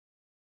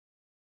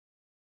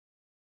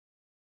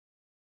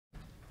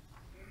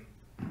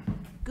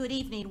Good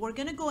evening. We're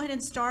going to go ahead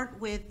and start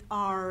with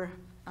our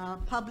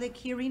public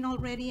hearing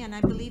already, and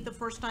I believe the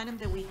first item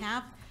that we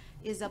have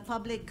is a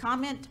public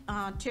comment.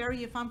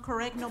 Terry, if I'm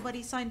correct,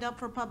 nobody signed up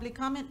for public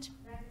comment?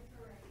 That is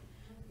correct.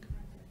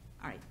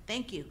 All right,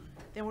 thank you.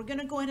 Then we're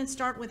going to go ahead and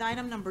start with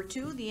item number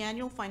 2, the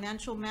Annual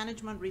Financial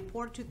Management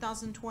Report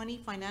 2020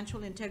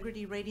 Financial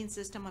Integrity Rating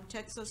System of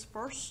Texas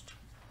first.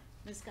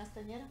 Ms.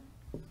 Castañeda?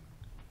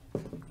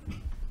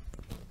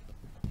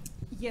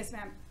 Yes,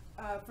 ma'am.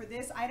 For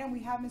this item, we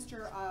have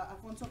Mr.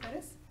 Alfonso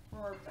Perez,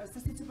 or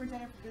Assistant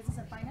Superintendent for Business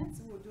and Finance,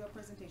 who will do a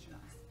presentation on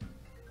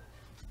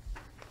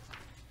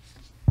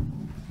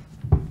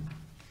this.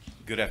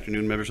 Good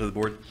afternoon, members of the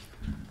board.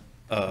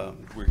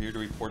 We're here to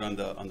report on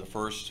the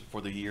first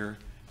for the year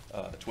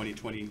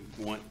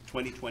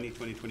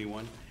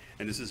 2020-2021,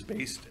 and this is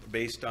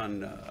based on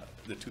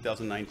the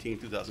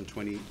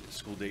 2019-2020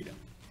 school data.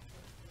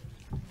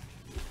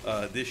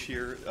 This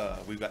year,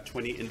 we've got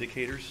 20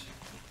 indicators,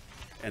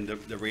 and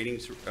the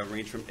ratings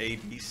range from A,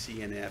 B,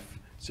 C, and F.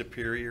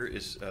 Superior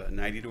is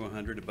 90 to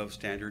 100, above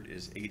standard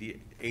is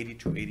 80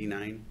 to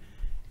 89,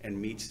 and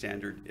meet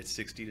standard it's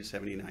 60 to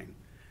 79.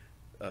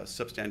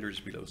 Substandard is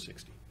below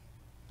 60.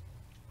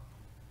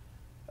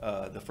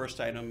 The first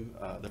item,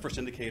 the first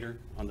indicator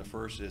on the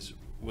first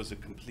was the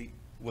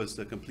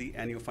complete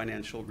annual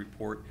financial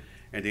report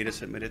and data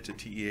submitted to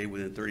TEA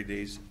within 30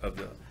 days of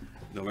the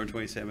November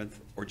 27th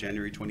or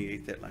January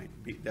 28th deadline,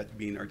 that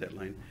being our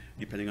deadline,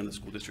 depending on the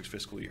school district's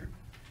fiscal year.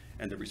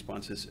 And the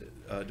response is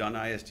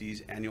Donna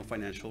ISD's annual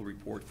financial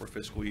report for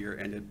fiscal year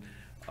ended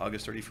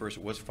August 31st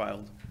was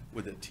filed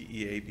with the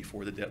TEA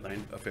before the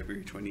deadline of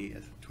February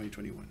 20th,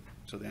 2021.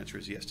 So the answer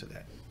is yes to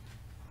that.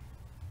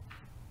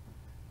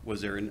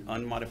 Was there an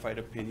unmodified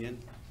opinion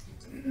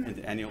in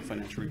the annual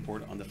financial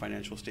report on the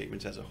financial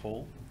statements as a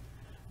whole?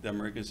 The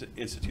American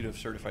Institute of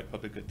Certified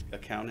Public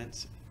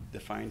Accountants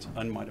defines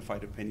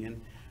unmodified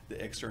opinion.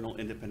 The external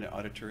independent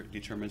auditor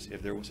determines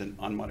if there was an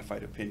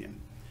unmodified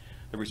opinion.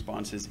 The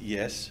response is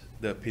yes.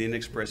 The opinion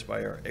expressed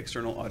by our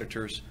external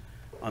auditors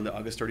on the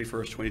August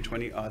 31st,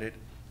 2020 audit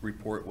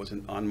report was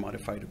an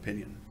unmodified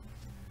opinion.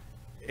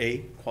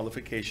 A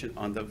qualification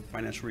on the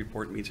financial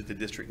report means that the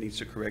district needs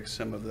to correct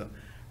some of the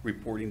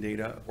reporting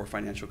data or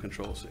financial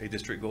controls. A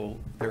district goal,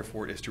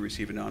 therefore, is to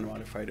receive an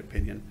unmodified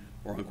opinion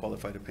or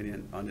unqualified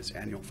opinion on its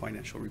annual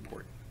financial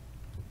report.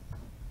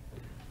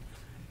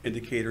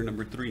 Indicator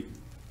number 3.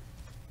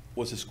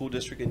 Was the school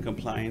district in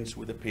compliance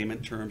with the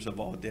payment terms of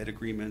all debt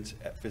agreements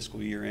at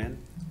fiscal year end?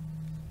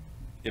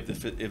 If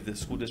the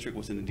school district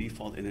was in a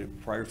default in a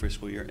prior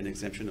fiscal year, an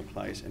exemption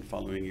applies in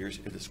following years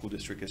if the school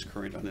district is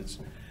current on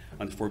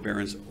the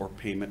forbearance or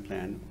payment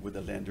plan with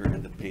the lender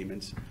and the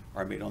payments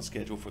are made on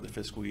schedule for the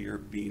fiscal year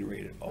being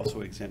rated.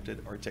 Also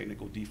exempted are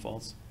technical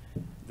defaults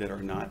that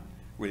are not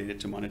related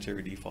to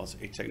monetary defaults.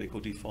 A technical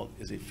default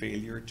is a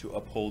failure to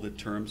uphold the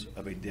terms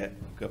of a debt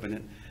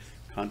covenant,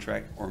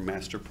 contract, or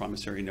master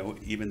promissory note,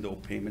 even though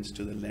payments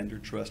to the lender,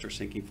 trust, or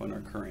sinking fund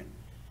are current.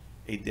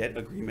 A debt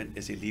agreement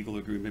is a legal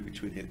agreement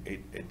between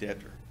a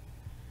debtor.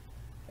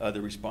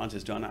 The response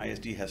is Donna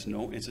ISD has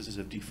no instances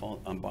of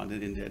default on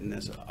bonded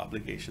indebtedness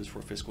obligations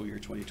for fiscal year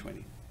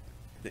 2020.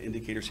 The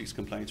indicator seeks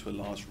compliance with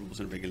laws,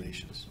 rules, and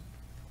regulations.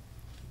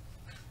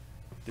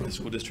 Did the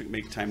school district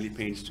make timely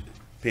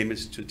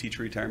payments to the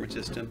teacher retirement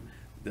system,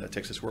 the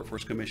Texas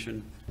Workforce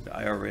Commission, the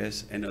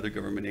IRS, and other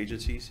government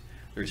agencies?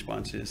 The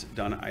response is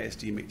Donna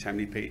ISD made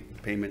timely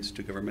payments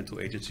to governmental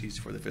agencies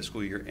for the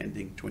fiscal year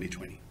ending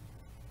 2020.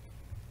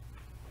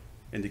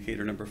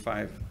 Indicator number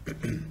 5.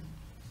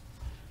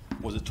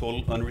 Was the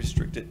total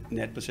unrestricted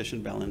net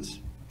position balance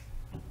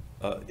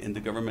in the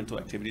governmental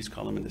activities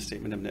column in the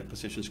statement of net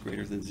positions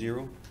greater than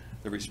 0?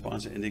 The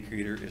response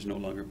indicator is no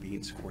longer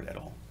being scored at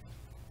all.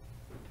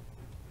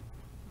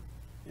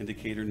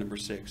 Indicator number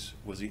 6.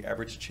 Was the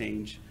average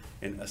change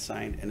in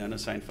assigned and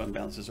unassigned fund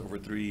balances over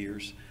 3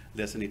 years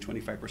less than a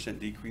 25%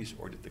 decrease,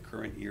 or did the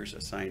current year's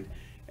assigned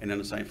and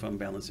unassigned fund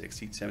balance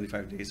exceed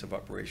 75 days of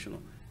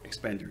operational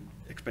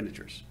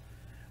expenditures?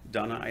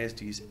 Donna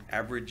ISD's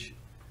average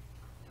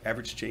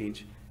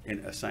change in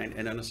assigned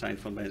and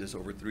unassigned fund balances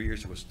over 3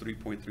 years was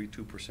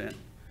 3.32%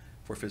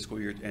 for fiscal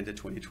year ended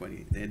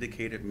 2020. The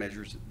indicator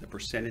measures the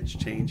percentage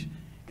change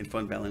in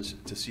fund balance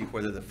to see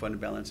whether the fund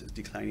balance is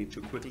declining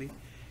too quickly,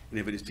 and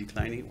if it is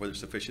declining, whether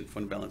sufficient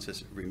fund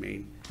balances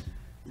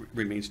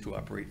remains to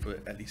operate for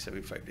at least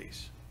 75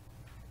 days.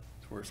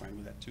 So we're fine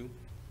with that too.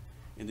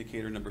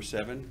 Indicator number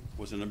 7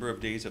 was the number of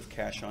days of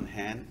cash on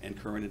hand and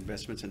current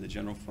investments in the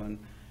general fund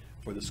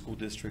for the school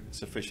district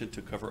sufficient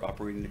to cover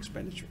operating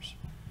expenditures.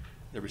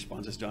 The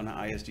response is Donna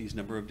ISD's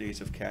number of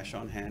days of cash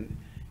on hand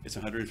is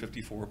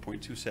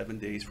 154.27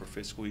 days for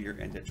fiscal year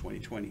ended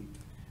 2020.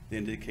 The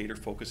indicator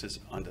focuses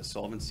on the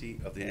solvency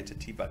of the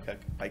entity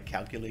by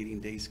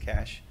calculating days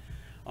cash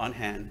on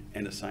hand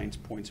and assigns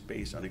points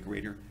based on a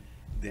greater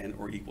than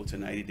or equal to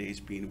 90 days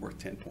being worth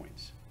 10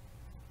 points.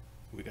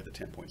 We got the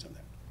 10 points on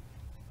that.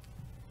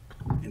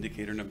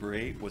 Indicator number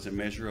 8 was a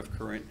measure of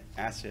current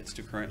assets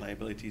to current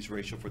liabilities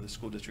ratio for the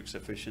school district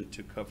sufficient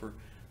to cover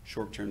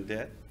short-term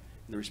debt.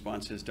 The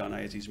response is Donna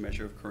ISD's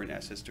measure of current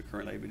assets to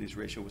current liabilities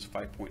ratio was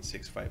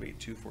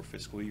 5.6582 for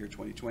fiscal year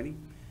 2020.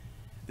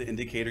 The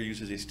indicator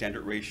uses a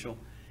standard ratio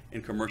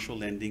in commercial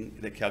lending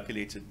that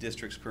calculates a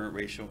district's current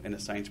ratio and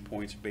assigns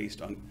points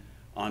based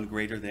on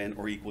greater than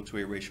or equal to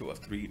a ratio of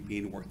 3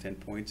 being worth 10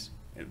 points.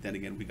 And then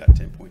again, we got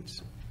 10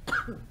 points.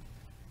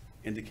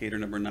 Indicator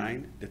number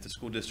 9, that the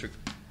school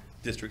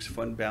district's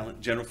fund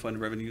balance, general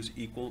fund revenues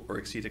equal or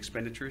exceed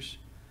expenditures.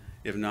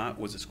 If not,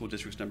 was the school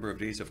district's number of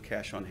days of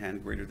cash on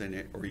hand greater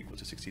than or equal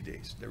to 60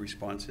 days? The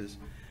response is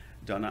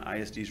Donna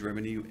ISD's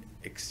revenue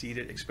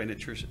exceeded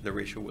expenditures. The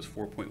ratio was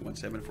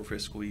 4.17 for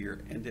fiscal year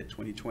ended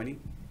 2020.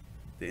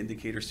 The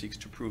indicator seeks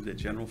to prove that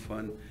general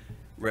fund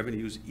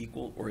revenues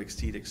equal or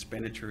exceed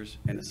expenditures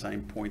and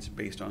assign points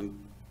based on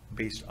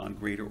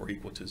greater or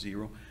equal to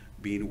 0,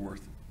 being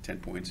worth 10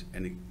 points,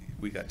 and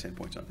we got 10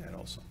 points on that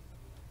also.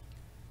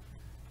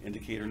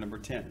 Indicator number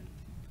 10,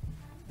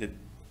 did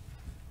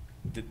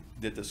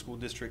the school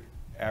district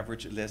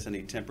average less than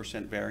a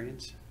 10%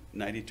 variance,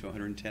 90 to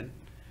 110,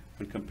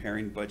 when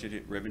comparing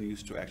budgeted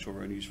revenues to actual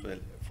revenues for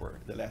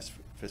the last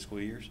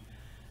fiscal years,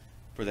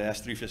 for the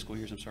last 3 fiscal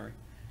years, I'm sorry?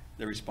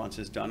 The response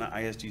is Donna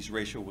ISD's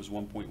ratio was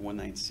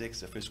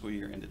 1.196 the fiscal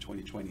year ended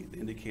 2020. The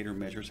indicator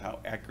measures how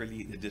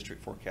accurately the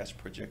district forecasts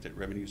projected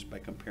revenues by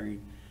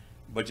comparing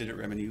budgeted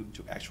revenue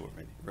to actual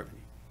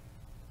revenue.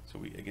 So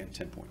we, again,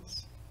 10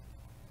 points.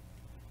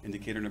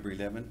 Indicator number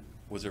 11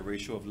 was a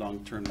ratio of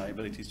long-term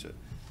liabilities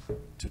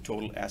to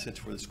total assets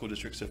for the school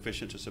district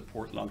sufficient to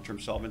support long-term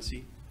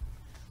solvency.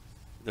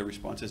 The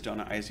response is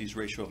Donna ISD's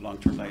ratio of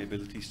long-term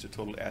liabilities to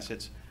total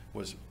assets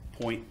was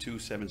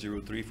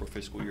 0.2703 for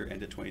fiscal year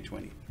ended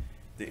 2020.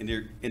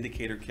 The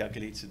indicator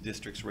calculates the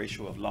district's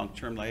ratio of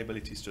long-term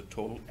liabilities to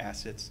total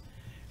assets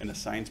and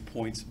assigns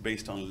points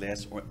based on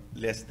less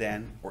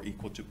than or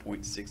equal to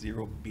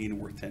 0.60 being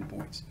worth 10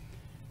 points.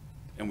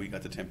 And we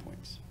got the 10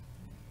 points.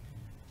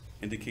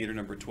 Indicator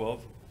number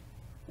 12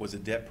 was a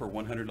debt per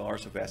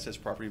 $100 of assets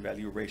property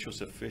value ratio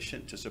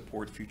sufficient to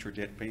support future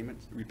debt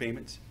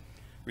repayments?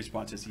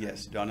 Response is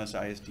yes. Donna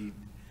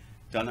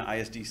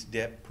ISD's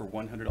debt per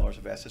 $100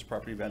 of assets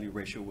property value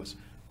ratio was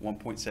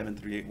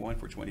 1.7381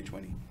 for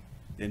 2020.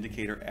 The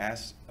indicator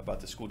asks about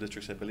the school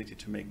district's ability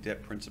to make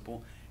debt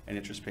principal and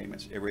interest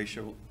payments. A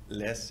ratio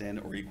less than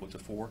or equal to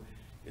 4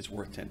 is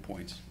worth 10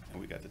 points,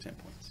 and we got the 10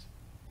 points.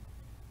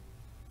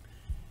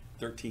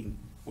 13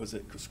 was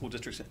the school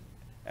district's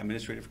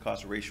administrative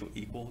cost ratio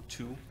equal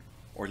to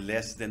or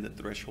less than the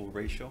threshold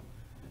ratio?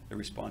 The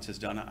response is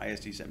Donna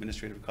ISD's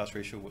administrative cost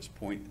ratio was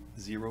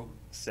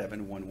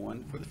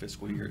 0.0711 for the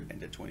fiscal year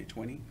ended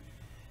 2020.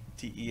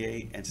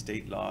 TEA and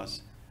state law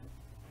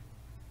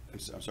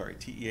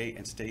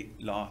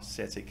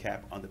sets a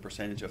cap on the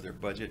percentage of their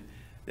budget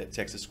that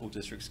Texas school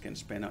districts can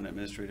spend on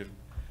administration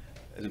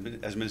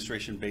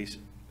based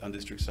on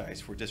district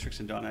size. For districts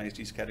in Donna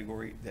ISD's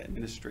category, the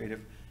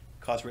administrative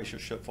cost ratio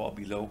should fall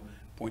below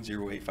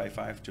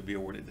 0.0855 to be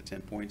awarded the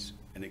 10 points.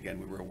 And again,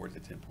 we were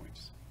awarded the 10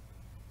 points.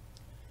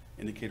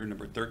 Indicator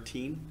number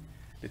 13,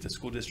 did the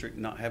school district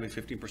not have a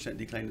 15%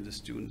 decline in the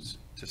students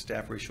to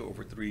staff ratio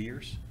over 3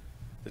 years?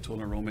 The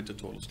total enrollment to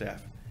total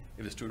staff.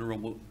 If the student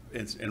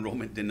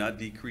enrollment did not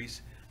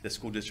decrease, the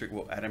school district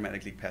will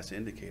automatically pass the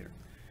indicator.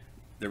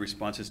 The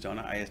response is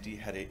Donna ISD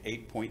had a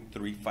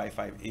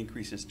 8.355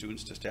 increase in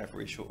students to staff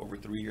ratio over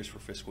 3 years for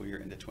fiscal year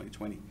ended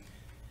 2020.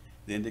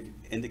 The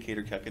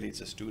indicator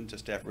calculates a student to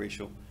staff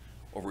ratio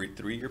over a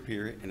 3-year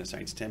period and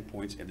assigns 10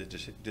 points if the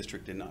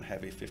district did not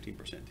have a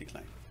 15%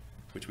 decline,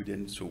 which we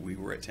didn't, so we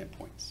were at 10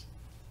 points.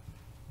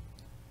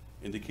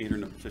 Indicator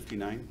number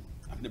 15,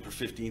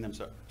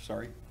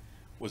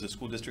 was the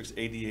school district's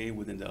ADA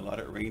within the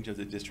allotted range of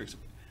the district's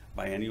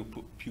biennial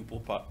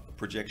pupil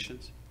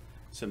projections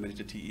submitted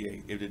to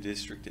TEA. If the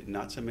district did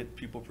not submit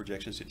pupil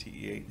projections to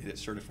TEA, did it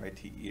certify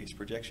TEA's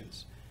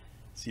projections?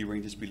 See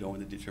ranges below in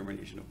the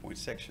determination of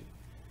points section.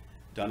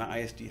 Donna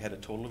ISD had a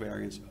total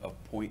variance of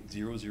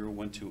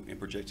 0.0012 and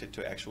projected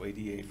to actual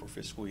ADA for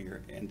fiscal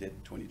year ended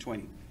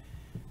 2020.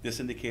 This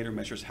indicator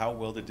measures how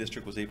well the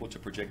district was able to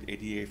project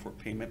ADA for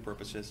payment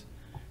purposes.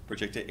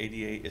 Projected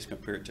ADA is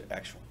compared to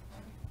actual.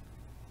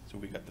 So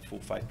we got the full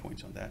 5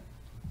 points on that.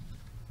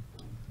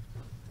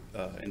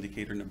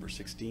 Indicator number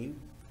 16,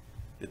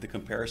 that the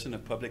comparison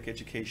of public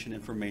education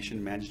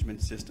information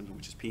management systems,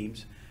 which is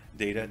PHMS,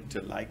 data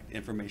to like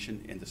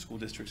information in the school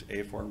district's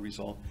AFR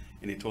result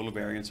in a total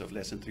variance of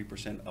less than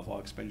 3% of all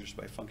expenditures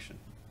by function.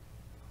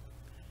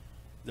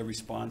 The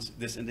response,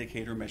 this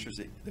indicator measures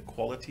the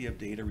quality of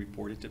data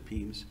reported to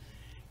PHMS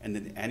and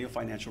the annual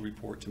financial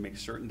report to make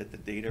certain that the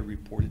data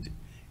reported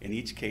in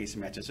each case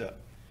matches up.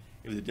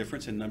 If the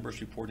difference in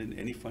numbers reported in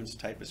any funds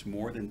type is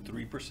more than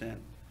 3%,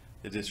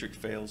 the district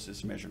fails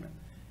this measurement.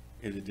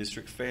 If the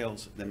district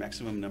fails, the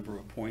maximum number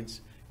of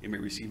points it may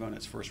receive on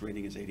its first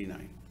rating is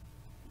 89.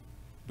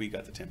 We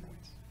got the 10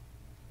 points.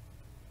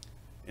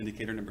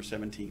 Indicator number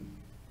 17,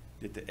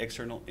 did the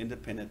external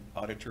independent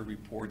auditor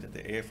report that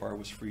the AFR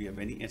was free of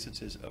any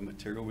instances of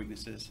material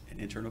weaknesses and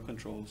internal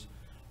controls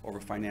over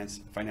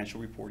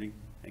financial reporting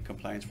and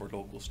compliance for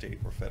local, state,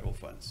 or federal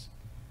funds?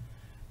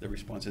 The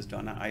responses,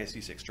 Donna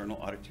ISD's external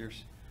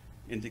auditors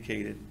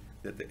indicated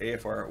that the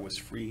AFR was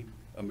free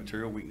of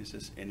material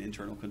weaknesses and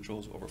internal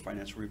controls over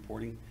financial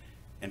reporting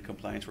and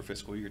compliance for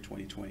fiscal year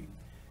 2020.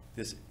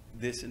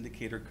 This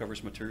indicator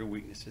covers material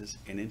weaknesses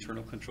and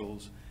internal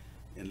controls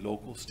in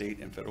local, state,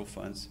 and federal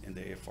funds in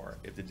the AFR.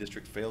 If the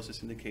district fails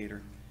this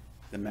indicator,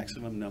 the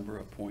maximum number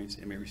of points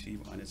it may receive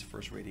on its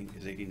first rating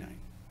is 89.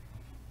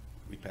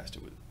 We passed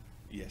it with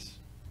yes.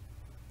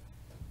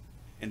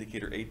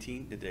 Indicator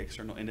 18, did the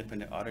external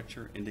independent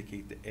auditor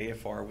indicate the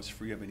AFR was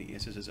free of any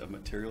instances of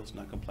materials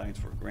non-compliance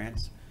for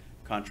grants,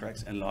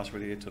 contracts, and loss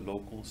related to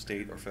local,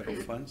 state, or federal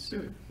funds?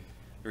 The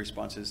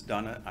response is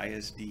Donna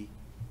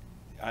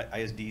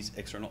ISD's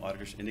external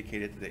auditors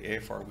indicated that the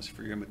AFR was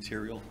free of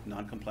material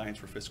non-compliance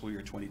for fiscal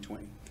year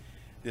 2020.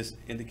 This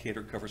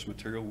indicator covers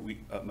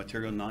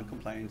material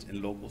non-compliance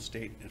in local,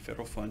 state, and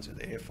federal funds in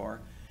the AFR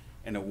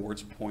and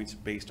awards points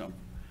based on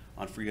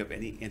free of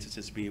any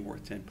instances being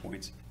worth 10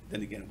 points.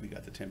 Then again, we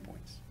got the 10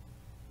 points.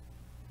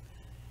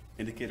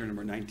 Indicator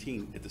number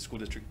 19, if the school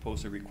district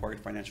posts the required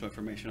financial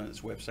information on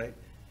its website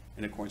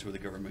in accordance with the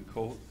government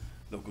code,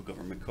 local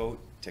government code,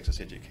 Texas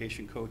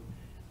Education Code,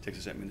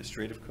 Texas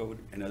Administrative Code,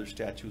 and other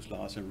statutes,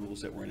 laws, and rules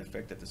that were in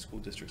effect at the school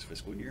district's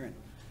fiscal year end.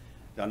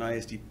 Donna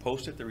ISD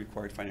posted the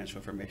required financial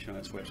information on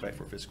its website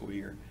for fiscal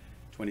year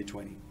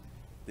 2020.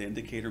 The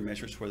indicator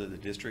measures whether the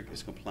district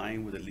is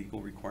complying with the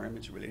legal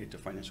requirements related to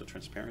financial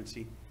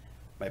transparency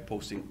by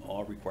posting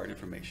all required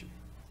information.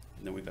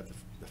 And then we got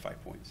the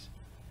 5 points.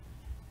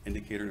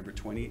 Indicator number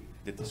 20,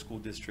 did the school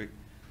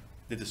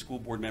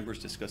board members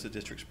discuss the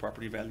district's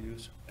property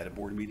values at a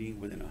board meeting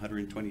within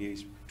 120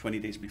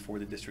 days before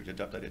the district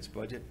adopted its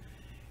budget?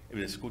 If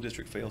the school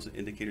district fails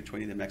indicator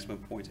 20, the maximum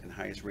points and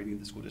highest rating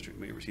the school district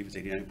may receive is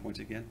 89 points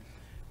again,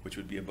 which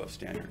would be above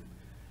standard.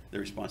 The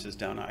response is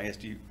Downa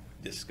ISD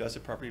discussed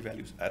the property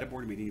values at a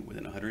board meeting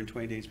within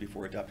 120 days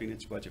before adopting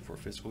its budget for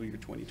fiscal year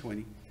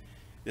 2020.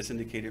 This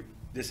indicator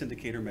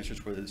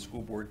measures whether the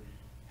school board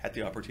had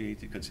the opportunity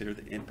to consider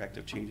the impact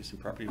of changes in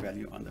property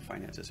value on the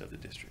finances of the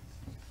district.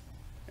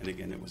 And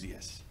again, it was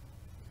yes.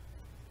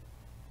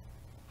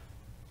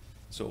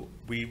 So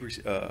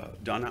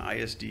Downa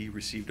ISD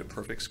received a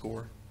perfect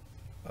score,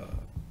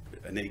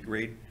 an A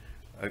grade,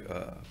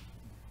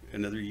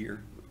 another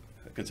year,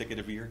 a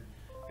consecutive year.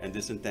 And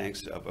this in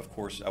thanks of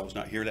course, I was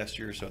not here last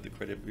year, so the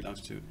credit belongs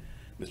to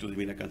Ms.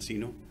 Ludmila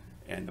Cancino,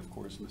 and of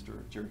course,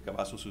 Mr. Jerry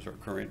Cavazos, who's our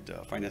current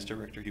finance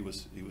director. He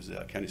was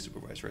a county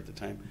supervisor at the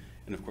time,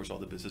 and of course, all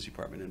the business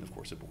department, and of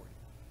course, the board.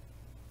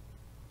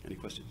 Any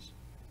questions?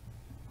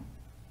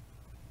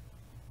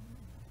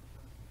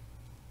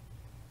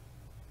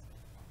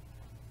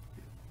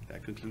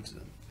 That concludes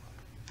them.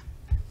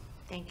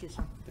 Thank you,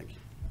 sir. Thank you.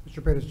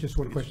 Mr. Perez, just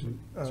one question.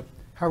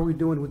 How are we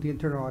doing with the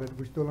internal audit?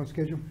 We're still on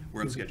schedule?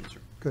 We're on schedule, sir.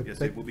 Good. Yes,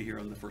 they will be here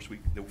on the first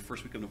week of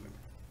November.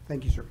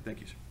 Thank you, sir.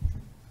 Thank you, sir.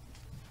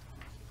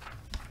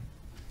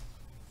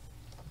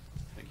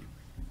 Thank you.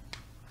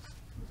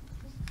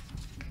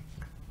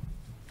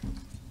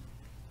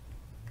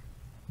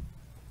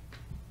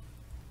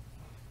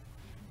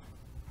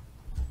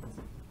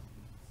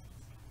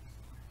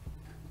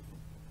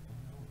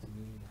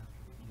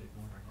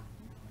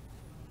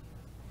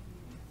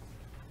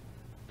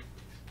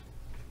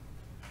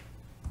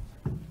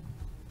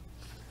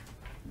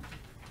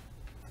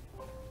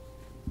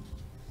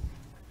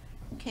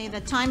 Okay,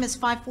 the time is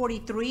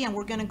 5:43, and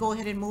we're going to go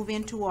ahead and move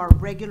into our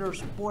regular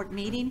board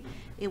meeting.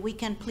 If we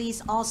can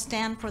please all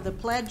stand for the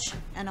pledge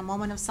and a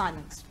moment of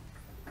silence.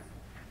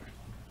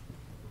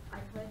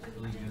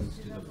 Allegiance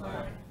to the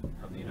flag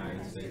of the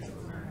United States of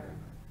America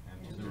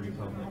and to the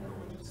republic for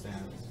which it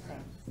stands,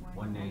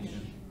 one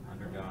nation,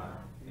 under God,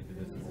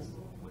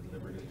 indivisible, with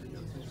liberty and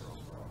justice for all.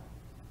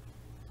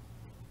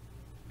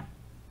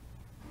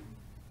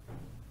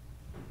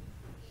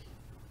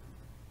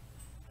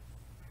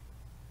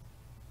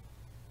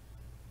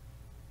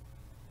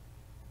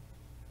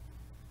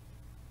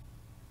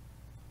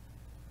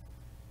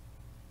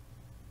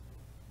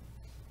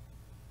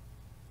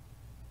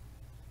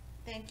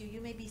 Thank you.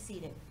 You may be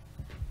seated.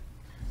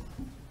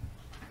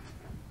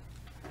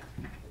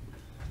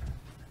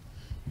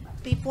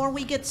 Before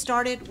we get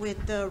started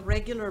with the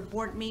regular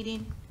board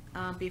meeting,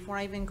 before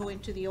I even go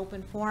into the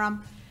open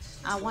forum,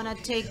 I want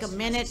to take a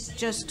minute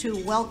just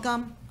to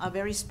welcome a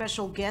very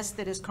special guest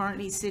that is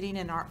currently sitting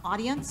in our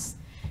audience.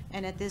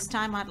 And at this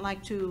time, I'd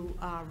like to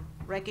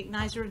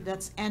recognize her.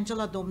 That's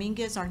Angela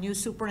Dominguez, our new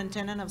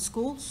superintendent of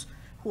schools,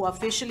 who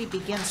officially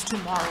begins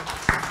tomorrow.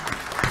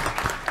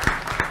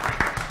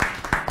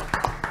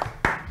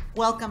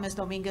 Welcome, Ms.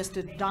 Dominguez,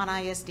 to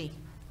Downa ISD.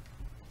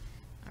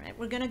 All right,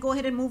 we're going to go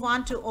ahead and move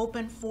on to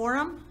open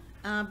forum.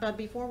 But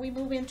before we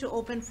move into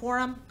open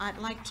forum, I'd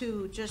like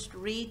to just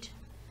read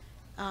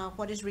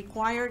what is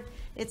required.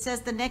 It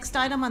says the next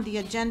item on the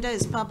agenda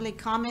is public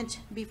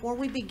comment. Before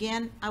we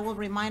begin, I will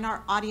remind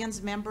our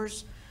audience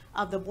members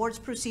of the board's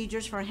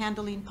procedures for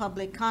handling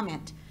public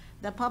comment.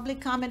 The public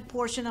comment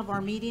portion of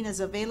our meeting is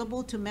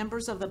available to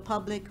members of the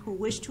public who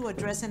wish to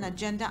address an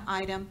agenda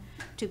item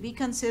to be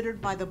considered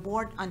by the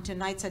board on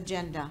tonight's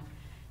agenda.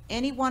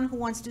 Anyone who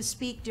wants to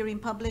speak during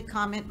public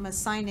comment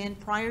must sign in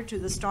prior to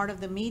the start of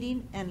the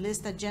meeting and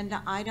list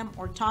agenda item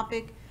or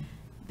topic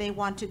they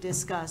want to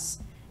discuss.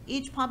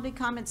 Each public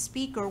comment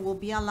speaker will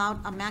be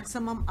allowed a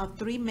maximum of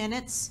 3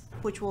 minutes,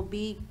 which will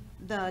be,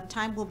 the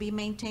time will be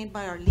maintained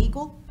by our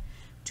legal,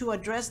 to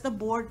address the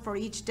board for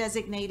each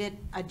designated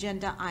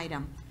agenda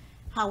item.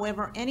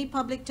 However, any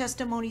public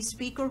testimony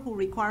speaker who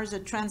requires a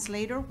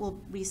translator will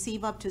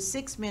receive up to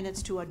 6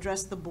 minutes to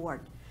address the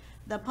board.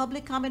 The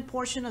public comment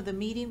portion of the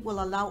meeting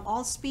will allow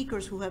all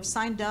speakers who have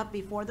signed up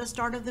before the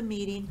start of the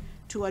meeting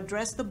to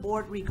address the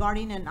board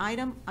regarding an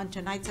item on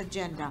tonight's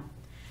agenda.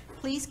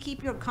 Please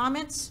keep your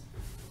comments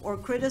or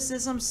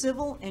criticism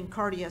civil and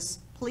courteous.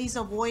 Please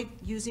avoid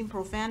using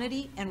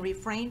profanity and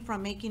refrain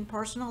from making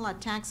personal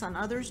attacks on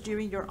others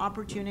during your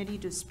opportunity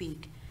to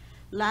speak.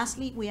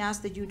 Lastly, we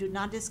ask that you do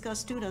not discuss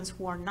students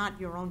who are not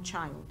your own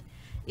child.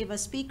 If a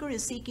speaker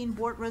is seeking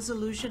board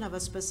resolution of a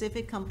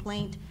specific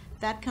complaint,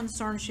 that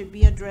concern should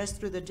be addressed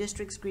through the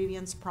district's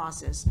grievance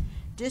process.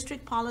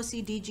 District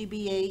policy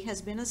DGBA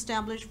has been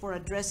established for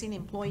addressing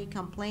employee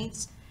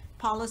complaints.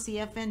 Policy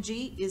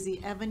FNG is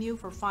the avenue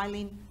for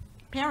filing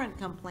parent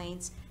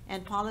complaints,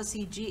 and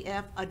policy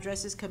GF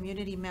addresses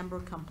community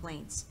member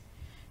complaints.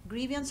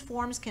 Grievance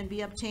forms can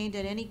be obtained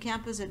at any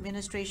campus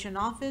administration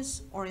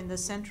office or in the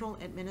central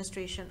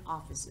administration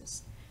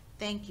offices.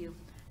 Thank you.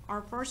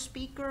 Our first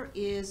speaker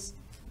is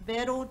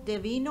Vero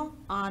Devino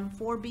on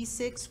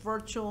 4B6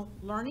 virtual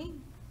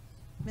learning.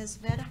 Ms.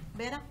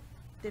 Vera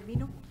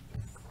Devino.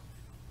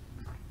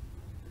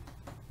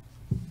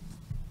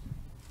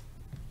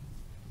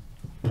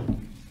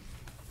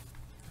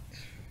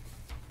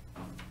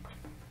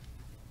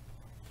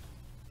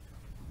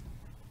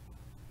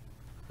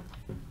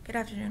 Good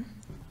afternoon.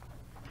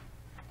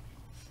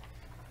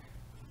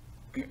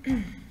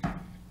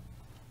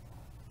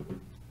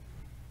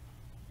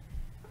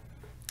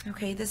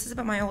 Okay, this is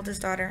about my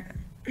oldest daughter,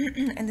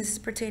 and this is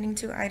pertaining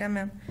to item,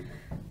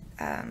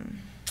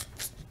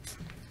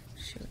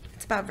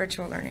 it's about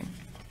virtual learning.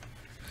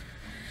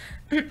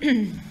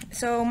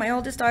 So my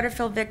oldest daughter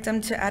fell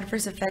victim to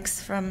adverse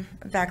effects from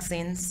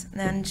vaccines,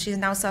 and she's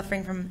now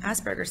suffering from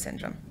Asperger's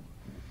syndrome.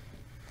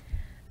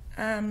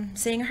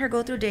 Seeing her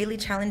go through daily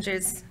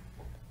challenges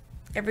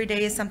every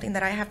day is something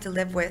that I have to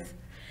live with,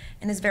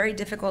 and is very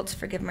difficult to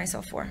forgive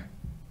myself for.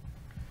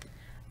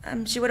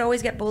 She would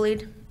always get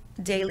bullied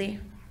daily,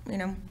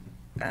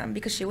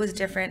 because she was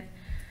different,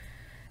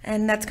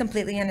 and that's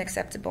completely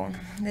unacceptable.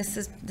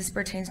 This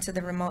pertains to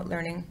the remote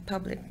learning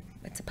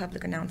it's a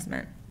public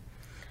announcement.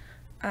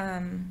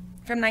 From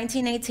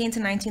 1918 to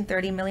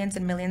 1930, millions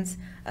and millions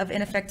of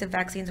ineffective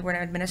vaccines were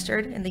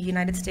administered in the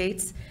United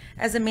States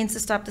as a means to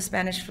stop the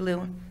Spanish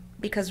flu,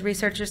 because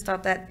researchers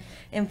thought that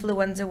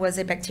influenza was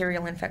a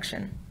bacterial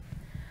infection.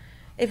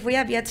 If we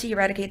have yet to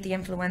eradicate the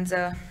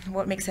influenza,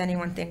 what makes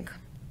anyone think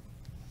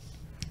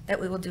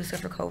that we will do so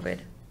for COVID?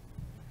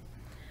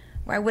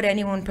 Why would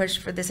anyone push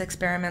for this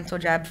experimental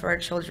jab for our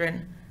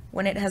children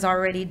when it has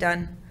already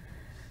done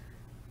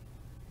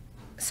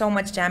so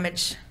much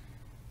damage?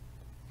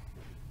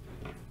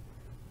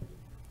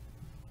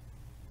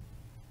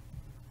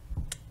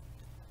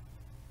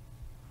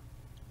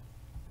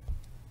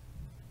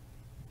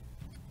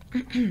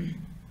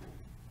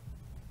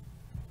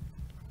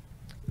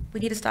 We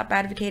need to stop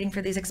advocating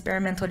for these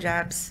experimental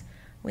jabs.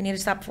 We need to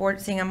stop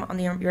forcing them on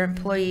your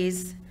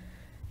employees.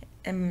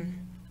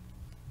 And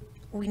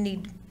we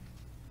need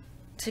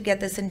to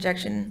get this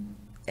injection.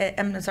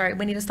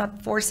 We need to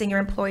stop forcing your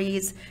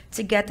employees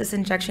to get this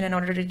injection in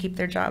order to keep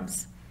their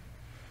jobs.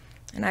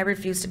 And I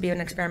refuse to be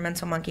an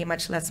experimental monkey,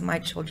 much less my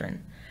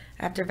children,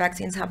 after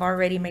vaccines have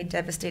already made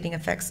devastating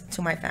effects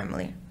to my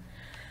family.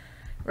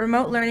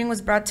 Remote learning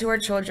was brought to our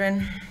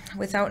children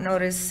without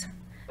notice,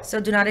 so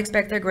do not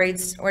expect their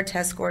grades or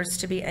test scores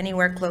to be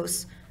anywhere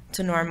close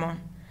to normal.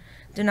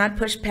 Do not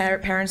push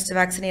parents to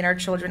vaccinate our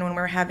children when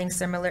we're having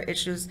similar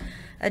issues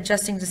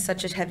adjusting to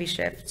such a heavy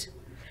shift.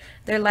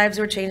 Their lives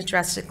were changed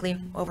drastically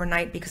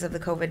overnight because of the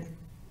COVID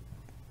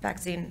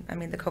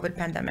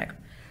pandemic.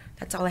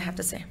 That's all I have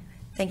to say.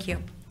 Thank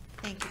you.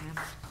 Thank you, ma'am.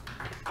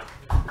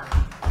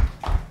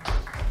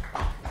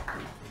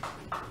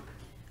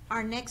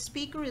 Our next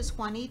speaker is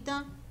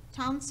Juanita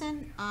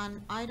Townsend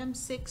on item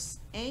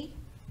 6A.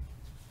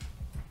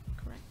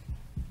 Correct.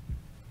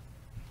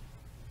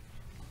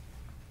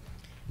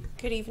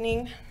 Good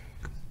evening.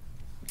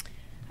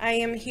 I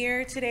am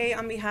here today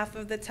on behalf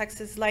of the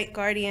Texas Light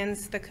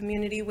Guardians, the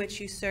community which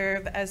you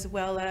serve, as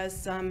well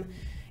as some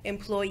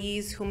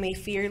employees who may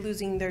fear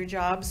losing their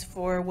jobs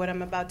for what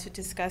I'm about to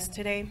discuss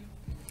today.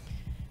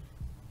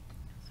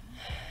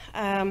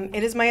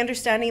 It is my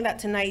understanding that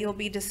tonight you'll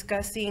be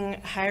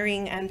discussing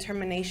hiring and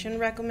termination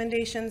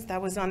recommendations.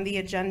 That was on the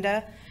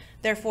agenda.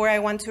 Therefore, I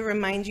want to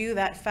remind you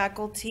that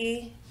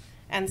faculty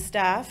and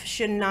staff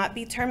should not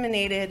be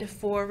terminated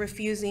for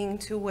refusing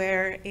to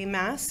wear a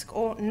mask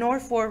nor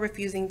for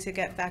refusing to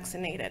get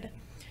vaccinated.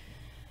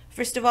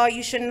 First of all,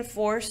 you shouldn't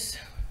force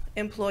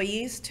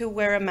employees to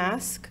wear a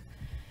mask.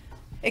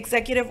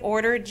 Executive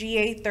Order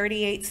GA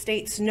 38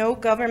 states no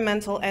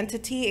governmental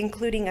entity,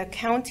 including a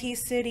county,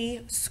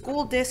 city,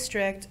 school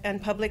district,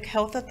 and public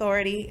health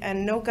authority,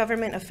 and no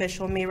government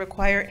official may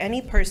require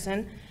any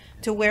person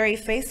to wear a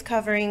face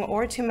covering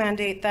or to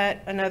mandate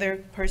that another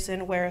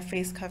person wear a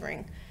face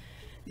covering.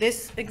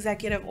 This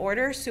executive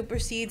order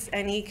supersedes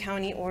any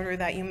county order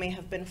that you may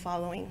have been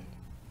following.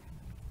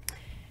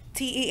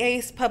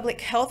 TEA's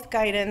public health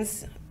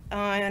guidance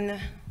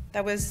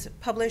that was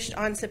published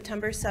on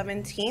September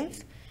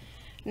 17th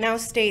now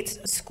states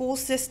school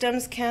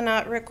systems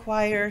cannot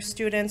require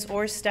students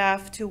or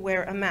staff to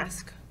wear a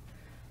mask.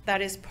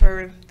 That is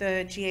per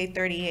the GA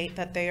 38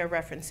 that they are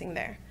referencing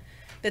there.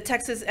 The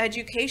Texas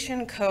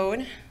Education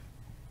Code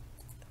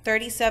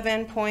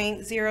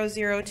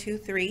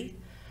 37.0023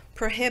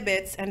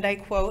 prohibits, and I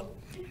quote,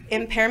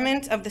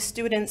 impairment of the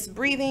student's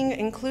breathing,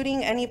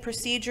 including any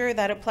procedure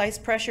that applies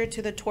pressure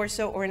to the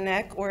torso or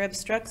neck or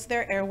obstructs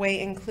their airway,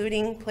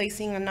 including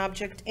placing an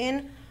object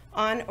in,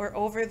 on, or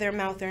over their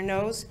mouth or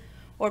nose,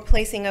 or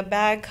placing a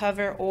bag,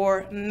 cover,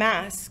 or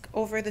mask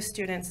over the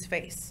student's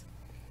face.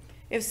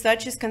 If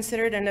such is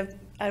considered an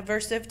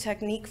aversive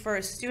technique for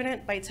a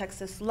student by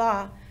Texas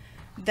law,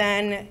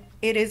 then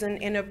it is an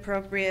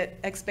inappropriate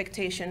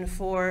expectation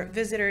for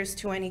visitors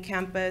to any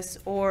campus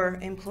or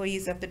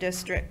employees of the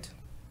district.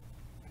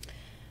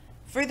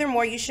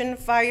 Furthermore, you shouldn't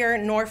fire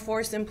nor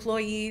force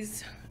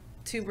employees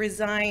to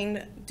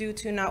resign due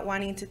to not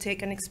wanting to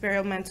take an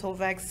experimental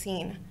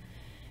vaccine.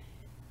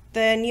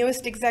 The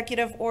newest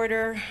executive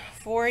order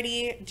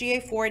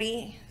GA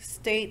 40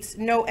 states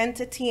no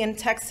entity in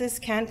Texas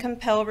can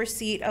compel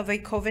receipt of a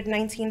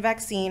COVID-19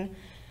 vaccine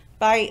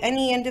by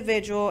any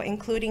individual,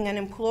 including an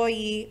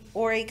employee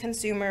or a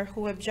consumer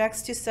who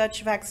objects to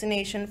such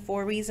vaccination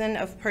for reason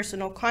of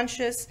personal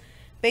conscience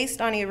based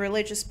on a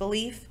religious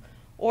belief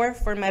or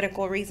for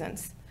medical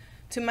reasons.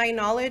 To my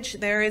knowledge,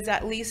 there is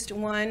at least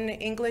one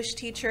English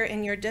teacher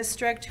in your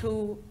district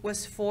who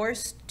was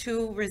forced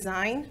to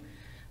resign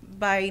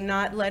by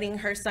not letting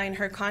her sign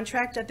her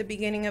contract at the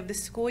beginning of the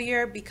school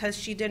year because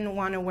she didn't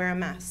want to wear a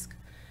mask.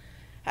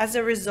 As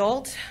a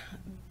result,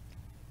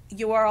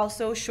 you are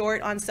also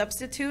short on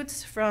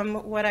substitutes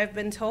from what I've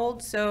been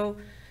told, so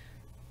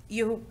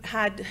you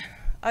had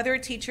other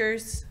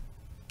teachers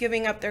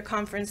giving up their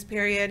conference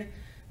period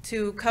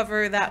to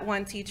cover that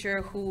one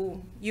teacher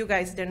who you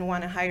guys didn't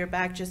want to hire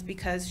back just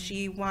because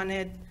she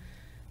wanted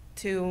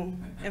to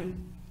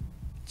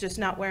just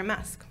not wear a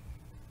mask.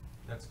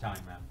 That's time,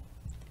 ma'am.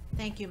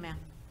 Thank you, ma'am.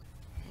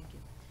 Thank you.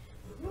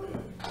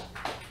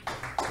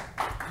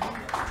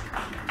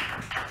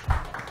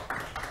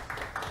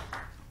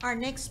 Our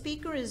next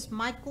speaker is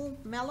Michael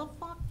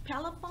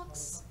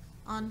Palafox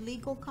on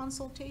legal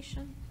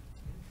consultation.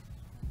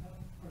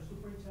 Our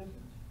superintendent.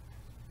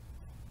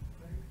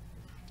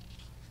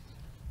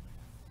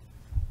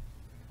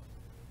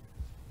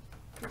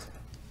 Thank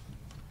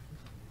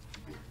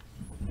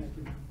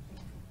you.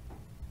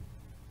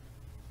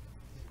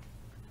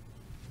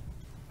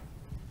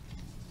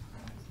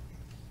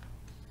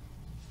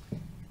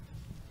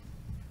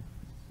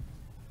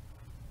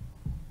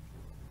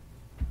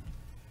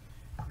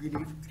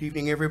 Good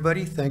evening,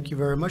 everybody. Thank you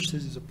very much.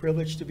 This is a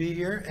privilege to be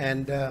here,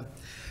 and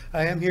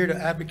I am here to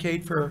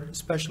advocate for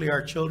especially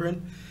our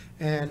children.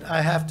 And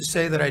I have to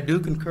say that I do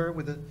concur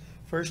with the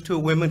first two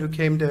women who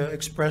came to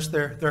express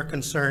their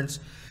concerns,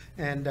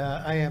 and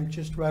I am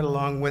just right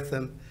along with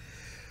them.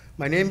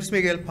 My name is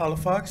Miguel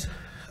Palafox.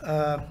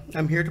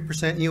 I'm here to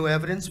present new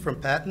evidence from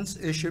patents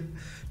issued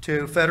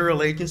to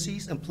federal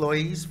agencies,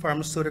 employees,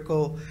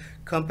 pharmaceutical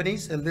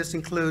companies, and this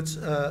includes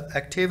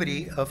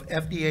activity of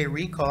FDA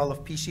recall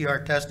of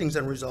PCR testings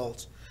and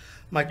results.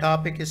 My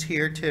topic is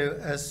here to,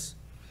 as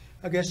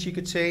I guess you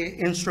could say,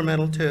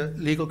 instrumental to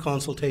legal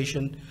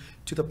consultation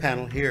to the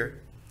panel here.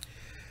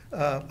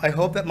 I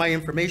hope that my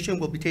information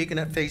will be taken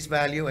at face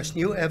value as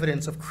new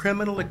evidence of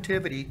criminal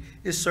activity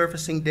is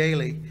surfacing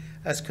daily.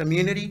 As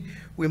community,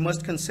 we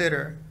must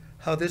consider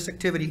how this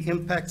activity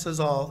impacts us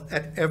all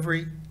at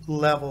every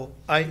level,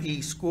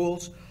 i.e.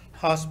 schools,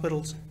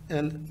 hospitals,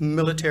 and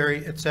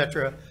military,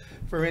 etc.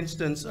 For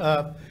instance,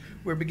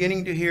 we're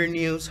beginning to hear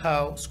news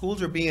how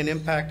schools are being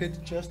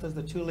impacted, just as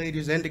the two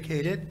ladies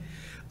indicated.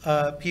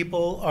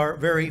 People are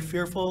very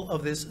fearful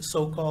of this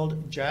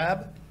so-called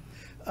jab.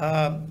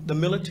 The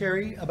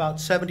military, about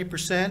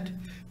 70%,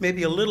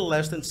 maybe a little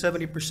less than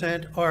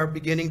 70%, are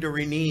beginning to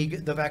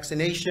renege the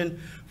vaccination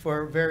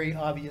for very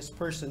obvious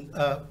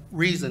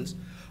reasons.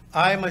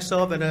 I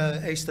myself am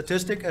a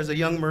statistic as a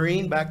young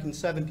Marine back in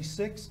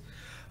 '76.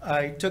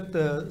 I took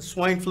the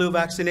swine flu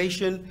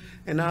vaccination,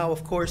 and now,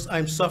 of course,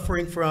 I'm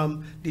suffering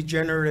from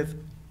degenerative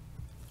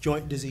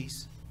joint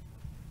disease.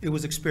 It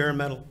was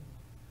experimental.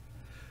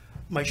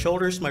 My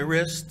shoulders, my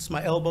wrists,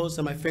 my elbows,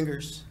 and my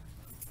fingers,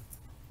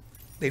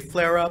 they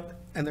flare up,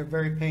 and they're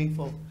very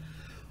painful.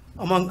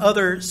 Among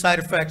other side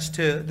effects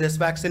to this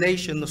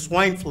vaccination, the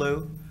swine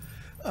flu,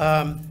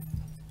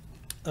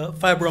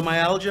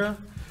 fibromyalgia,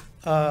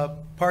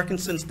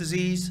 Parkinson's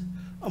disease,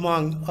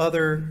 among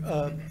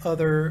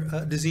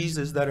other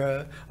diseases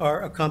that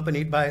are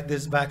accompanied by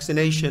this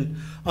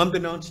vaccination.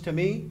 Unbeknownst to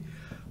me,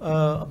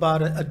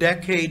 about a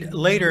decade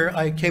later,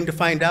 I came to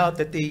find out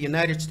that the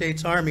United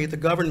States Army, the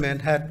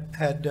government,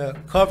 had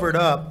covered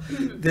up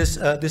this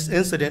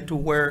incident to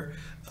where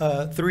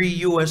 3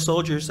 U.S.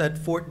 soldiers at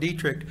Fort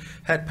Detrick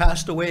had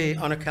passed away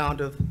on account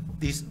of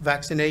these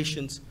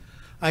vaccinations.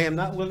 I am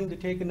not willing to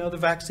take another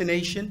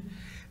vaccination,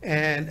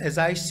 and as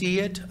I see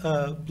it,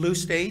 blue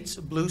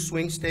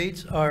swing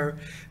states are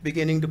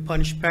beginning to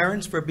punish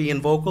parents for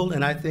being vocal,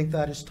 and I think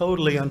that is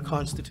totally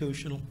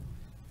unconstitutional.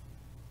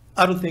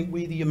 I don't think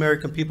we, the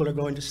American people, are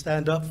going to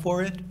stand up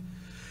for it.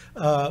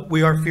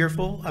 We are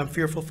fearful. I'm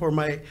fearful for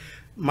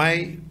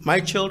my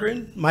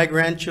children, my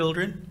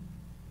grandchildren.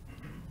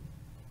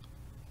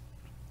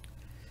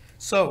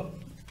 So,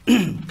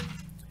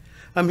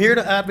 I'm here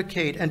to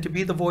advocate and to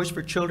be the voice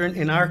for children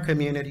in our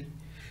community.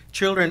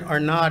 Children are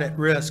not at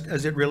risk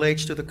as it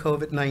relates to the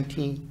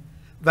COVID-19.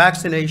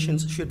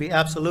 Vaccinations should be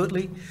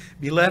absolutely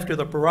be left to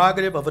the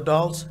prerogative of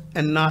adults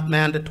and not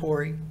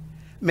mandatory.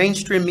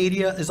 Mainstream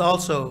media is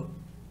also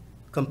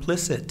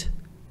complicit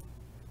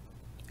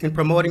in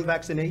promoting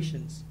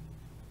vaccinations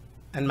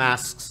and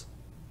masks.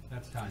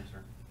 That's time, sir.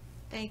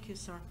 Thank you,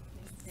 sir.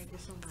 Thank you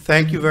so much.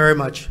 Thank you very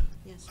much.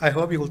 Yes, I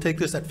hope you will take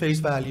this at face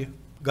value.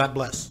 God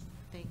bless.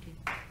 thank you.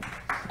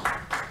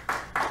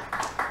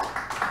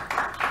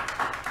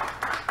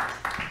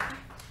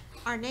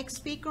 Our next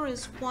speaker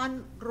is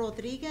Juan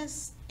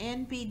Rodriguez,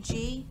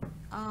 NBG.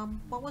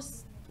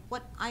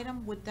 What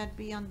item would that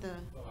be on the?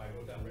 Oh, I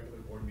wrote down regular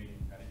board meeting.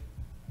 I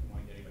didn't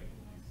want to get anybody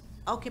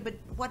confused. Okay, but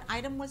what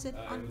item was it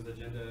It on? was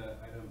agenda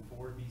item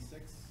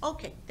 4B6.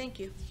 Okay, thank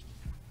you.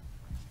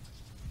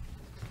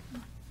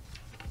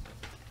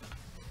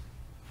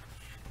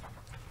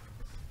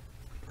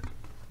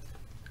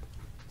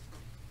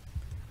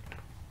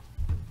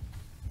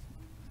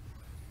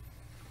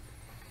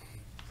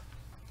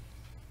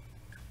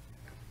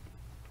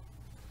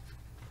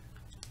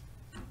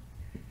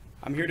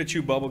 I'm here to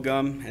chew bubble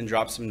gum and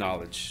drop some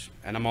knowledge,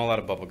 and I'm all out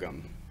of bubble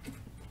gum.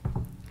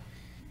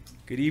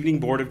 Good evening,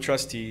 Board of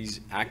Trustees,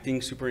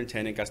 Acting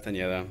Superintendent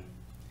Castañeda,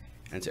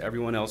 and to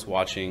everyone else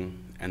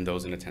watching and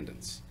those in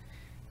attendance.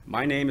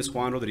 My name is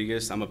Juan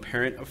Rodriguez. I'm a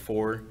parent of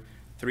 4,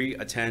 3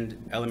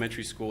 attend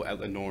elementary school at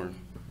Lenore.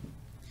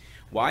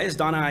 Why is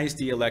Donna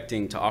ISD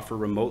electing to offer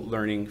remote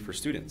learning for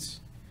students?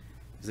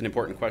 This is an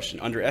important question.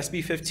 Under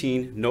SB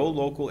 15, no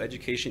local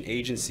education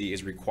agency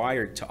is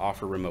required to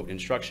offer remote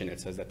instruction. It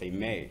says that they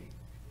may,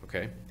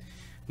 okay?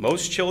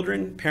 Most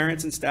children,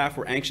 parents, and staff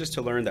were anxious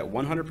to learn that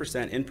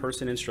 100%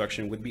 in-person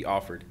instruction would be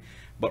offered,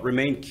 but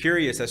remained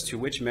curious as to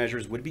which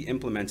measures would be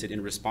implemented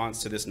in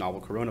response to this novel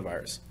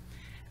coronavirus.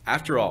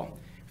 After all,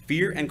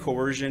 fear and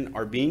coercion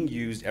are being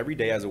used every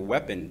day as a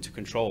weapon to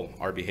control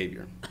our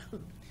behavior.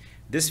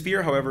 This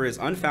fear, however, is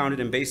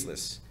unfounded and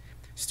baseless.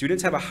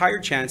 Students have a higher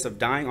chance of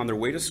dying on their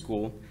way to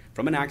school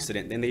from an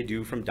accident than they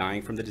do from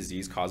dying from the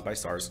disease caused by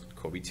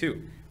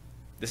SARS-CoV-2.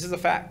 This is a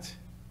fact.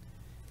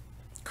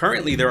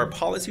 Currently, there are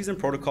policies and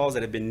protocols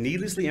that have been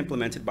needlessly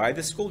implemented by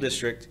the school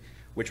district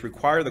which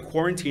require the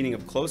quarantining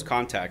of close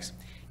contacts,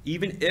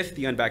 even if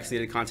the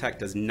unvaccinated contact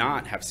does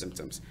not have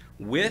symptoms,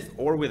 with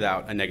or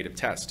without a negative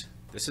test.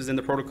 This is in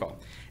the protocol.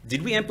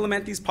 Did we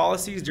implement these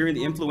policies during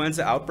the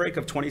influenza outbreak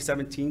of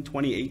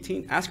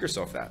 2017-2018? Ask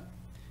yourself that.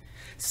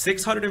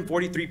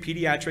 643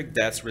 pediatric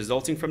deaths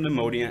resulting from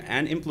pneumonia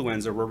and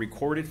influenza were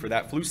recorded for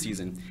that flu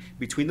season.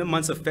 Between the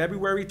months of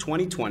February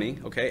 2020,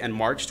 and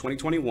March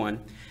 2021,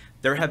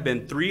 there have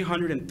been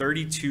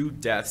 332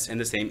 deaths in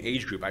the same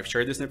age group. I've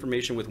shared this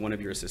information with one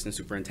of your assistant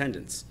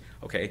superintendents,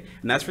 and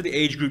that's for the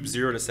age group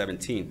 0 to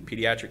 17,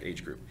 pediatric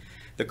age group.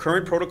 The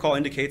current protocol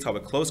indicates how a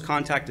close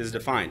contact is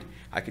defined.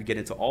 I could get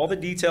into all the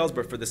details,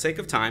 but for the sake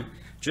of time,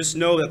 just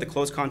know that the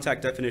close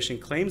contact definition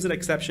claims an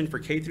exception for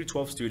K through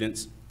 12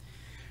 students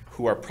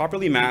who are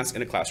properly masked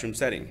in a classroom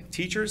setting.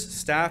 Teachers,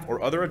 staff,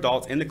 or other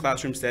adults in the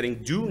classroom setting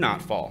do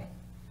not fall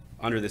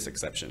under this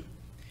exception.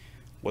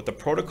 What the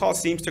protocol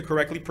seems to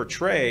correctly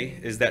portray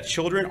is that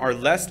children are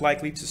less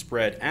likely to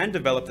spread and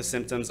develop the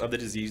symptoms of the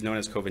disease known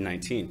as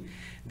COVID-19.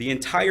 The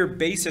entire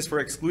basis for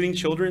excluding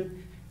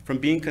children from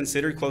being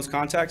considered close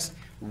contacts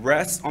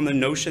rests on the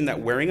notion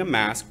that wearing a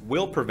mask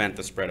will prevent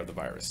the spread of the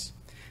virus.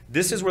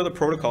 This is where the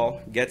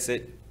protocol gets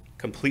it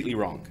completely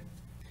wrong.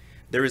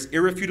 There is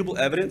irrefutable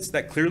evidence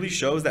that clearly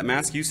shows that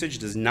mask usage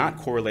does not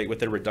correlate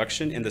with a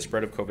reduction in the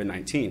spread of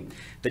COVID-19.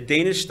 The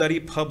Danish study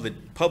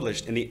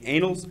published in the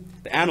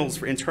Annals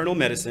for Internal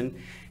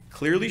Medicine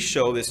clearly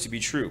show this to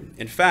be true.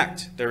 In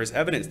fact, there is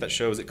evidence that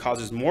shows it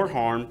causes more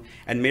harm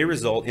and may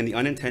result in the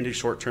unintended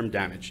short-term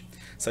damage,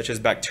 such as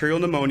bacterial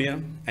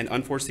pneumonia and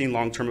unforeseen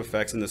long-term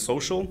effects in the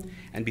social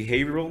and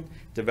behavioral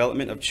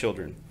development of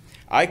children.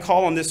 I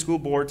call on this school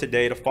board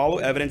today to follow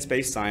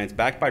evidence-based science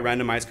backed by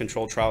randomized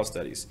controlled trial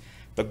studies,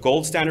 the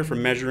gold standard for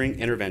measuring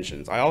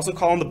interventions. I also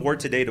call on the board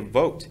today to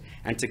vote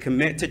and to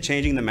commit to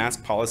changing the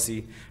mask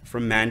policy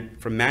from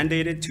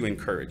mandated to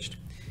encouraged.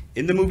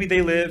 In the movie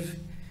They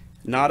Live,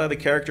 Nada, the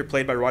character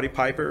played by Roddy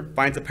Piper,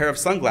 finds a pair of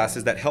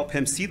sunglasses that help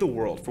him see the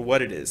world for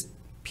what it is.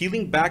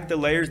 Peeling back the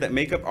layers that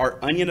make up our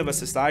onion of a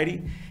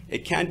society,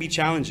 it can be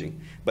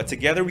challenging, but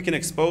together we can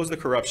expose the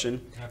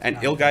corruption and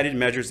ill-guided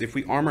measures if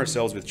we arm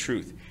ourselves with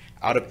truth.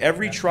 Out of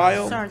every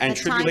trial Sir, and the time,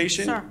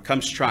 tribulation sir.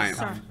 comes triumph.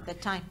 Sir, the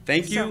time.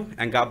 Thank Sir, you,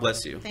 and God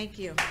bless you. Thank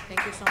you.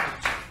 Thank you so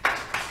much.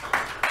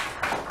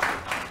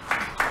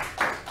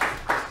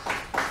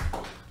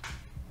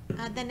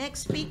 The next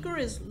speaker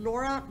is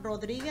Laura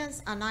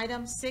Rodriguez on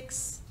item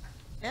 6F,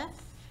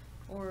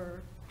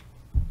 or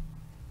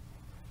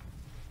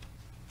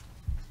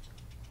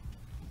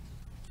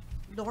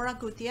Laura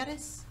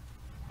Gutierrez.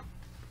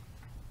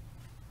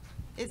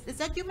 Is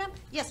that you, ma'am?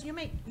 Yes, you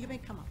may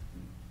come up.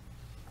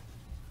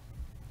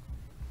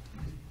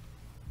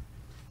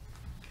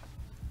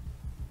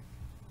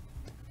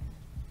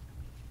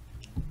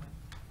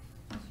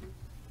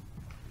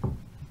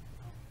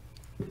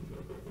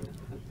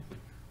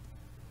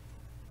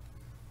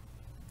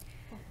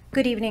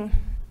 Good evening.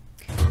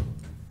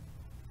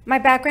 My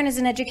background is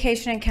in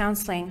education and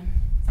counseling,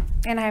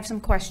 and I have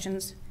some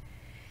questions.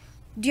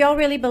 Do y'all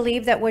really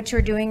believe that what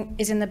you're doing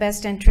is in the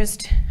best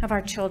interest of our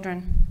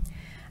children?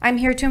 I'm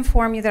here to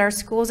inform you that our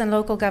schools and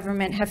local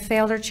government have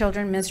failed our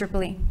children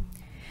miserably.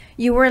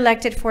 You were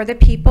elected for the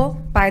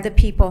people, by the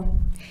people,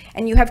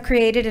 and you have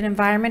created an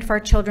environment for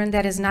our children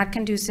that is not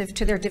conducive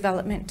to their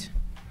development.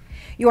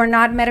 You are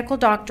not medical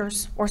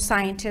doctors or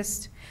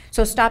scientists,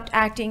 so stop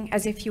acting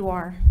as if you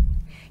are.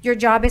 Your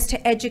job is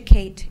to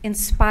educate,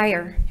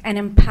 inspire, and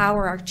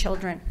empower our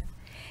children.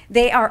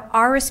 They are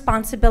our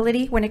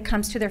responsibility when it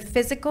comes to their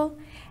physical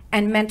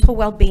and mental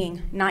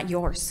well-being, not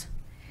yours.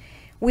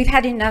 We've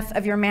had enough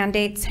of your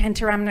mandates and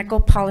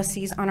tyrannical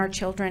policies on our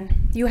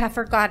children. You have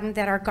forgotten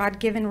that our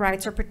God-given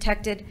rights are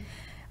protected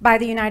by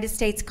the United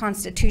States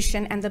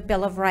Constitution and the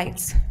Bill of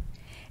Rights.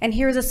 And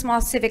here's a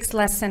small civics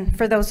lesson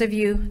for those of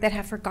you that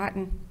have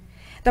forgotten.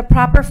 The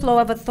proper flow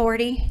of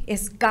authority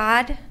is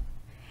God,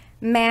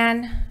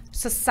 man,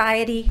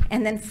 society,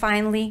 and then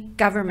finally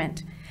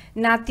government,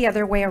 not the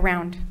other way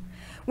around.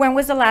 When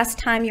was the last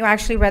time you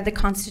actually read the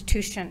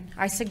Constitution?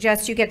 I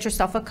suggest you get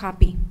yourself a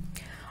copy.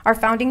 Our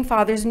founding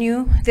fathers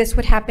knew this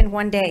would happen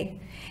one day,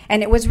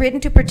 and it was written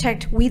to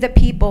protect we the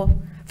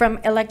people from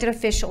elected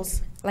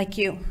officials like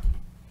you.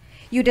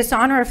 You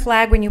dishonor a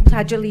flag when you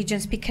pledge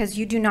allegiance because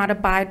you do not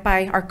abide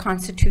by our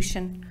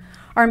Constitution.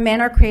 Our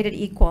men are created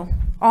equal.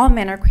 All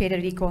men are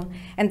created equal,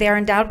 and they are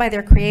endowed by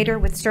their Creator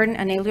with certain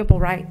unalienable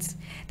rights,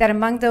 that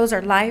among those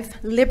are life,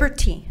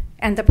 liberty,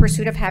 and the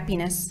pursuit of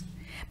happiness.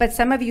 But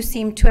some of you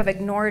seem to have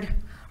ignored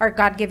our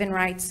God-given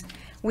rights.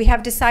 We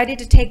have decided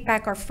to take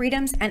back our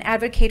freedoms and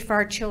advocate for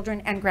our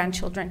children and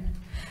grandchildren.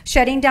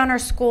 Shutting down our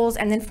schools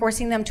and then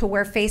forcing them to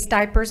wear face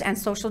diapers and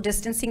social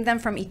distancing them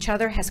from each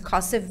other has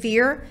caused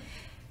severe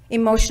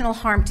emotional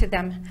harm to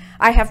them.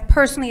 I have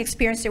personally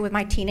experienced it with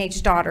my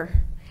teenage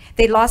daughter.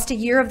 They lost a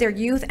year of their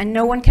youth and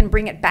no one can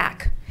bring it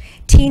back.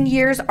 Teen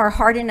years are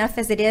hard enough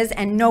as it is,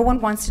 and no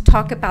one wants to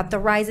talk about the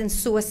rise in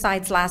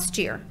suicides last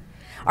year.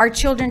 Our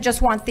children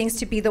just want things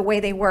to be the way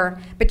they were,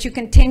 but you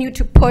continue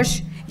to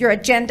push your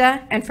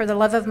agenda and for the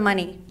love of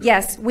money.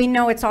 Yes, we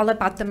know it's all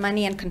about the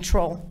money and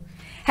control.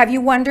 Have you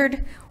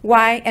wondered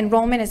why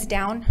enrollment is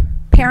down?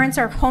 Parents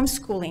are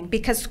homeschooling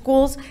because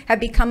schools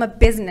have become a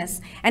business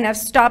and have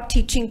stopped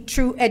teaching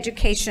true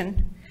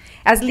education.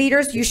 As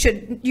leaders, you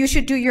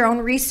should do your own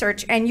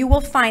research, and you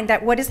will find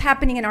that what is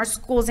happening in our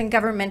schools and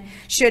government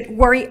should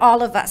worry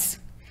all of us.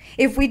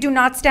 If we do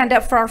not stand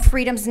up for our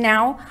freedoms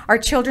now, our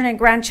children and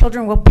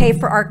grandchildren will pay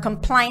for our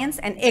compliance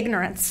and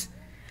ignorance.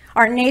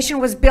 Our nation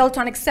was built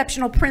on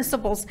exceptional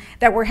principles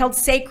that were held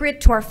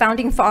sacred to our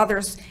founding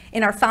fathers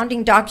in our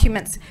founding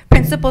documents,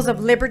 principles of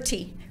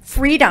liberty,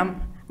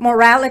 freedom,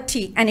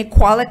 morality, and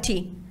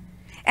equality,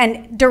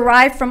 and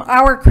derived from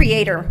our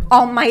Creator,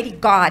 Almighty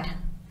God.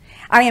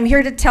 I am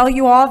here to tell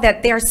you all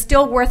that they are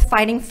still worth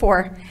fighting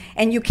for,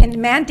 and you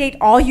can mandate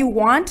all you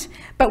want,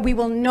 but we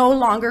will no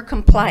longer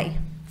comply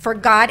for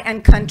God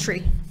and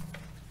country.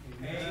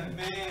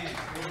 Amen.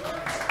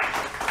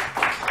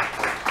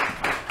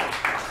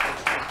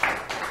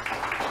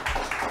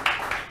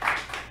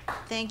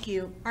 Thank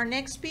you. Our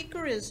next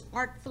speaker is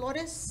Art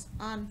Flores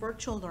on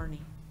virtual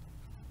learning.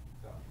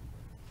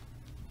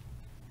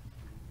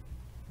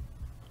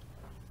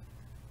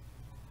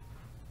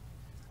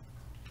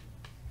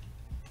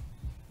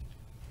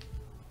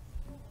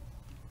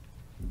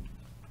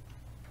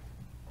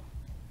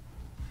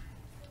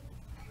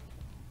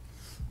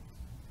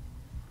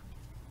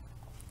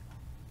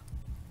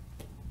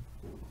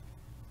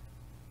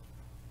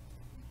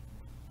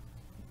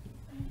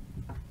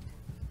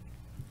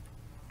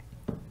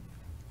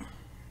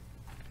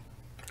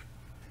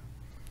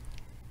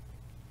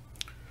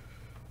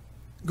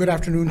 Good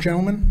afternoon,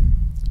 gentlemen.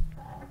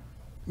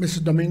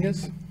 Mrs.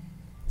 Dominguez,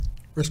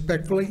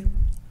 respectfully,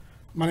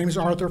 my name is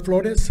Arthur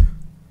Flores,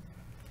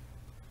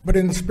 but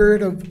in the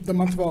spirit of the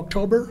month of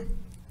October,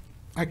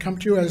 I come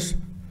to you as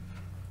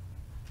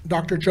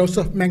Dr.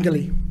 Joseph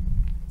Mengele,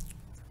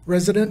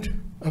 resident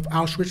of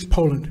Auschwitz,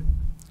 Poland.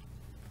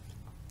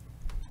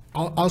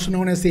 also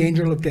known as the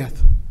angel of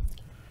death.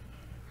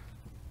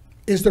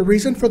 Is the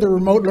reason for the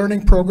remote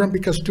learning program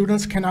because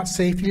students cannot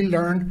safely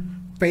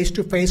learn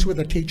face-to-face with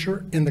a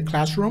teacher in the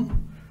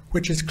classroom,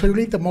 which is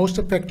clearly the most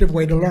effective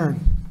way to learn?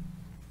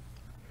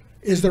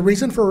 Is the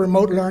reason for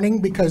remote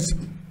learning because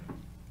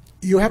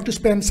you have to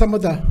spend some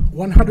of the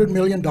 $100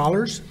 million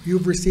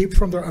you've received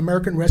from the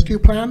American Rescue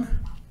Plan?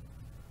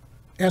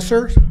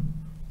 ESSER?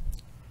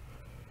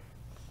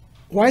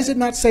 Why is it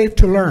not safe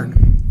to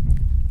learn?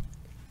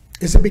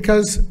 Is it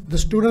because the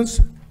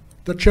students,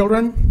 the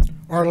children,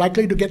 are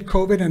likely to get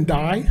COVID and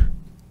die?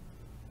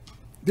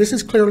 This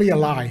is clearly a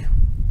lie.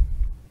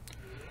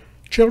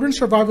 Children's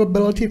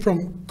survivability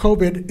from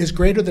COVID is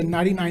greater than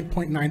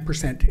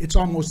 99.9%. It's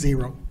almost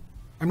zero.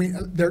 I mean,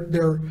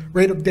 their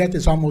rate of death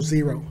is almost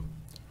zero.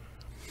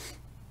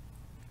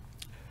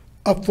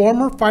 A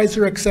former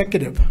Pfizer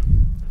executive,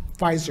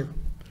 Pfizer,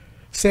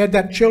 said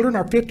that children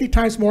are 50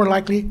 times more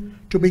likely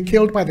to be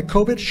killed by the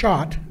COVID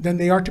shot than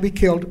they are to be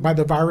killed by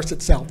the virus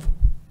itself.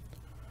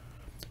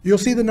 You'll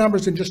see the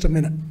numbers in just a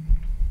minute.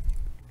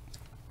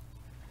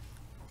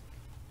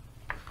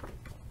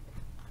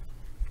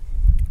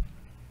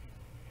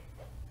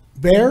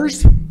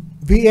 VAERS,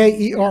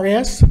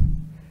 V-A-E-R-S,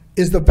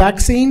 is the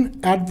Vaccine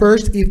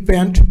Adverse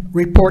Event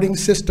Reporting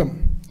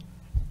System.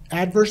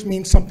 Adverse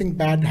means something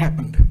bad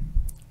happened.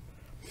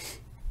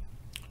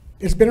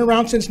 It's been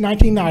around since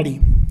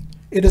 1990.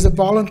 It is a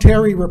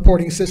voluntary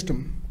reporting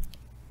system.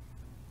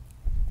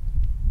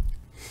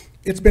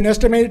 It's been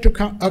estimated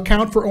to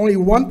account for only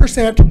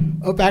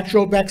 1% of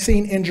actual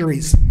vaccine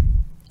injuries.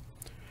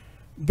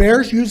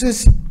 VAERS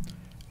uses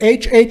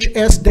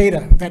HHS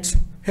data, that's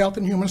Health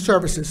and Human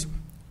Services.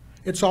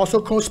 It's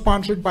also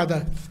co-sponsored by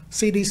the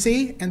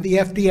CDC and the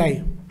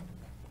FDA.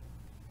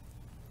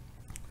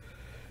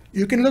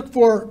 You can look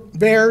for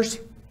VAERS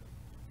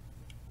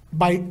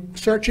by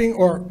searching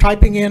or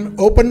typing in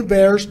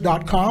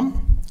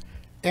openvaers.com,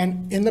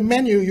 and in the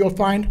menu you'll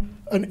find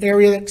an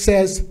area that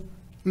says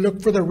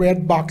look for the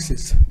red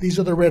boxes. These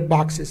are the red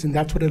boxes, and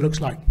that's what it looks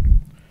like.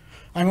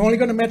 I'm only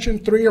going to mention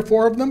 3 or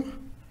 4 of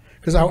them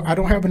because I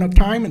don't have enough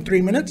time in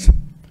 3 minutes.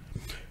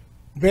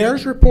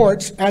 VAERS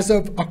reports as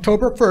of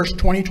October 1st,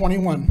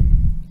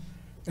 2021,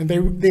 and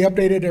they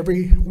update it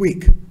every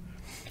week.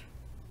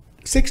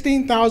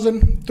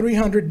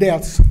 16,300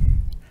 deaths,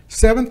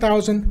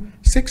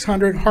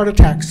 7,600 heart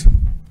attacks,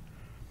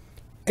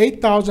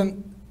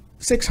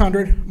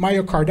 8,600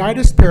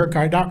 myocarditis,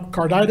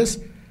 pericarditis.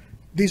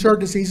 These are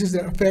diseases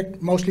that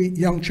affect mostly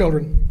young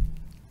children,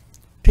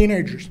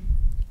 teenagers.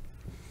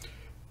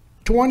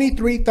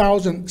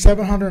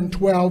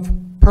 23,712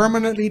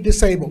 permanently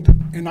disabled,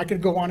 and I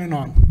could go on and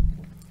on.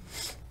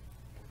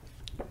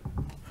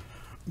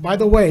 By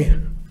the way,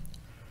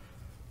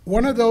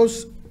 one of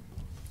those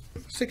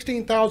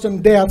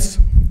 16,000 deaths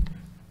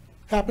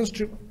happens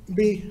to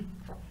be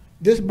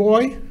this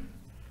boy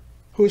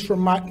who's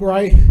from where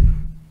I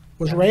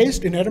was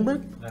raised in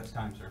Edinburgh. That's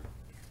time, sir.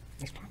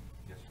 That's fine.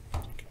 Yes.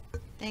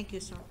 Thank you,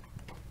 sir.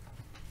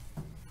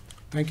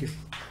 Thank you.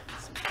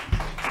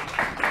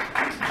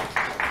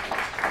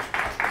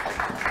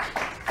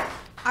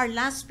 Our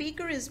last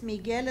speaker is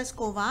Miguel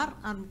Escobar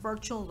on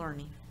virtual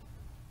learning.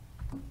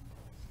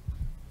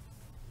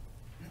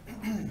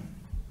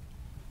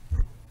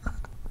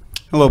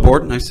 Hello,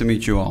 board. Nice to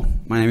meet you all.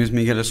 My name is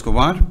Miguel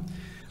Escobar.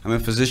 I'm a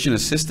physician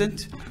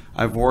assistant.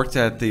 I've worked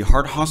at the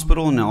Heart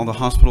Hospital and all the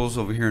hospitals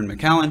over here in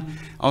McAllen,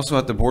 also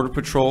at the Border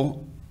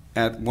Patrol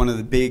at one of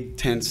the big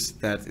tents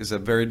that is a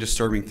very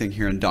disturbing thing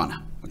here in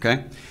Donna,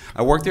 okay?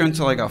 I worked there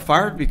until I got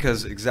fired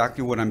because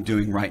exactly what I'm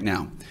doing right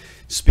now,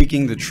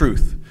 speaking the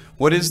truth.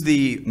 What is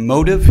the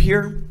motive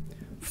here?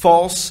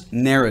 False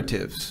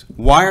narratives.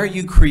 Why are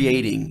you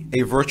creating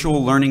a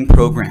virtual learning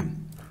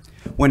program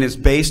when it's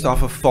based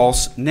off of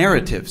false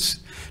narratives?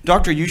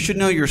 Doctor, you should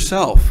know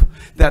yourself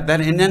that that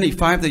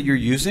N95 that you're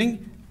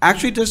using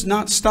actually does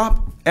not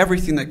stop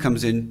everything that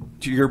comes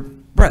into your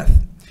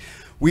breath.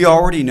 We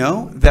already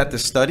know that the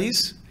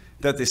studies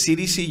that the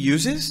CDC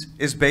uses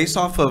is based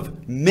off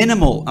of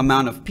minimal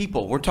amount of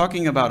people. We're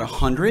talking about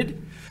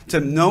 100 to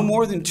no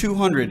more than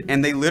 200,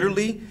 and they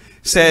literally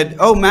said,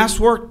 oh, masks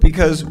worked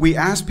because we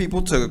asked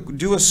people to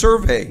do a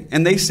survey,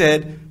 and they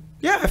said,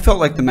 yeah, I felt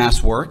like the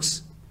mask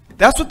works.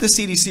 That's what the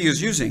CDC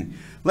is using.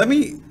 Let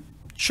me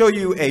show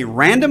you a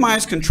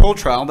randomized control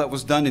trial that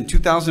was done in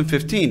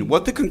 2015,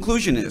 what the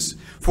conclusion is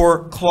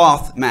for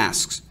cloth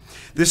masks.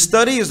 This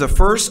study is the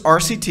first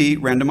RCT,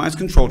 randomized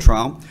control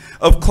trial,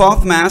 of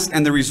cloth masks,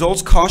 and the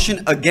results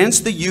caution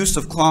against the use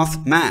of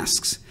cloth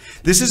masks.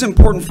 This is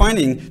important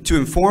finding to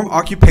inform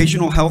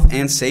occupational health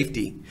and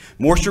safety.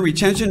 Moisture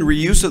retention,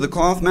 reuse of the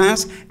cloth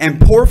mask, and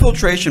poor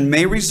filtration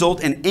may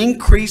result in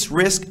increased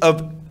risk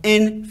of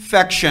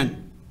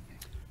infection.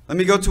 Let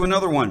me go to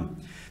another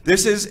one.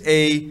 This is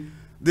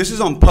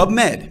on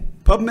PubMed.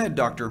 PubMed,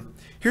 doctor.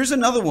 Here's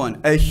another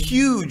one, a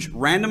huge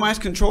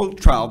randomized control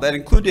trial that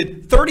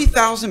included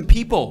 30,000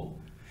 people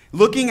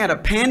looking at a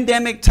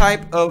pandemic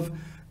type of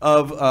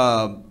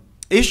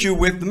issue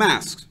with the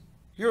masks.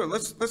 Here,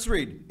 let's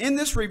read. In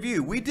this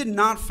review, we did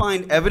not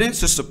find evidence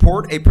to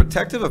support a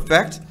protective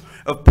effect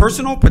of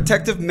personal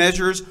protective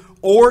measures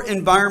or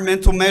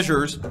environmental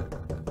measures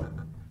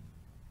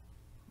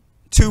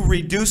to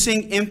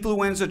reducing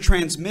influenza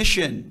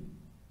transmission.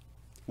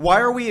 Why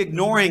are we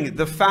ignoring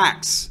the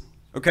facts?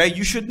 Okay,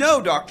 you should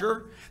know,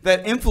 doctor,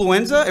 that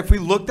influenza, if we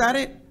looked at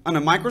it on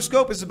a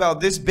microscope, is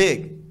about this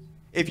big.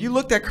 If you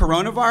looked at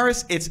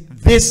coronavirus, it's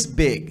this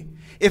big.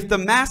 If the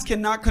mask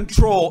cannot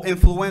control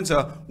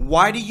influenza,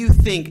 why do you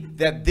think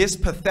that this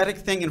pathetic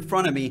thing in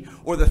front of me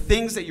or the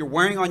things that you're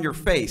wearing on your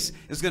face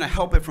is going to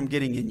help it from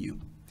getting in you?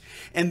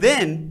 And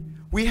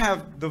then we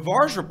have the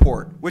VAERS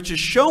report, which is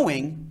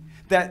showing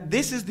that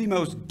this is the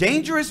most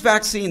dangerous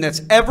vaccine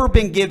that's ever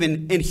been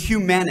given in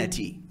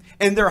humanity.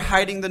 And they're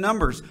hiding the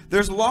numbers.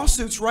 There's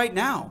lawsuits right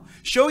now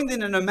showing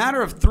that in a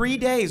matter of 3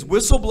 days,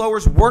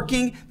 whistleblowers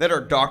working, that are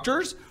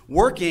doctors,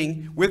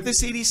 working with the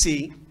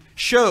CDC,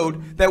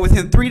 showed that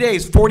within 3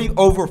 days,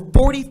 over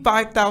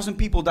 45,000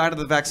 people died of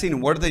the vaccine.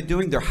 And what are they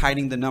doing? They're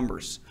hiding the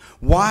numbers.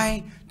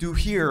 Why do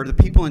the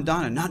people in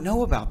Donna not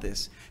know about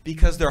this?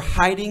 Because they're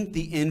hiding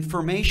the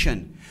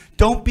information.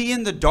 Don't be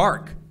in the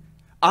dark.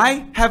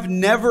 I have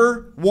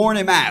never worn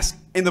a mask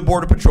in the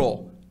Border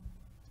Patrol.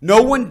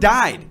 No one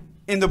died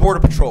in the Border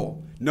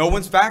Patrol. No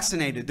one's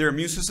vaccinated. Their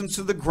immune system's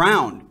to the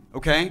ground,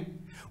 okay?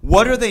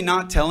 What are they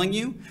not telling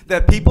you?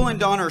 That people in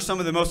Donna are some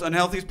of the most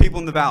unhealthiest people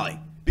in the valley.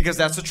 Because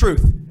that's the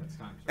truth.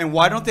 And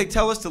why don't they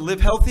tell us to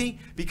live healthy?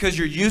 Because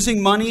you're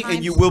using money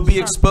and you will be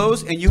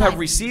exposed, and you have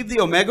received the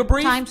Omega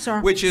brief,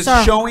 which is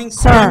showing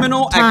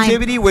criminal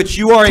activity, which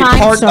you are a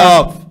part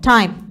of.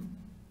 Time.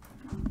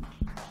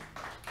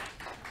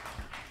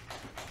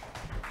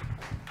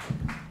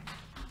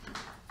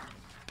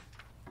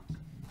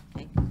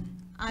 Okay.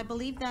 I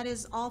believe that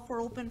is all for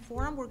open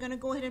forum. We're going to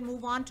go ahead and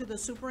move on to the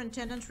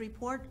superintendent's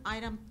report,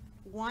 item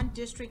 1,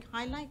 district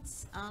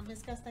highlights.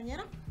 Ms.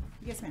 Castañeda?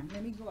 Yes, ma'am.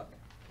 Let me go up there.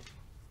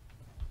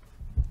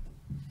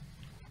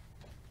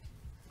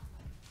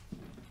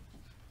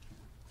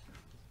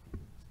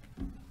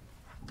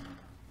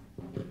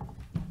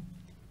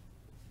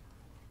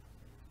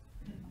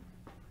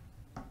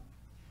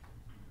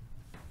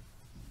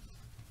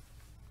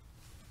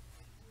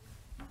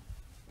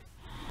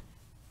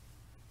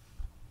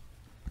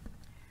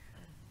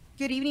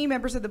 Good evening,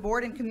 members of the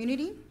board and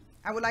community.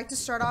 I would like to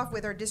start off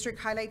with our district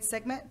highlights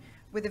segment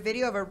with a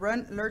video of a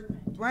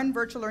Run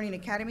Virtual Learning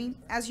Academy.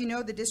 As you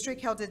know, the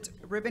district held its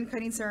ribbon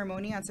cutting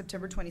ceremony on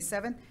September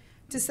 27th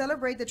to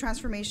celebrate the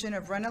transformation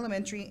of Run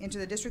Elementary into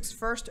the district's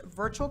first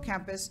virtual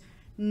campus,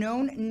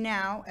 known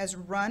now as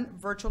Run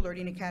Virtual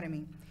Learning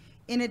Academy.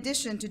 In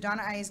addition to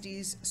Donna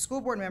ISD's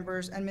school board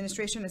members,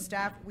 administration, and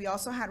staff, we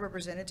also had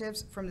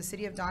representatives from the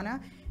city of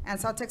Donna and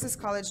South Texas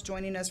College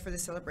joining us for the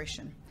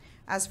celebration.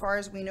 As far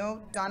as we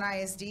know, Donna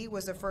ISD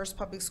was the first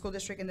public school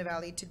district in the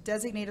valley to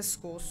designate a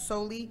school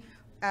solely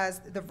as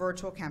the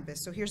virtual campus.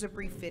 So here's a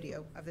brief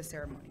video of the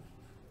ceremony.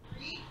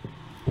 3,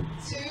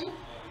 2,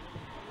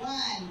 1.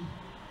 And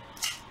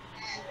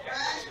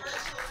Run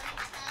Virtual Learning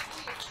Academy.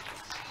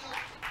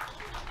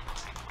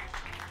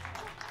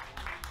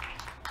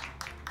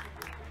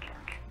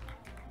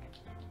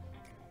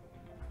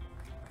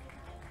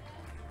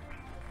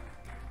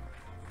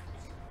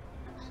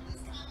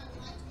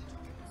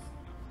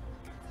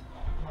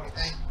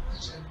 Thank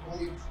each and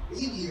everybody for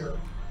being here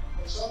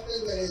for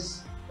something that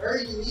is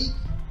very unique,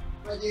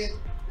 but yet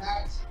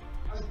not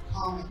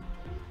uncommon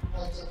in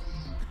parts of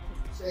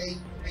the state,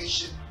 the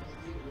nation,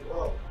 and even the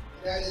world.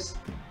 And that is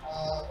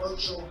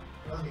virtual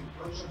learning,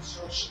 virtual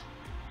instruction.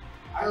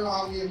 I don't know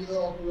how many of you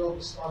all grew up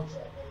with Star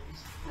Trek,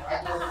 but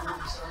I grew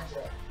up with Star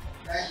Trek.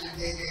 Back in the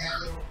day, they had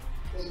little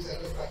things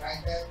that looked like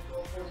iPad.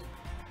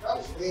 That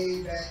was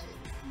way back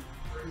in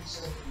the early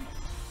 70s.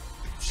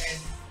 And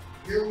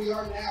here we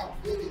are now,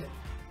 living it.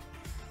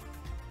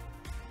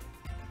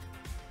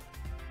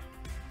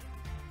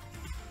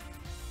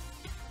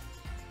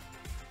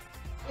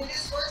 With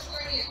this Virtual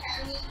Learning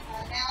Academy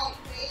now in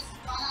place,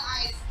 Donna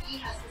ISD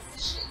has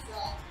positioned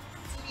itself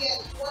to be at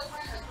the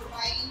forefront of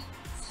providing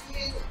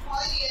students with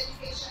quality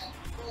education,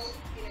 both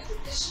in a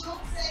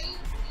traditional setting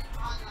and an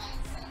online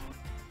setting.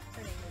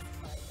 Her name is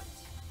Violet.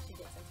 She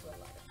gets into a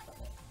lot of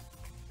trouble.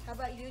 How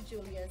about you,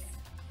 Julius?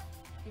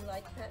 You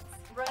like pets?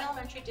 Run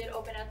Elementary did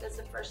open up as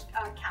the first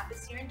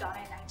campus here in Donna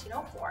in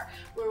 1904.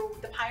 We're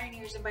the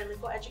pioneers in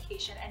bilingual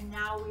education, and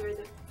now we are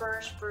the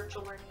first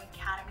virtual learning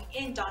academy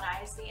in Donna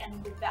ISD and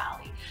in the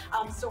Valley.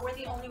 So we're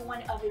the only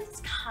one of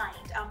its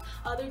kind.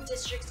 Other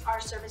districts are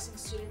servicing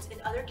students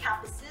in other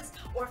campuses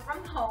or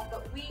from home,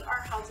 but we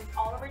are housing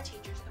all of our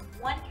teachers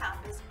in one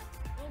campus.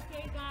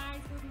 Okay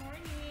guys, good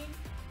morning.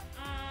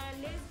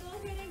 Let's go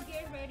ahead and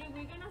get ready.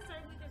 We're gonna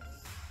start with the...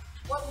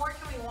 What more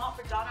can we want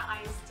for Donna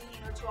ISD,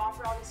 to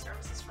offer all these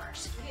services for our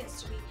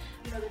students, to be,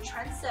 the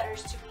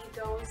trendsetters, to be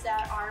those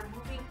that are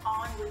moving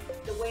on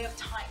with the way of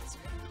times.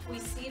 We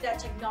see that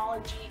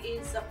technology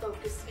is a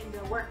focus in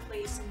the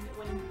workplace and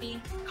when being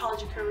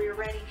college and career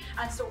ready.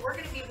 And so we're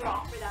going to be able to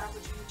offer that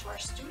opportunity to our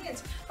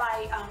students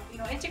by,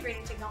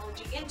 integrating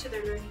technology into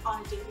their learning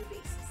on a daily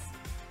basis.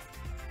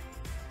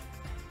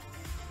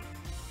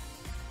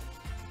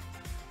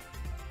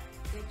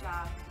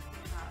 job.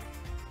 Good job.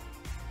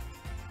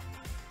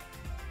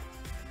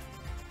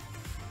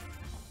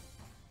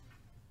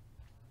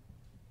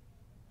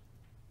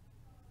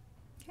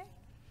 Okay,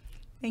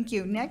 thank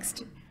you.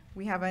 Next,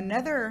 we have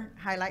another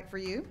highlight for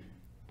you.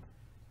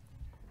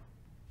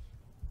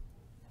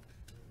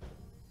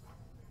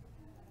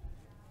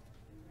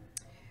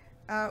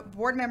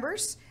 Board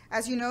members,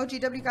 as you know,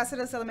 J.W.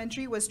 Cáceres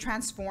Elementary was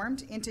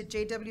transformed into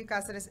J.W.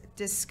 Cáceres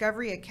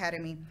Discovery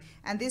Academy,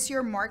 and this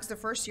year marks the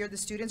first year the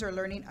students are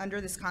learning under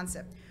this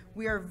concept.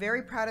 We are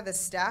very proud of the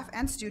staff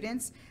and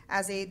students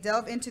as they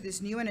delve into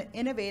this new and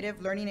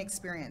innovative learning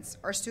experience.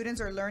 Our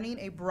students are learning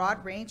a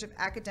broad range of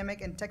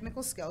academic and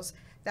technical skills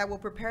that will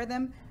prepare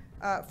them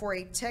for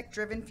a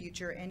tech-driven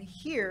future, and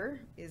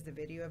here is the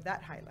video of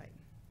that highlight.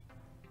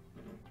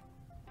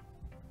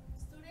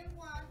 Student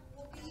 1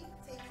 will be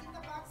taking the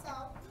box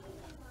out.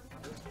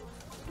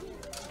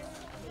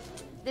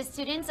 The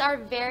students are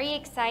very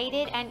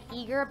excited and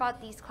eager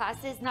about these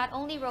classes, not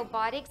only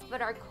robotics,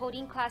 but our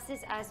coding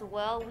classes as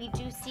well. We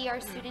do see our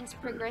students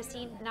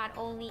progressing not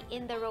only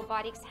in the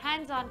robotics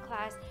hands-on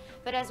class,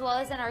 but as well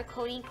as in our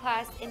coding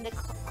class in the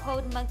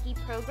Code Monkey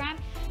program.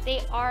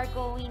 They are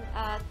going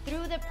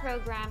through the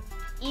program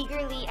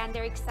eagerly, and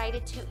they're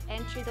excited to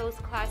enter those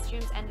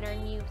classrooms and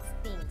learn new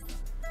things.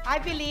 I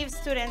believe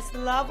students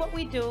love what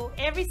we do.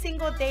 Every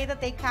single day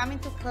that they come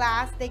into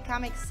class, they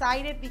come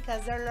excited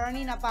because they're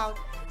learning about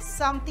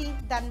something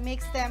that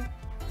makes them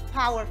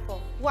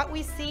powerful. What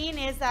we've seen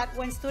is that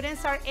when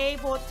students are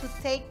able to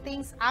take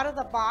things out of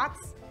the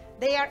box,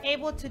 they are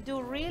able to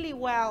do really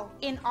well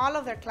in all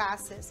of their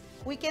classes.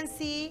 We can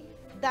see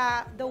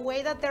the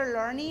way that they're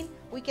learning.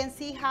 We can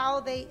see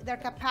how their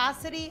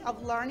capacity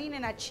of learning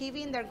and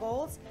achieving their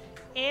goals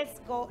is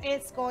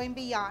going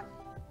beyond.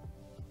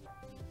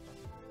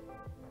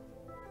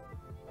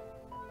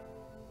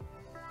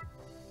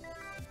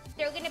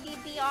 They're going to be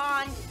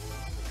beyond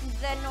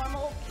the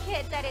normal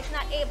kid that is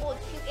not able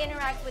to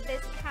interact with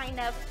this kind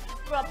of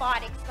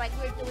robotics like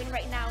we're doing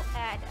right now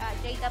at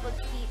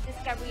JWT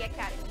Discovery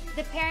Academy.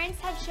 The parents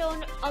have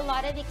shown a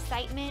lot of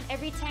excitement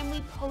every time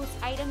we post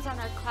items on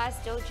our Class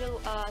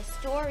Dojo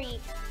story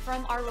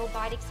from our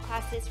robotics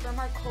classes, from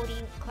our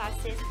coding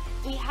classes.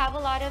 We have a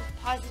lot of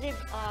positive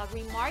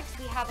remarks.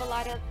 We have a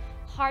lot of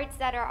hearts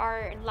that are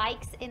our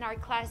likes in our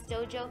Class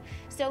Dojo.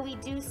 So we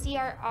do see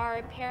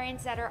our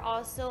parents that are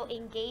also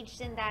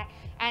engaged in that,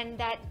 and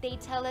that they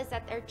tell us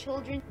that their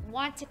children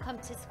want to come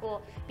to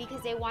school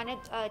because they want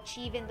to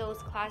achieve in those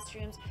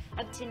classrooms.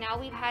 Up to now,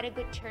 we've had a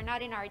good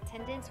turnout in our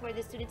attendance where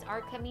the students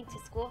are coming to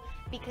school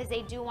because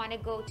they do want to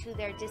go to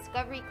their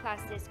discovery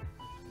classes.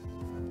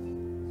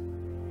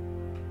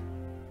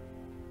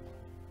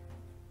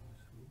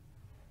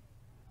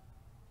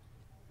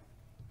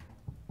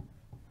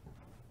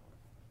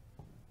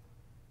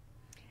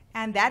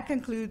 And that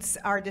concludes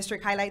our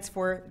district highlights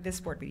for this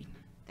board meeting.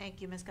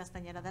 Thank you, Ms.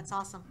 Castañeda. That's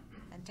awesome.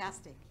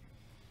 Fantastic.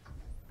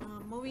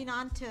 Moving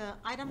on to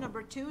item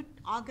number 2,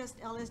 August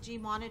LSG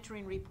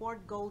Monitoring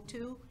Report, Goal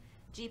 2,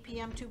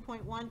 GPM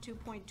 2.1,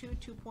 2.2,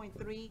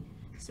 2.3,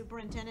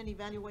 Superintendent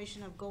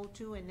Evaluation of Goal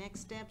 2 and Next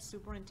Steps,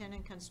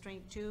 Superintendent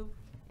Constraint 2,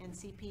 and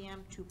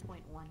CPM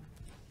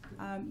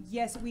 2.1.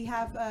 Yes, we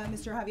have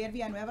Mr. Javier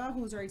Villanueva,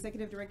 who's our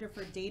Executive Director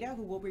for Data,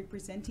 who will be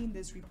presenting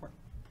this report.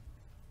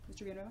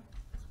 Mr. Villanueva?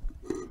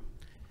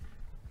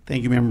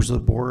 Thank you, members of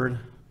the board.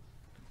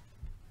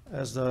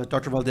 As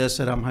Dr. Valdez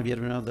said, I'm Javier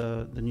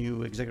Villanueva, the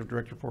new Executive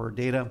Director for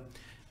Data,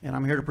 and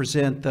I'm here to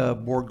present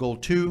Board Goal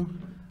 2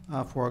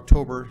 for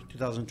October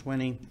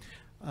 2020.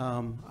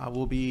 I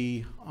will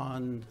be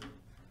on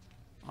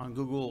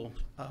Google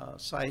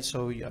Sites,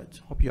 so yeah,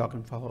 hope you all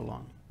can follow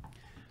along.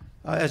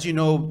 As you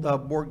know,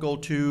 Board Goal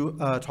 2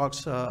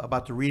 talks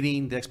about the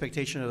reading, the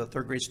expectation of the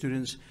third grade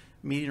students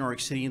meeting or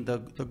exceeding the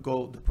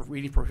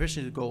reading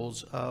proficiency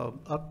goals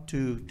up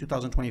to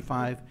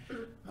 2025,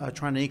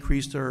 trying to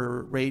increase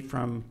their rate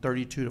from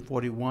 32 to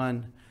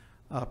 41%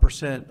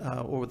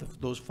 over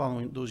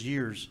those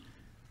years.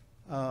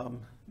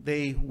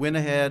 They went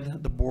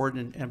ahead, the board,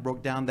 and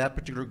broke down that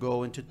particular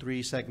goal into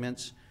 3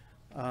 segments.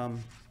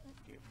 On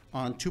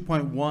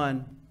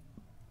 2.1,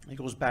 it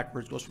goes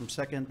backwards, goes from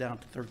second down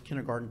to third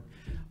kindergarten.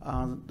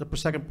 The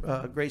second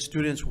grade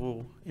students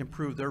will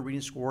improve their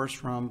reading scores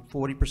from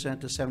 40%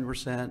 to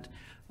 70%,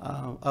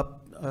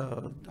 up,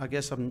 I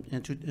guess,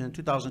 in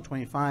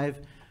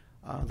 2025.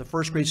 The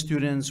first grade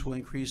students will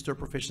increase their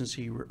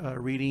proficiency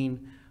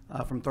reading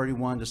from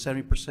 31 to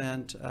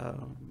 70%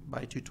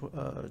 by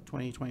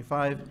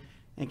 2025.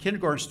 And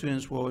kindergarten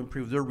students will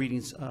improve their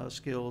reading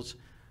skills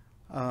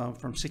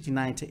from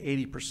 69 to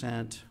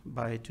 80%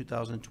 by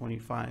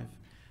 2025.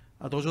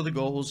 Those are the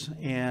goals,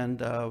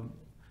 and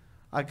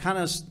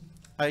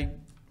I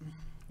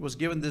was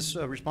given this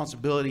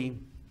responsibility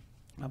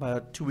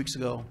about 2 weeks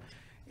ago,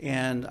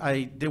 and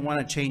I didn't want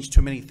to change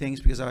too many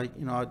things because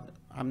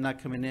I'm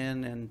not coming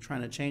in and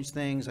trying to change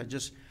things.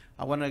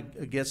 I want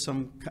to get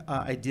some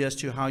ideas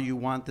to how you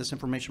want this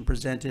information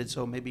presented.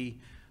 So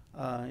maybe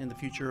in the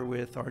future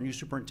with our new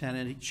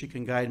superintendent, she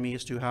can guide me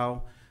as to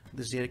how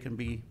this data can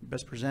be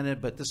best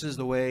presented, but this is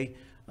the way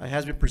it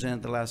has been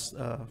presented the last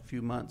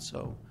few months,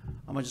 so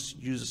I'm gonna just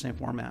use the same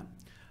format.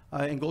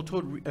 In goal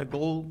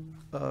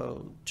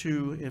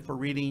two for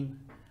reading,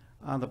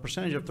 the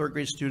percentage of third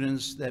grade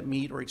students that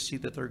meet or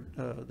exceed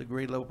the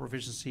grade level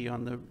proficiency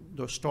on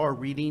the STAR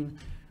reading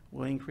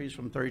will increase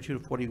from 32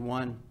 to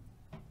 41.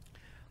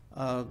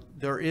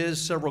 There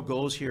is several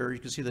goals here. You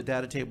can see the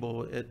data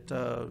table. It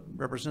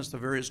represents the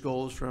various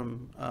goals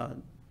from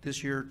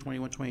this year,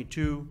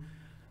 21-22,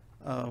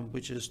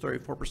 which is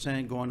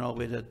 34%, going all the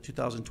way to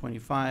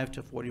 2025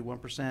 to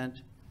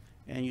 41%.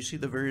 And you see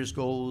the various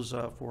goals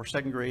for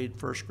second grade,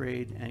 first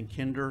grade, and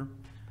kinder.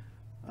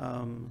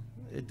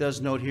 It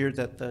does note here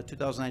that the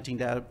 2019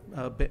 data,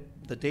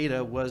 the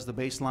data was the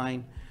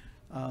baseline,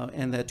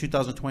 and that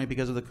 2020,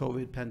 because of the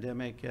COVID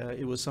pandemic,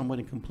 it was somewhat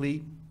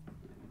incomplete.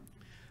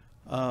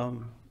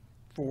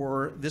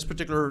 For this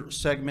particular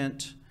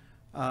segment,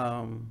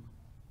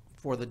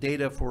 for the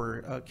data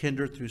for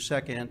kinder through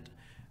second,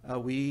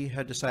 we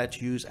had decided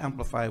to use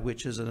Amplify,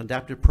 which is an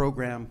adaptive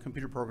program,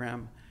 computer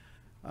program.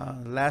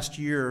 Last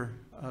year,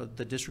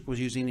 the district was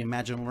using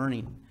Imagine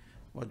Learning.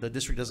 Well, the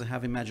district doesn't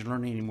have Imagine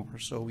Learning anymore,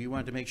 so we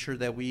wanted to make sure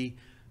that we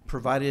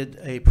provided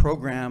a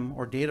program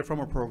or data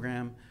from a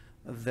program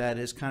that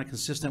is kind of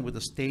consistent with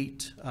the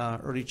state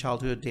early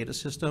childhood data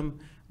system.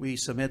 We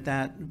submit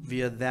that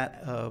via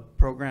that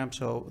program,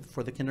 so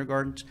for the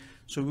kindergartens.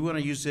 So we want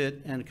to use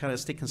it and kind of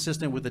stay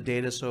consistent with the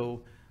data,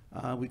 so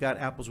we got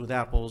apples with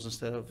apples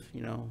instead of,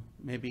 you know,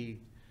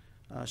 maybe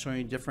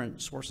showing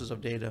different sources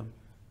of data.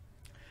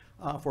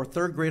 For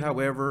third grade,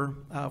 however,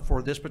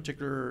 for this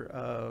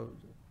particular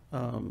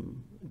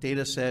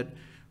data set,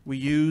 we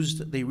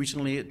used the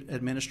recently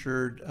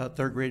administered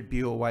third grade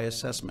BOY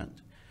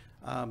assessment.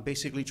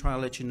 Basically trying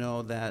to let you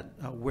know that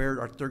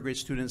where our third grade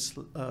students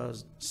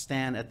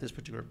stand at this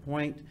particular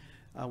point.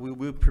 We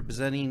will be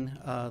presenting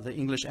the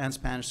English and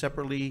Spanish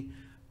separately,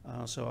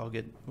 so I'm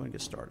going to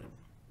get started.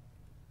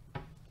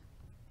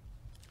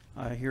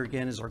 Here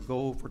again is our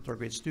goal for third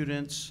grade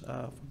students,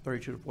 from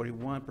 32 to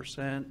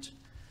 41%.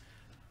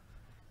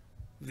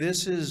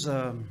 This is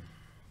a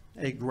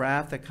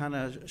graph that kind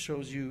of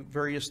shows you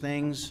various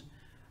things.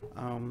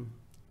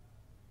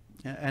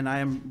 And I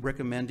am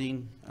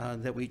recommending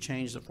that we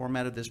change the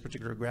format of this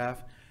particular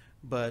graph,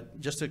 but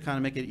just to kind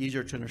of make it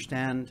easier to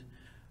understand,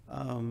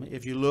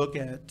 if you look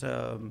at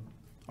the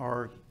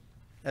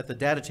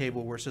data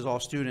table where it says all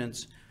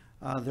students,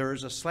 there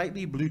is a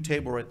slightly blue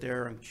table right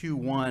there on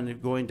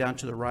Q1 going down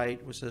to the right,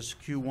 which says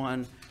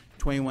Q1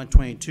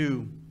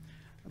 21-22.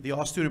 The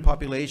all student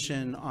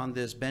population on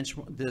this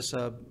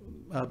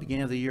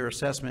beginning of the year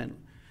assessment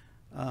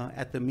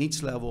at the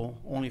meets level,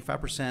 only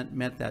 5%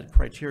 met that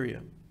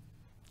criteria.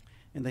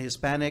 In the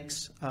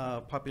Hispanics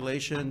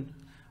population,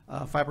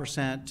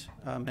 5%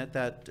 met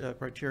that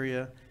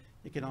criteria.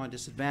 Economic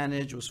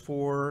disadvantage was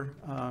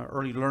 4%,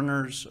 early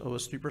learners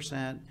was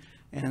 3%,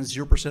 and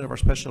 0% of our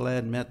special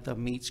ed met the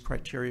meets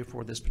criteria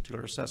for this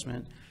particular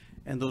assessment.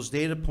 And those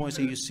data points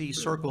that you see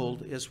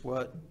circled is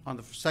what, on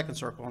the second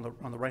circle,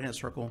 on the right-hand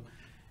circle,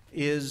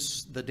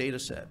 is the data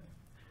set.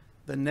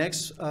 The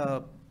next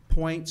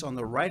points on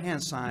the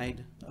right-hand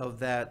side of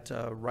that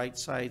right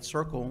side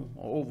circle,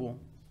 or oval,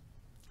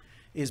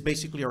 is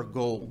basically our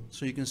goal.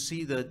 So you can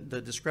see the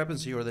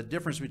discrepancy or the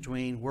difference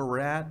between where we're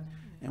at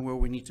and where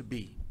we need to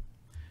be.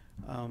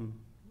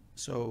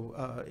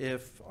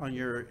 If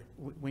on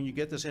when you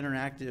get this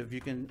interactive,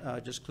 you can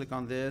just click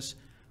on this,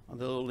 on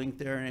the little link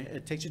there, and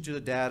it takes you to the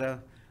data,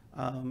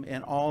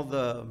 and all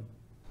the,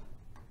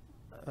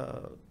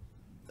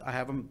 I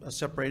have them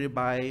separated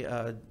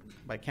by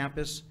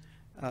campus,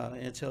 and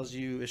it shows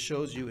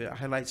you, it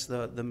highlights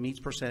the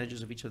meets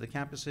percentages of each of the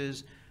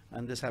campuses,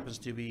 and this happens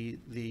to be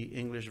the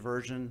English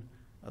version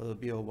of the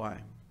BOY.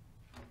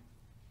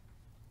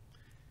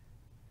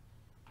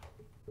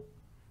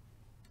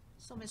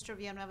 So, Mr.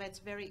 Villanueva, it's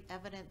very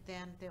evident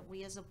then that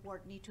we as a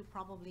board need to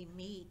probably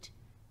meet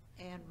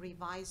and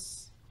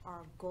revise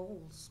our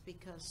goals,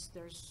 because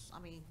there's, I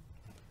mean,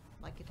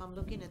 like if I'm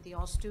looking at the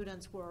all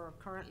students, we're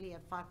currently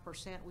at 5%,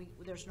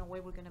 there's no way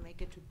we're gonna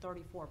make it to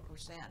 34%.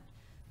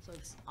 So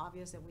it's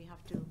obvious that we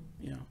have to.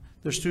 Yeah,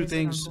 there's two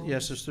things.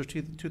 Yes, there's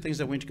two things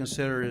that we need to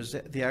consider is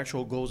the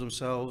actual goals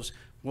themselves,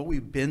 what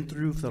we've been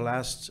through for the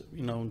last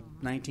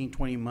 19,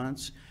 20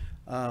 months.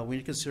 We need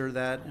to consider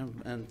that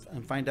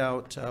and find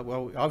out.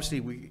 Well,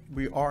 obviously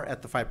we are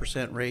at the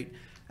 5% rate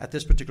at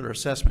this particular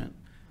assessment.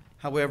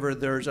 However,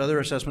 there's other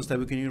assessments that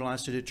we can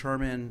utilize to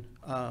determine,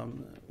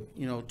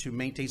 to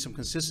maintain some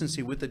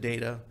consistency with the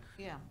data.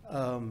 Yeah.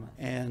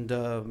 And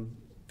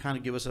kind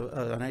of give us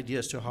an idea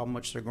as to how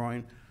much they're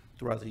growing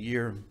throughout the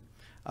year.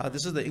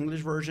 This is the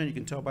English version. You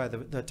can tell by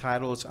the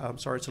title. I'm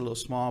sorry, it's a little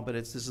small, but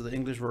this is the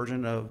English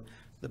version of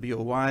the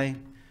BOY.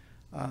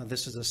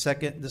 This is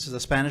the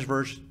Spanish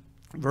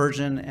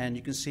version, and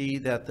you can see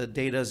that the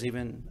data is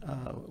even,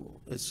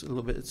 it's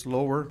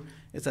lower.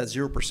 It's at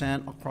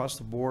 0% across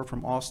the board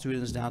from all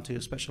students down to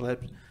special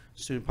ed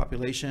student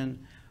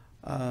population.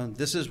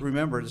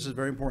 Remember, this is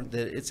very important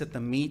that it's at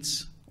the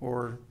meets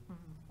or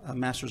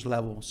master's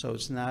level, so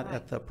it's not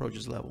at the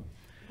approaches level.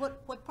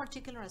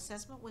 particular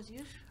assessment was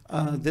used?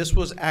 This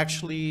was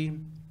actually,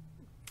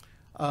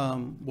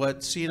 what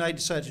CNI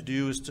decided to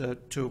do is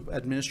to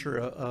administer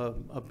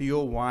a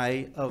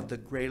BOY of the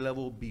grade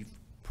level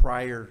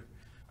prior.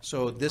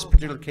 So this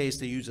particular case,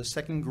 they used a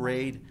second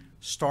grade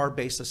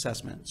STAR-based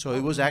assessment. So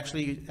it was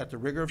actually at the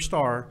rigor of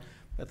STAR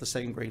at the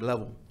second grade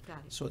level. Got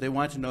it. So they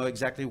wanted to know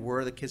exactly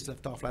where the kids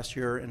left off last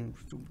year and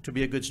to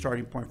be a good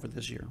starting point for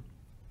this year.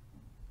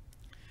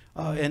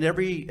 And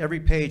every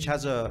page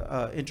has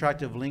a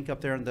interactive link up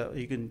there, and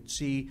you can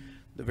see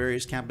the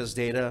various campus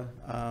data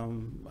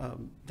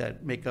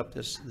that make up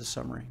this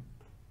summary.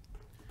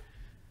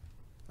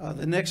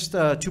 The next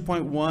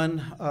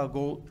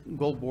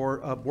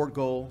 2.1 board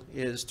goal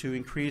is to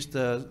increase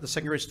the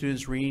second grade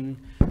students reading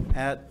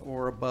at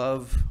or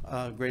above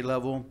grade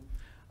level.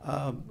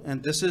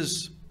 And this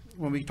is,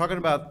 when we're talking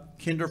about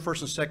kinder,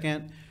 first and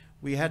second,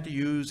 we had to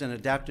use an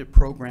adaptive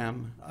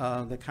program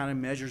that kind of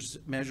measures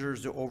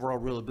the overall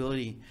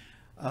readability.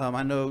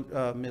 I know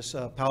Ms.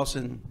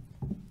 Powelson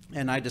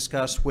and I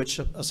discussed which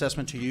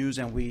assessment to use,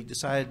 and we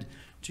decided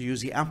to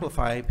use the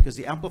Amplify, because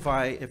the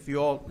Amplify, if you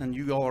all, and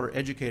you all are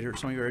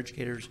educators, some of you are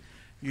educators,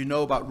 you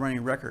know about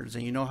running records,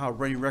 and you know how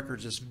running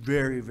records is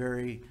very,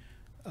 very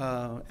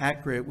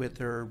accurate with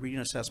their reading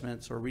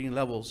assessments or reading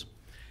levels.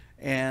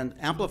 And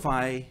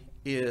Amplify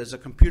is a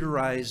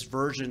computerized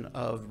version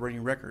of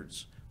running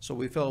records. So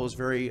we felt it was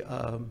very,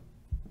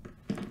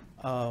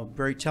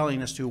 very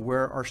telling as to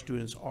where our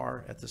students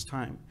are at this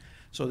time.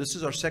 So this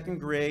is our second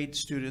grade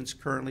students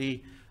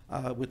currently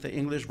with the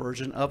English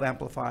version of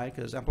Amplify,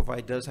 because Amplify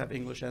does have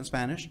English and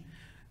Spanish,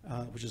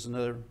 which is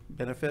another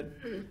benefit.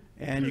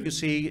 And you can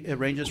see it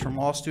ranges from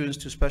all students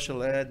to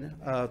special ed,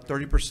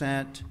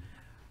 30%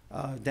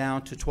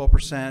 down to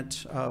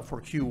 12%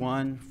 for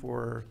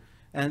Q1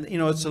 and you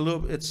know,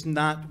 it's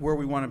not where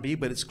we want to be,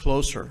 but it's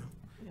closer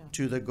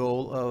to the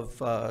goal of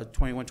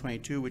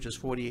 21-22, which is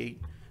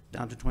 48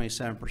 down to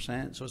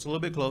 27%. So it's a little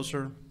bit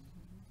closer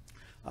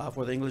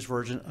for the English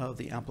version of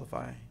the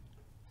Amplify.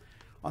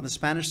 On the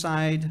Spanish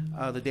side,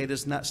 the data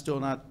is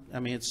still not, I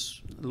mean,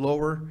 it's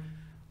lower,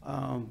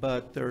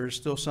 but there's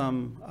still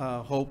some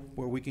hope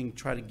where we can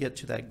try to get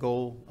to that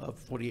goal of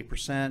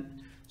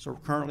 48%. So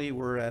currently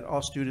we're at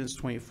all students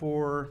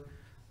 24,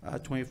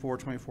 24,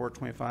 24,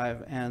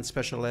 25, and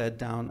special ed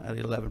down at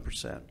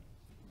 11%.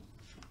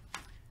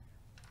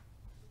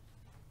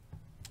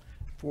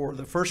 For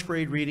the first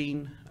grade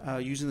reading,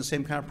 using the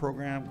same kind of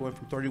program, going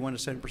from 31 to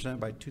 7%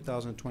 by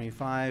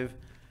 2025.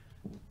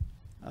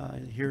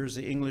 Here's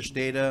the English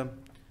data.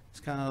 It's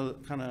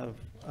kind of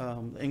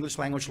English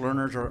language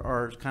learners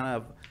are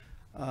kind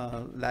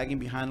of lagging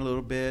behind a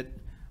little bit.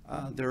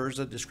 There's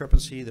a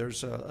discrepancy.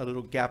 There's a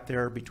little gap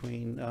there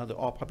between the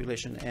all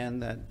population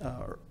and that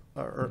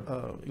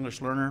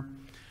English learner.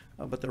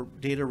 But the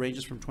data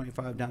ranges from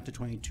 25 down to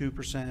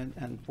 22%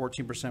 and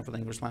 14% for the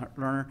English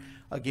learner.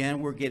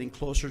 Again, we're getting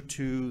closer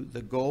to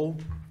the goal.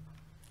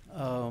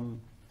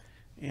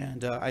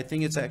 And I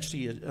think it's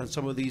actually, in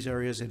some of these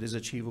areas, it is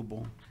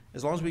achievable.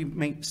 As long as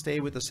we stay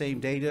with the same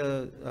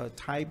data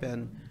type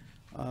and,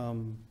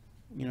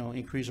 you know,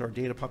 increase our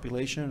data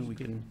population, we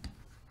can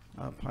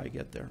probably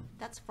get there.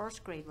 That's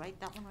first grade, right?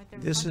 That one right there?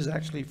 This is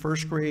actually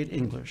first grade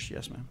English,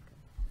 yes, ma'am.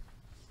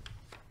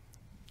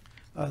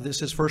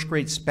 This is first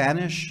grade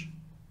Spanish,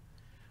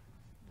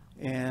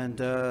 and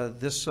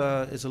this is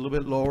a little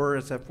bit lower.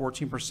 It's at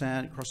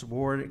 14% across the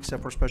board,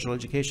 except for special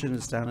education.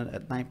 It's down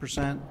at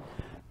 9%.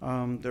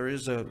 There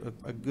is a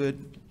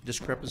good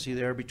discrepancy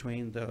there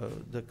between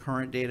the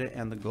current data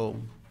and the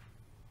goal.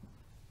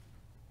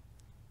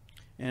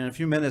 And in a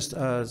few minutes,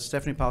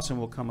 Stephanie Powelson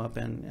will come up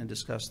and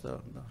discuss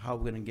how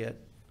we're going to get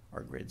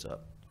our grades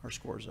up, our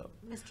scores up.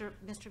 Mr.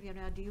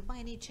 Villanueva, do you by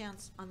any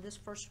chance, on this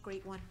first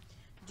grade one,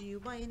 do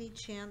you by any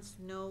chance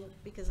know,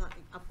 because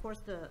of course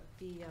the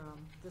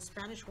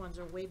Spanish ones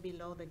are way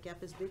below, the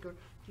gap is bigger.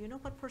 Do you know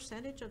what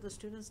percentage of the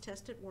students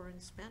tested were in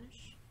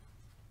Spanish?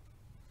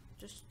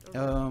 Just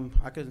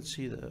I couldn't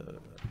see let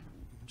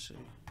me see.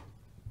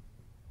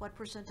 What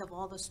percent of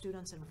all the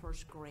students in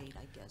first grade,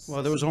 I guess?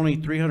 Well, there was only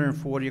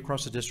 340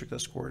 across the district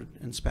that scored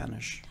in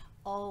Spanish.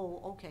 Oh,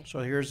 okay. So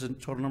here's the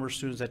total number of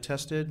students that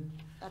tested.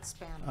 That's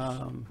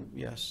Spanish.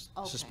 Yes,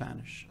 okay. This is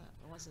Spanish.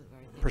 Wasn't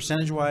very big.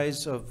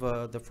 Percentage-wise of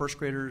the first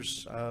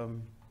graders, let me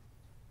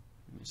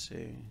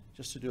see,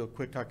 just to do a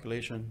quick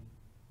calculation.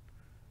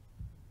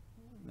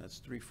 That's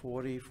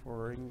 340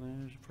 for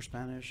English, for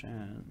Spanish,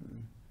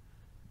 and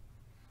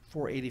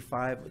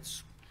 485.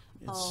 It's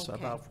okay.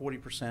 About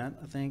 40%,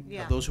 I think,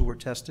 Yeah. of those who were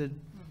tested.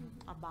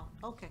 Mm-hmm. About,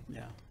 okay.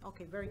 Yeah.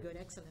 Okay, very good,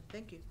 excellent,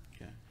 thank you.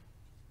 Okay.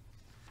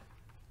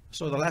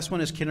 So the last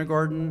one is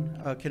kindergarten.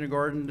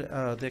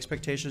 The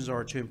expectations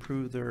are to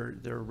improve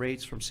their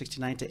rates from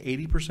 69 to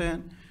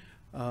 80%.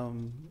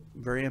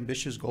 Very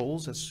ambitious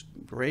goals. That's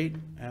great.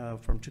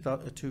 From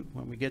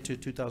when we get to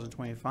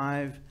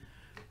 2025.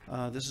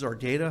 This is our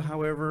data,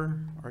 however.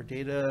 Our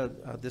data,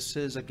 this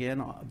is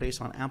again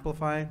based on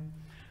Amplify.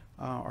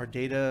 Our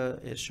data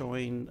is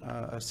showing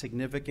a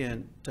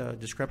significant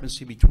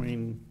discrepancy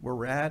between where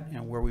we're at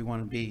and where we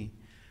want to be.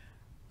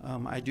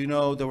 I do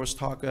know there was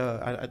talk,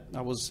 I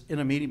was in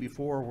a meeting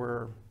before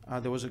where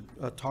there was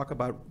a talk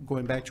about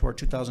going back to our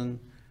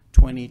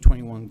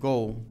 2020-21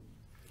 goal,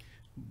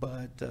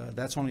 but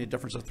that's only a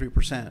difference of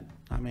 3%.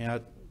 I mean,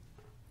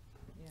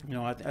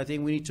 I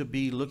think we need to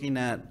be looking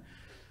at,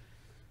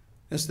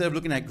 instead of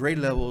looking at grade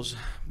levels,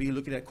 be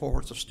looking at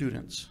cohorts of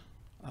students.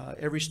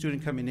 Every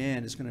student coming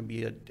in is going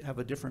to have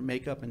a different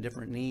makeup and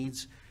different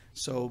needs.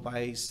 So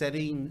by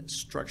setting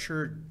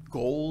structured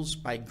goals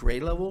by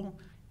grade level,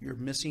 you're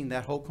missing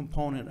that whole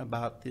component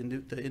about the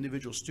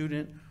individual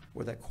student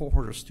or that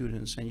cohort of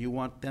students, and you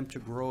want them to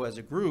grow as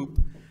a group,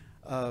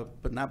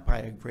 but not by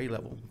a grade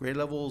level. Grade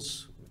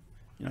levels,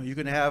 you know, you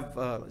can have,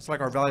 it's like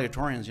our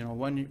valedictorians, you know,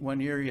 one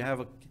year you have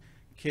a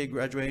kid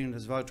graduating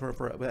as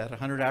valedictorian at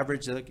 100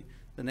 average,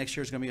 the next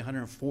year is going to be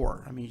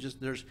 104. I mean,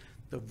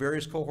 the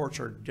various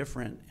cohorts are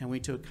different, and we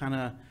need to kind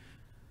of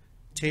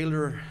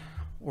tailor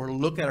or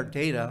look at our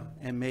data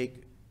and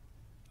make,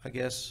 I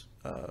guess,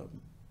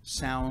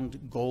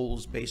 sound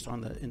goals based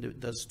on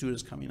the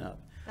students coming up.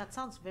 That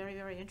sounds very,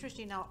 very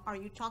interesting. Now, are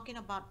you talking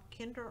about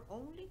kinder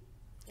only?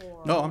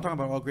 Or? No, I'm talking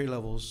about all grade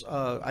levels.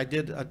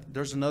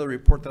 There's another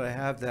report that I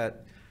have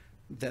that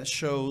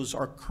shows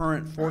our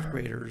current fourth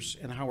graders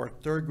and how our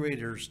third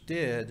graders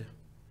did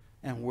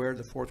and where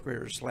the fourth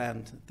graders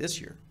land this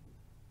year.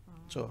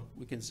 So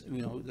we can,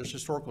 you know, there's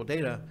historical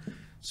data.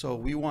 So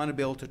we want to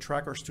be able to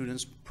track our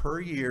students per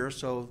year.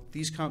 So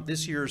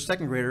this year's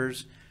second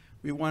graders,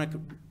 we want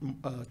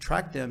to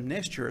track them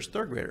next year as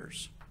third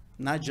graders,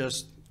 not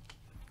just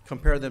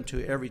compare them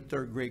to every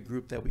third grade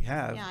group that we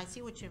have. Yeah, I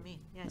see what you mean.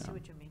 Yeah, I see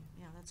what you mean.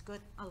 Yeah, that's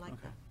good. I like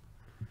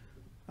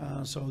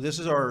that. So this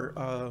is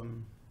our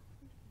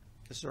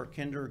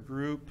kinder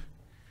group.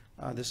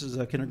 This is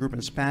a kinder group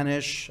in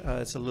Spanish.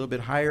 It's a little bit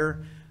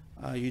higher.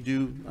 I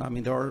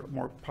mean, there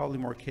are probably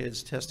more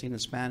kids testing in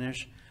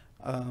Spanish.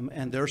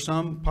 And there are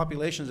some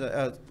populations,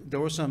 there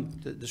was some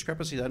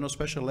discrepancies. I know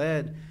special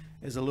ed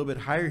is a little bit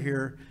higher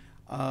here.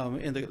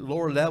 In the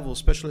lower level,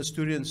 special ed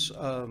students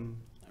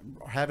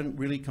haven't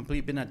really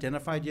completely been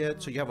identified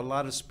yet. So you have a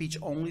lot of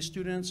speech-only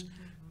students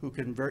who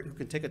can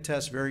take a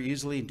test very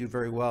easily and do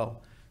very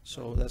well.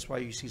 So that's why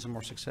you see some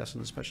more success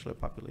in the special ed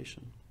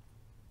population.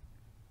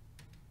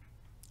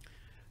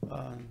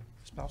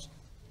 Spouse?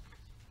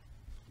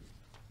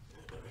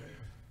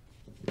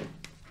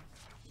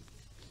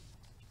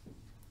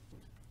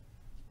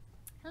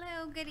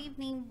 Hello, good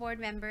evening, board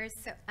members.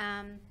 So,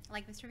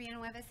 like Mr.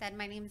 Villanueva said,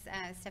 my name is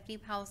Stephanie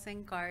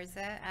Paulson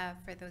Garza,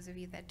 for those of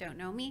you that don't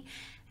know me,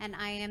 and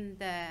I am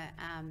the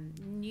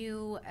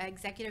new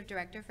Executive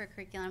Director for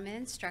Curriculum and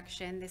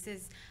Instruction. This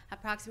is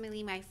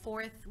approximately my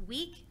 4th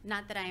week,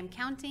 not that I am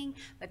counting,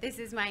 but this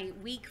is my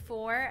week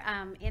 4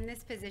 in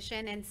this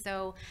position, and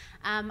so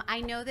I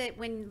know that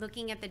when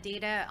looking at the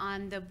data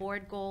on the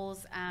board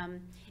goals,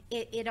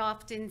 it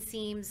often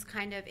seems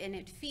kind of, and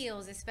it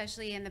feels,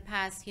 especially in the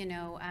past,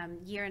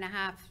 year and a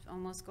half,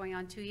 almost going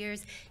on 2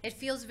 years, it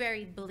feels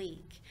very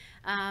bleak.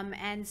 And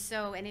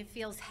it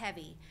feels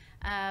heavy.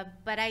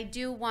 But I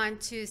do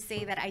want to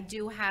say that I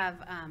do have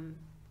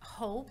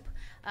hope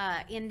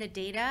in the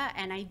data,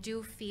 and I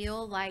do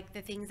feel like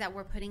the things that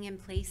we're putting in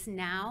place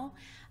now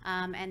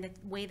and the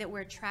way that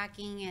we're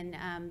tracking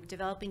and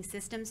developing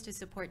systems to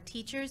support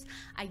teachers,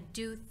 I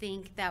do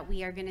think that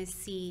we are going to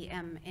see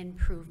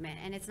improvement.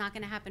 And it's not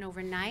going to happen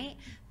overnight,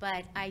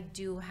 but I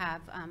do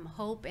have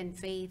hope and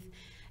faith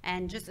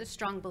and just a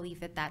strong belief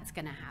that that's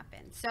going to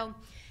happen. So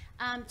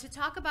to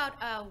talk about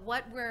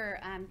what we're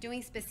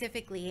doing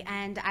specifically,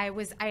 and I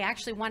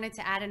actually wanted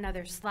to add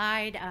another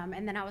slide,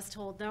 and then I was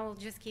told, no,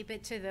 just keep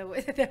it to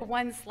the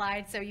one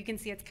slide so you can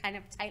see it's kind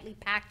of tightly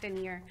packed in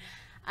here.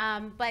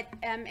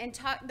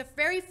 The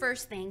very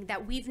first thing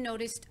that we've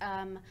noticed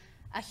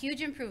a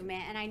huge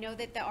improvement, and I know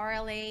that the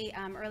RLA,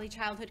 early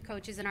childhood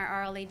coaches, and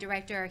our RLA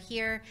director are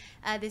here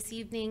this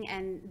evening,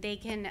 and they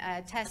can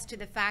attest to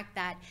the fact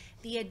that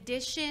the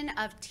addition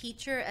of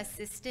teacher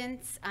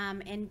assistants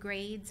in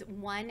grades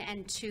 1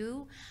 and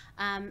 2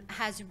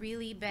 has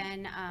really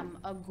been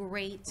a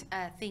great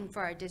thing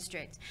for our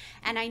district.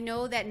 And I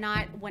know that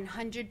not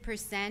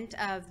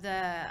 100% of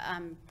the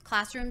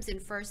classrooms in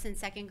 1st and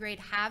 2nd grade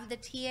have the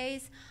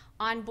TAs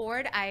on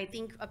board. I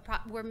think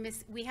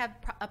we have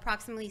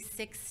approximately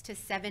 6 to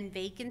 7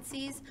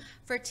 vacancies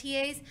for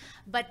TAs,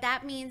 but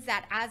that means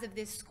that as of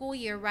this school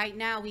year, right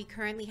now, we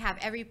currently have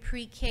every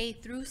pre-K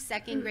through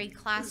 2nd grade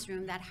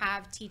classroom that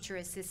have teacher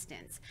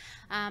assistants.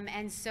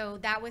 And so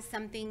that was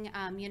something,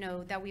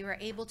 that we were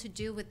able to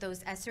do with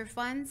those ESSER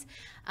funds.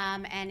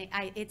 And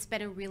it's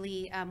been a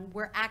really,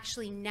 we're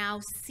actually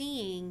now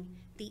seeing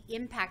the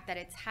impact that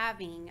it's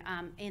having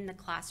in the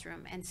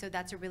classroom. And so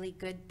that's a really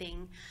good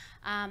thing.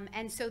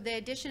 And so the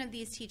addition of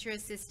these teacher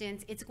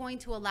assistants, it's going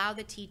to allow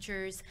the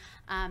teachers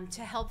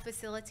to help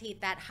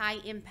facilitate that high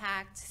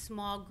impact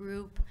small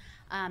group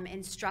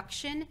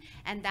instruction,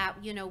 and that,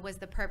 you know, was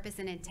the purpose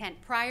and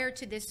intent. Prior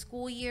to this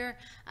school year,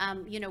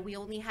 you know, we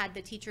only had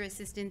the teacher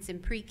assistants in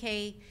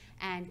pre-K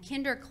and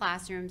kinder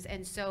classrooms,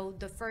 and so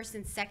the first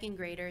and second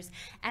graders.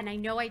 And I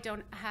know I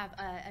don't have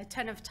a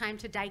ton of time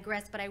to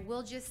digress, but I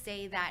will just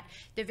say that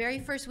the very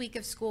first week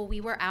of school,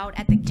 we were out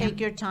at the Take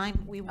your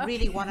time. We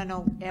really want to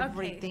know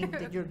everything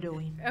that you're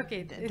doing.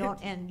 Okay. Don't,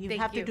 and you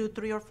Thank have you. to do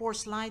 3 or 4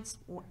 slides.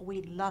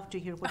 We'd love to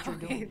hear what you're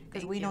doing,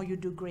 because we know you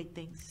do great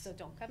things. So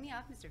don't cut me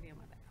off, Mr.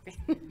 Villanueva.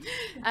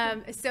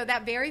 So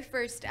that very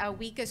first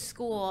week of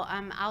school,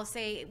 I'll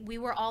say we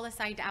were all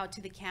assigned out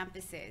to the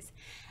campuses.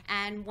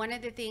 And one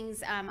of the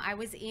things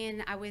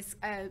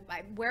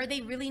where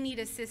they really need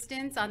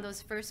assistance on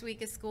those first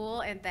week of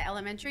school at the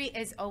elementary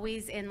is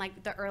always in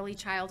like the early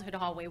childhood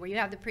hallway where you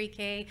have the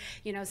pre-K,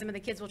 you know, some of the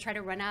kids will try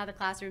to run out of the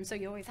classroom. So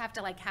you always have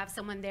to like have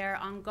someone there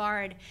on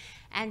guard.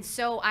 And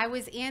so I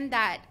was in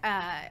that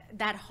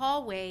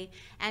hallway,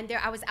 and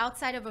I was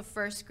outside of a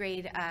first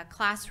grade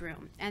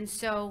classroom. And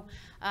so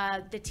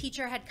the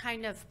teacher had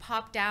kind of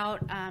popped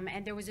out,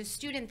 and there was a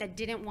student that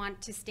didn't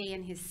want to stay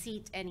in his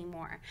seat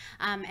anymore.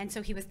 And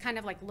so he was kind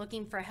of like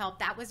looking for help.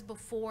 That was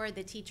before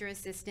the teacher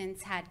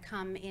assistants had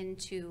come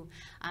into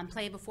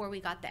play, before we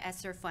got the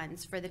ESSER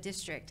funds for the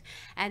district.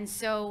 And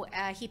so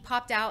he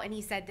popped out and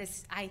he said,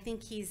 I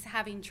think he's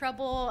having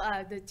trouble.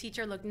 The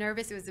teacher looked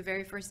nervous. It was the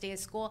very first day of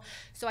school.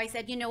 So I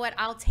said, you know what,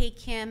 I'll take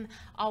him,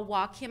 I'll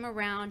walk him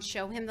around,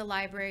 show him the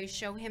library,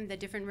 show him the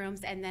different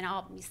rooms, and then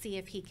I'll see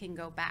if he can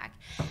go back.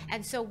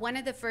 And so one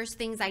of the first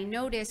things I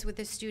noticed with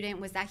the student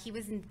was that he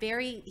was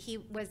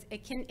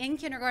in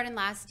kindergarten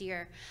last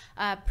year,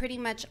 pretty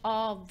much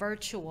all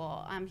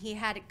virtual. He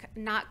had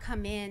not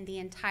come in the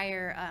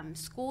entire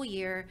school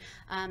year,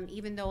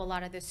 even though a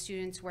lot of the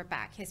students were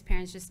back. His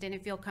parents just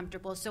didn't feel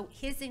comfortable. So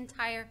his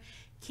entire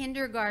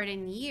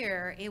kindergarten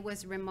year, it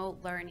was remote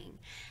learning.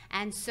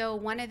 And so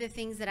one of the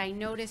things that I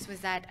noticed was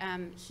that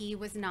he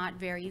was not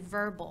very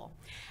verbal,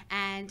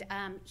 and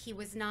he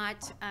was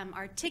not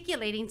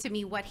articulating to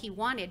me what he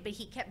wanted, but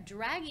he kept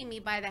dragging me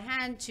by the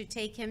hand to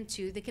take him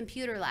to the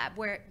computer lab,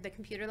 where the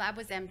computer lab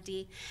was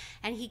empty,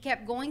 and he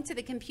kept going to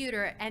the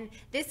computer. And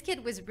this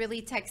kid was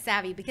really tech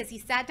savvy, because he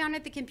sat down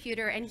at the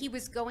computer and he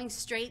was going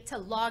straight to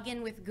log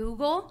in with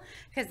Google,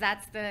 because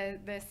that's the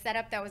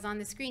setup that was on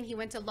the screen. He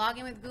went to log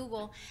in with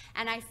Google,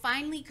 and I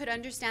finally could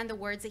understand the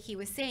words that he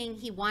was saying.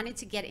 He wanted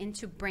to get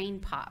into Brain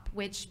Pop,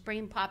 which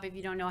Brain Pop, if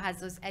you don't know,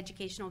 has those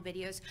educational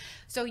videos.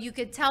 So you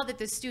could tell that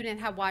the student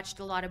had watched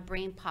a lot of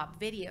Brain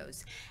Pop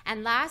videos.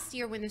 And last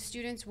year, when the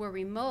students were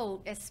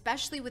remote,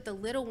 especially with the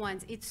little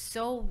ones, it's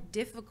so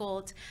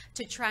difficult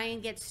to try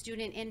and get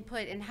student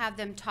input and have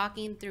them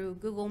talking through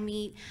Google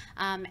Meet.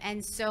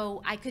 And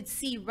so I could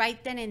see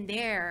right then and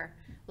there,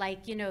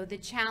 like, you know, the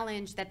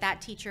challenge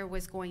that teacher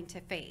was going to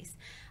face.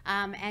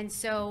 And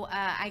so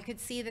I could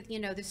see that, you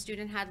know, the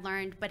student had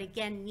learned, but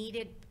again,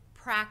 needed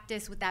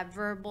practice with that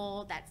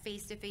verbal, that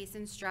face-to-face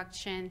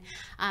instruction.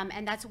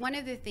 And that's one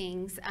of the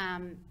things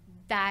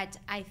that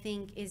I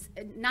think is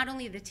not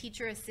only the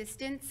teacher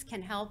assistants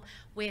can help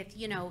with,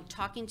 you know,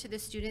 talking to the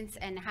students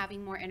and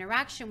having more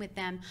interaction with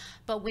them,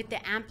 but with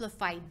the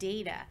amplified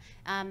data.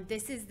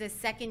 This is the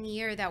second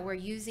year that we're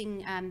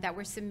using, that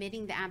we're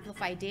submitting the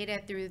amplified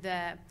data through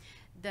the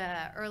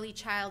early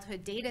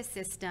childhood data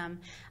system.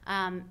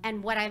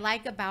 And what I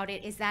like about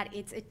it is that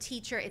it's a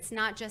teacher, it's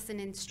not just an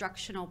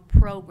instructional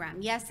program.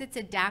 Yes, it's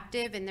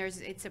adaptive and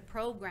it's a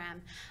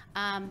program,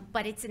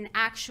 but it's an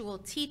actual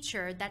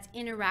teacher that's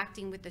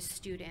interacting with the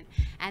student,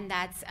 and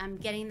that's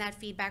getting that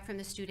feedback from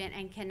the student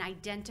and can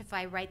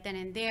identify right then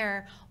and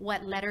there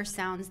what letter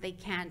sounds they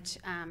can't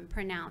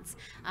pronounce.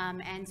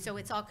 And so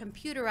it's all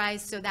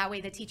computerized, so that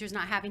way the teacher's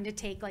not having to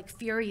take like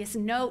furious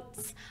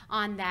notes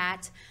on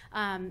that.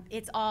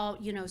 It's all,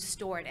 you know,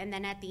 stored, and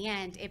then at the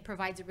end it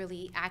provides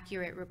really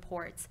accurate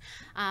reports.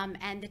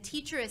 And the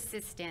teacher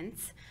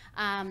assistants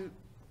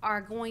are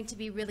going to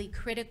be really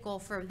critical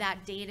for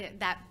that data,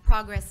 that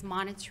progress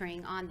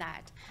monitoring on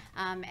that.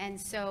 And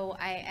so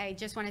I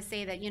just want to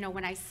say that, you know,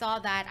 when I saw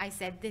that, I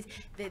said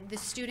the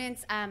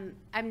students, I'm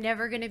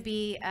never going to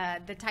be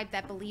the type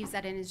that believes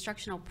that an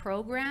instructional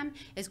program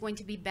is going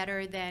to be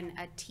better than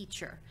a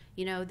teacher.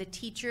 You know, the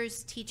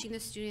teachers teaching the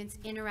students,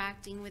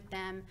 interacting with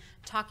them,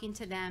 talking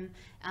to them,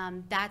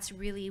 that's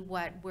really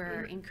what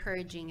we're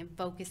encouraging and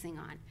focusing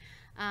on.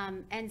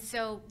 And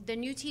so the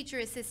new teacher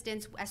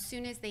assistants, as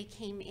soon as they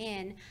came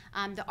in,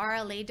 the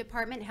RLA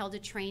department held a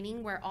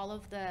training where all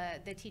of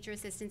the teacher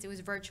assistants, it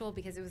was virtual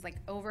because it was like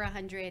over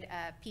 100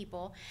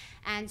 people.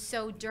 And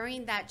so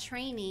during that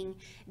training,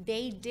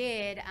 they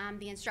did,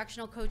 the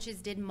instructional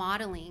coaches did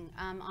modeling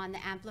on the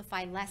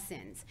Amplify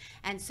lessons.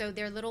 And so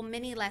they're little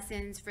mini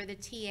lessons for the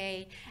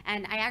TA.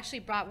 And I actually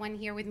brought one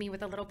here with me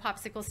with a little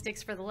popsicle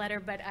sticks for the letter,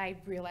 but I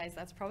realized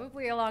that's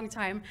probably a long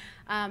time.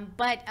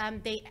 But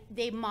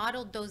they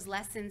modeled those lessons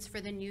lessons for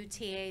the new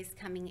TAs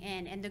coming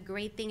in. And the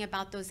great thing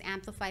about those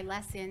Amplify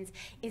lessons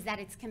is that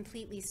it's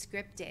completely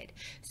scripted.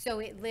 So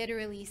it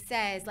literally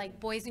says, like,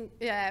 boys and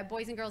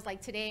girls,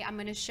 like today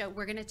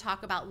we're gonna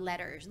talk about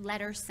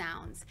letter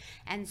sounds.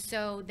 And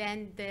so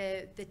then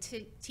the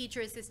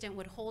teacher assistant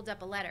would hold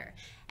up a letter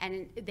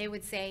and they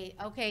would say,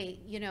 okay,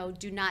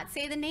 do not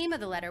say the name of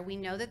the letter. We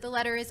know that the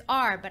letter is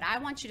R, but I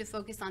want you to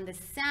focus on the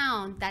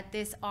sound that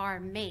this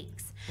R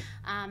makes.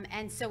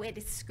 And so it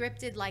is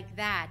scripted like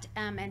that.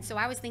 And so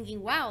I was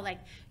thinking, wow, like,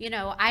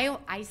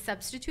 I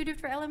substituted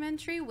for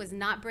elementary, was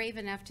not brave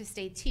enough to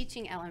stay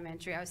teaching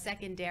elementary. I was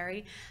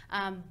secondary.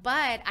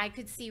 But I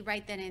could see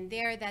right then and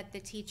there that the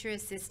teacher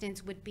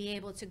assistants would be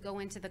able to go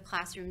into the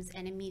classrooms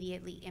and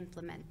immediately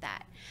implement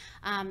that.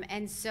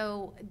 And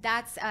so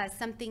that's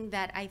something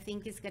that I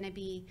think is going to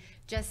be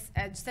just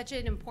such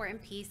an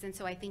important piece. And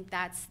so I think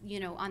that's,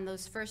 on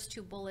those first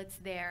two bullets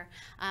there.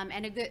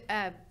 And a good,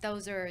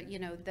 those are,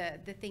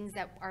 the things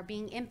that are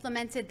being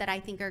implemented that I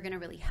think are going to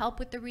really help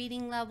with the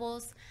reading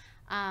levels.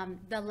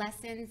 The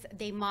lessons,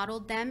 they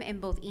modeled them in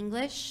both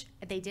English.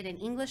 They did an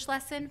English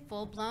lesson,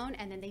 full blown,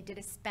 and then they did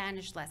a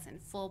Spanish lesson,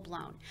 full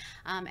blown.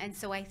 And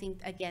so I think,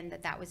 again,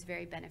 that was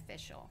very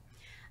beneficial.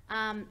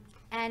 And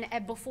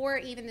before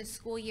even the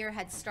school year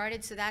had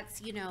started, so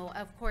that's,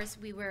 of course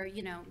we were,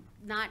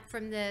 not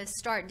from the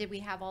start did we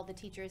have all the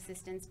teacher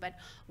assistants, but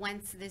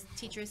once the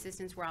teacher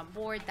assistants were on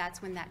board,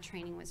 that's when that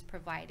training was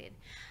provided.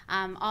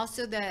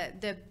 Also,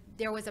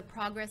 there was a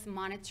progress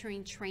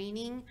monitoring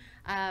training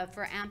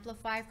for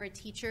Amplify for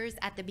teachers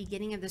at the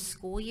beginning of the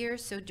school year,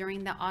 so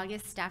during the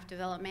August staff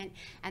development,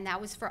 and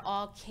that was for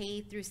all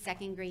K through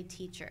second grade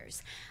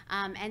teachers.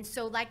 And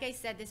so, like I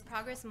said, this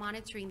progress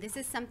monitoring, this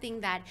is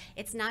something that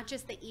it's not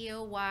just the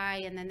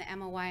EOY and then the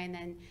MOY and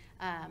then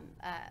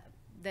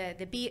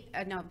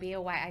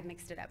BOY, I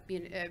mixed it up.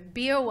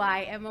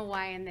 BOY,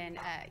 MOY, and then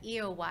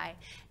EOY.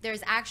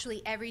 There's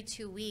actually every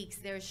 2 weeks,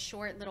 there's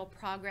short little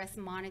progress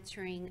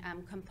monitoring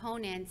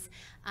components,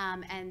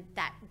 and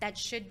that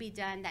should be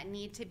done, that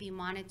need to be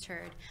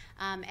monitored.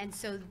 And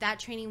so that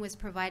training was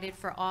provided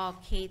for all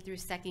K through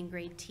second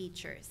grade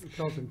teachers.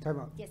 Charlton, time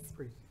out. Yes.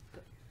 Please.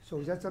 So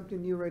is that something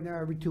new right now?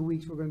 Every 2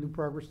 weeks we're going to do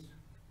progress?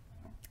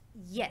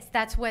 Yes,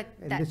 that's what.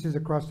 And this is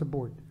across the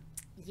board?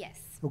 Yes.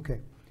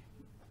 Okay.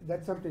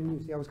 That's something new.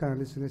 See, I was kind of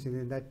listening,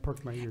 and that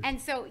perked my ears.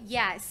 And so,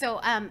 yeah, so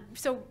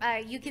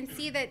you can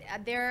see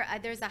that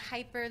there's a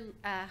hyperlink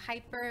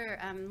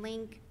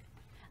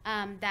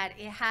that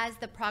it has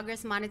the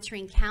progress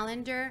monitoring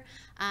calendar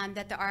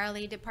that the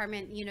RLA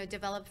department,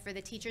 developed for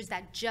the teachers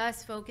that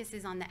just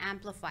focuses on the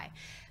Amplify.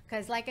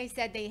 Because like I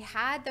said, they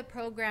had the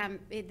program,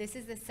 this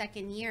is the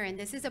second year, and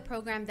this is a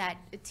program that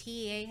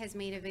TEA has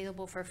made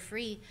available for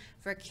free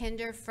for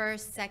kinder,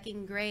 first,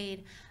 second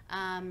grade,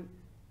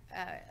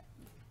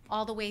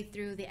 all the way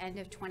through the end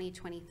of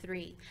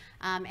 2023.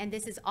 And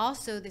this is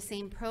also the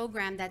same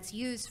program that's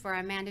used for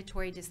our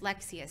mandatory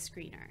dyslexia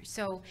screener.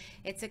 So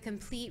it's a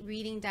complete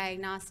reading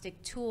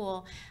diagnostic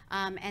tool.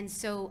 And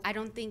so I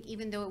don't think,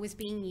 even though it was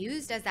being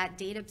used as that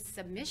data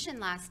submission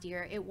last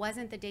year, it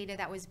wasn't the data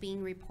that was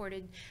being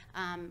reported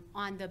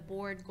on the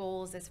board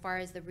goals as far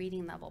as the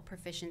reading level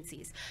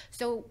proficiencies.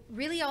 So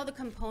really all the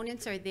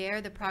components are there,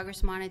 the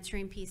progress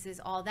monitoring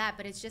pieces, all that,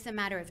 but it's just a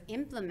matter of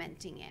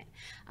implementing it.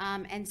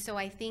 And so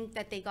I think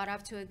that they got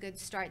off to a good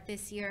start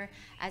this year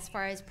as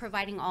far as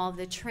providing all of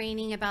the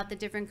training about the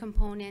different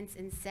components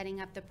and setting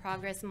up the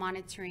progress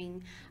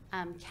monitoring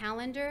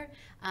calendar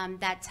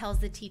that tells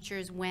the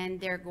teachers when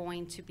they're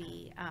going to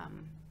be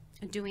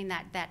doing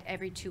that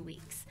every 2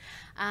 weeks.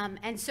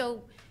 And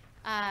so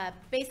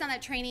based on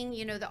that training,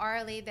 the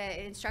RLA,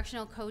 the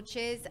instructional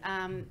coaches,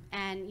 and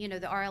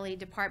the RLA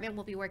department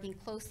will be working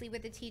closely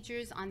with the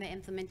teachers on the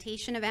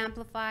implementation of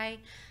Amplify.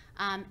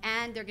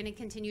 And they're going to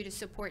continue to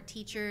support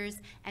teachers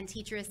and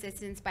teacher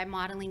assistants by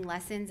modeling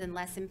lessons and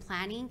lesson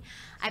planning.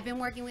 I've been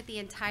working with the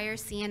entire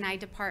CNI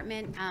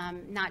department,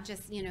 not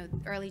just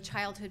early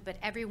childhood, but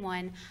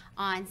everyone,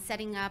 on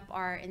setting up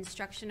our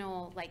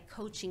instructional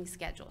coaching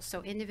schedule.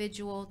 So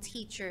individual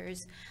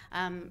teachers,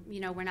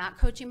 we're not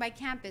coaching by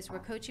campus, we're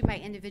coaching by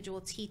individual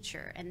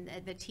teacher and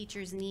the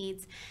teacher's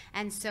needs.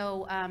 And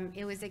so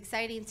it was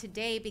exciting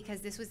today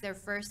because this was their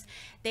first,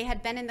 they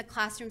had been in the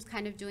classrooms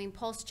kind of doing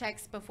pulse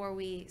checks before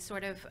we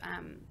sort of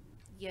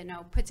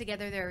put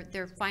together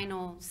their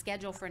final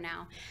schedule for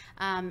now.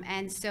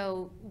 And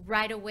so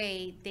right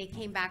away, they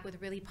came back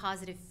with really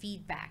positive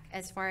feedback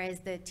as far as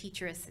the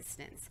teacher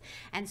assistants.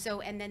 And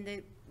so, and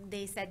then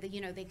they said that,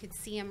 they could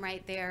see them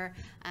right there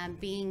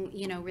being,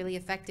 really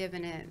effective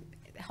and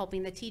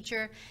helping the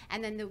teacher.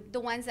 And then the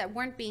ones that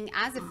weren't being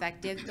as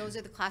effective, those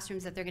are the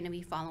classrooms that they're going to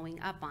be following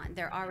up on.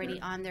 They're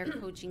already on their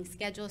coaching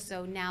schedule,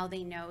 so now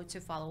they know to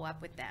follow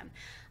up with them.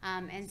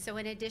 And so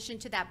in addition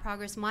to that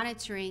progress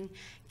monitoring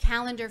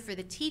calendar for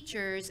the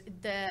teachers,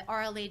 the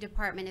RLA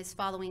department is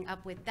following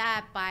up with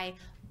that by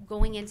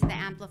going into the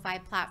Amplify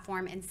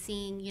platform and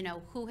seeing, you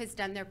know, who has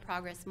done their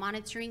progress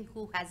monitoring,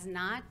 who has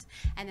not,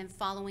 and then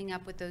following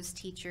up with those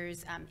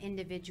teachers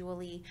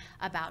individually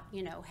about,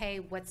 you know, hey,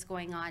 what's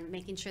going on,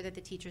 making sure that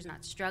the teacher's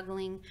not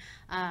struggling,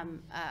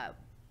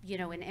 you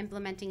know, in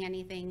implementing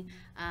anything.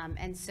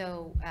 And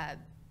so,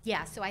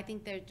 yeah, so I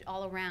think that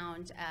all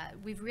around,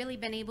 we've really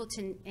been able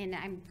to, and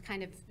I'm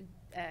kind of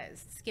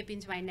skipping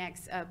to my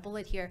next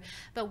bullet here,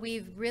 but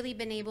we've really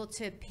been able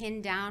to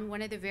pin down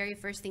one of the very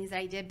first things that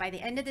I did. By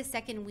the end of the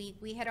second week,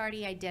 we had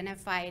already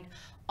identified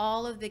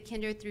all of the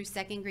kinder through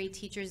second grade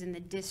teachers in the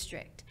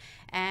district.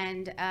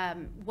 And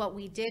what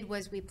we did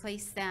was we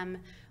placed them,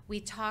 we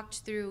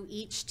talked through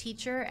each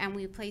teacher and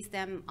we placed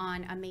them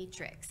on a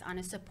matrix, on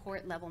a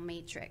support level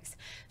matrix.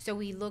 So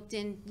we looked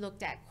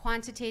at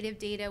quantitative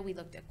data, we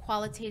looked at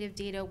qualitative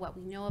data, what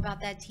we know about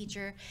that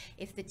teacher,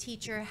 if the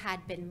teacher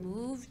had been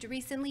moved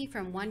recently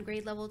from one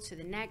grade level to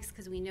the next,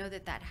 because we know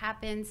that that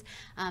happens,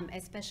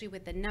 especially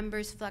with the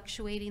numbers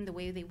fluctuating the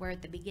way they were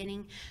at the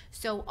beginning.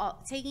 So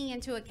taking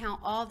into account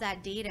all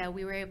that data,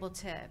 we were able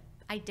to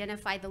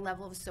identify the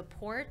level of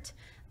support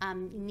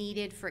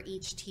needed for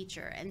each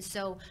teacher. And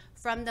so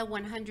from the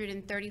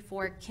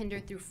 134 kinder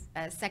through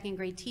second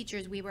grade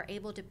teachers, we were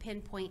able to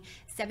pinpoint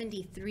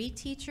 73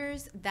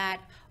 teachers that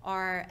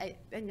are,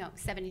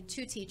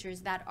 72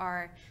 teachers that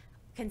are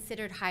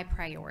considered high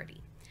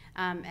priority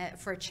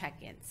for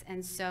check-ins.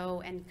 And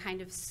so, and kind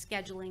of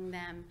scheduling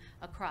them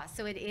across.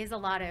 So it is a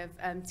lot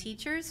of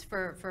teachers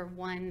for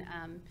one,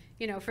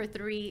 you know, for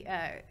 3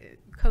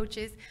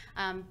 coaches,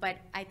 but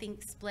I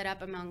think split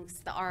up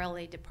amongst the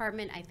RLA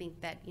department, I think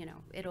that, you know,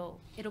 it'll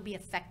be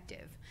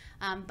effective.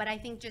 But I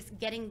think just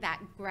getting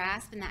that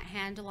grasp and that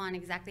handle on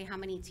exactly how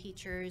many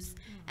teachers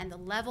and the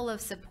level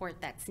of support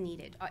that's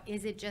needed.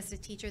 Is it just a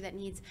teacher that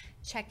needs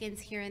check-ins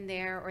here and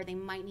there, or they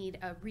might need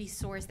a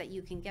resource that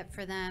you can get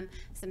for them,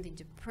 something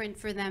to print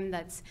for them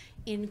that's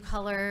in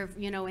color,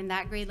 you know, in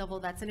that grade level,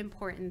 that's an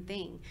important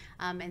thing.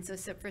 And so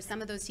for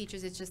some of those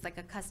teachers, it's just like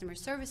a customer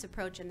service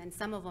approach, and then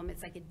some of them,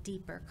 it's like a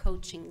deeper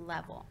coaching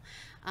level.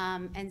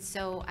 And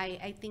so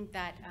I think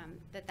that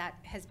that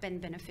has been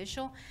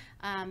beneficial.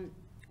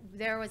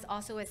 There was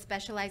also a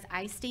specialized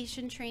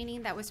iStation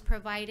training that was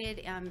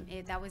provided.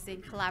 That was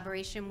in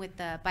collaboration with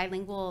the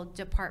bilingual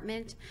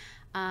department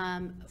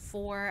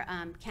for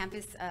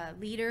campus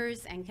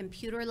leaders and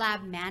computer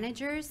lab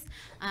managers,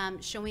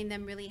 showing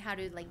them really how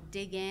to like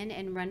dig in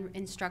and run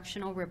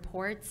instructional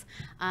reports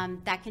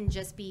that can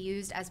just be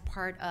used as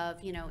part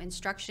of, you know,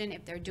 instruction.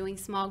 If they're doing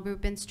small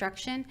group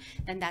instruction,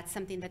 then that's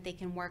something that they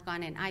can work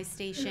on in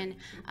iStation.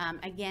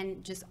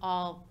 Again, just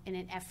all in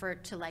an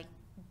effort to like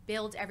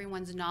build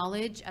everyone's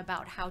knowledge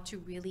about how to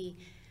really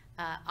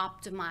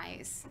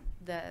optimize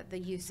the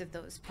use of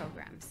those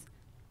programs.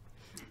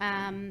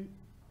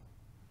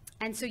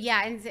 And so,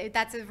 yeah, and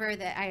that's where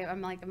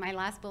I'm like, my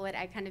last bullet,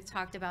 I kind of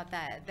talked about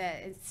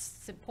the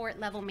support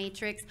level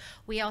matrix.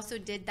 We also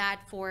did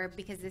that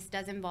because this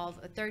does involve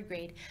a 3rd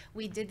grade.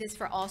 We did this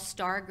for all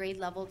star grade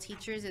level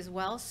teachers as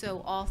well.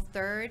 So all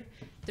 3rd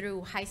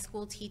through high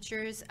school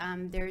teachers,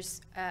 there's,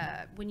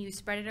 when you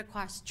spread it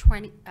across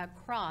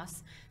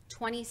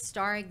 20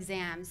 star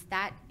exams,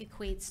 that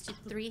equates to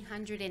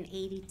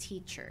 380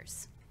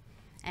 teachers.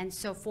 And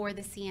so for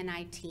the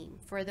CNI team,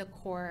 for the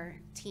core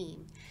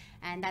team,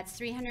 and that's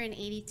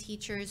 380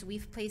 teachers.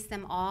 We've placed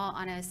them all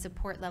on a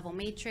support level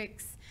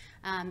matrix.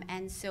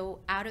 And so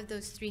out of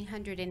those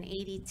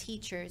 380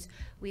 teachers,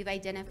 we've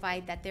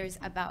identified that there's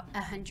about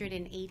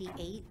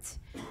 188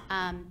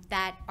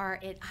 that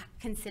are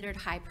considered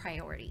high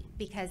priority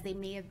because they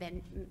may have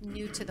been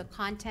new to the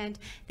content.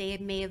 They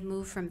may have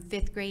moved from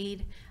 5th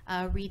grade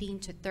reading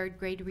to 3rd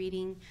grade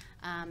reading.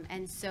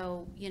 And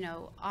so, you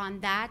know, on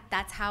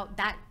that's how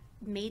that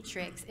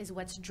matrix is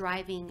what's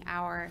driving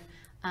our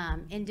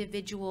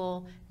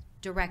individual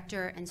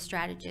director and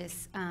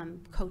strategist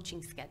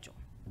coaching schedule.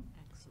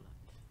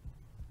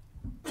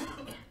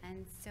 Excellent.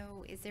 And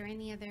so is there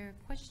any other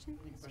questions?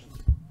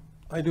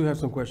 I do have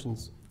some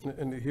questions,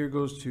 and here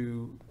goes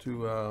to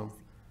the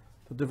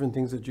different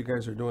things that you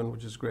guys are doing,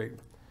 which is great.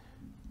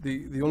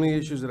 The only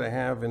issues that I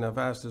have, and I've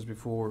asked this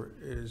before,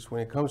 is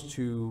when it comes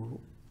to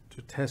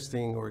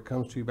testing or it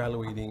comes to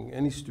evaluating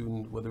any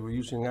student, whether we're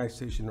using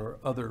iStation or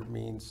other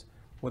means,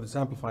 whether it's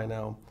Amplify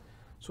now.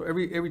 So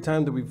every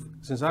time that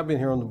since I've been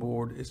here on the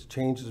board, it's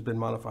changed, it's been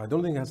modified. The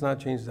only thing that has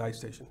not changed is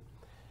iStation.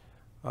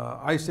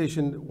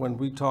 iStation, when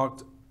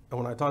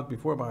I talked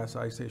before about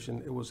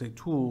iStation, it was a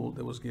tool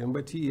that was given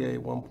by TA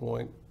at one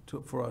point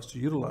for us to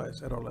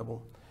utilize at our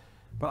level.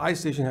 But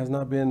iStation has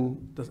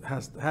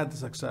had the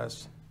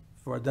success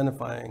for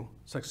identifying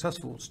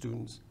successful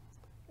students.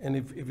 And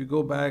if you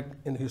go back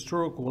in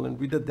historical and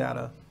read the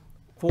data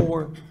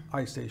for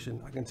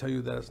iStation, I can tell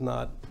you that it's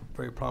not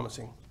very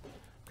promising.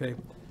 Okay.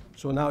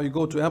 So now you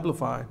go to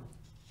Amplify,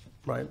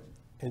 right,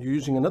 and you're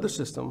using another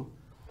system.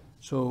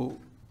 So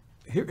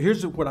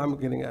here's what I'm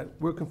getting at.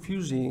 We're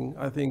confusing,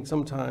 I think,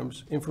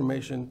 sometimes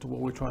information to what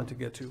we're trying to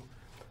get to.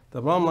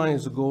 The bottom line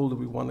is the goal that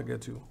we want to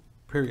get to,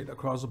 period,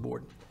 across the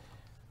board.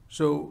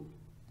 So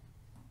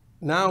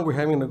now we're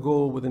having a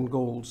goal within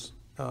goals,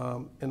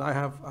 And I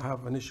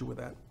have an issue with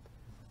that.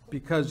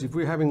 Because if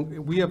we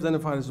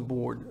identified as a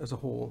board, as a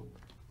whole,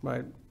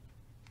 right,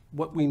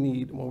 what we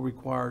need, and what we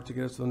require to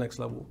get us to the next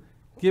level.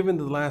 Given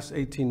the last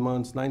 18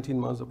 months, 19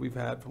 months that we've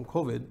had from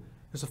COVID,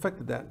 it's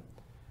affected that.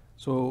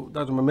 So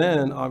Dr.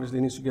 Maman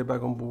obviously needs to get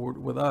back on board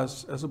with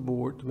us as a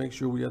board to make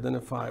sure we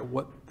identify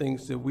what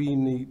things that we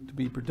need to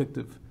be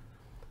predictive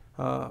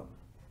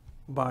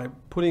by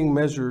putting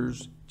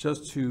measures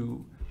just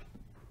to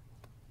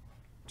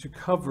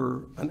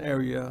cover an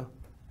area,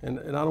 and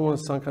I don't want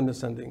to sound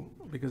condescending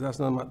because that's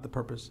not the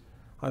purpose.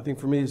 I think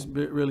for me, it's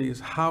really is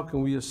how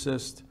can we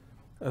assist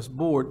as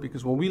board,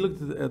 because when we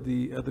looked at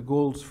the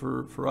goals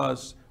for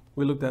us,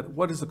 we looked at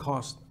what is the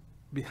cost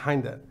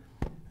behind that.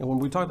 And when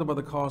we talked about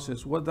the cost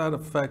is what that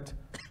effect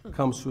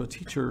comes to a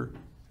teacher,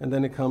 and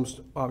then it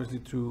comes obviously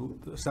to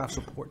the staff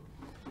support.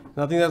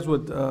 And I think that's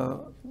what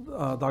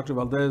Dr.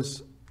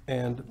 Valdez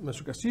and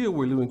Mr. Castillo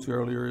were alluding to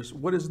earlier is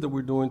what is it that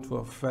we're doing to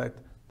affect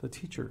the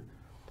teacher?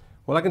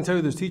 Well, I can tell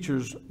you there's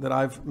teachers that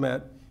I've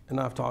met and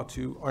I've talked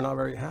to are not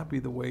very happy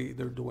the way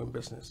they're doing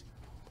business.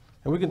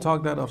 And we can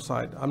talk that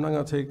offside. I'm not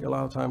going to take a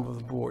lot of time with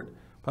the board,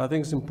 but I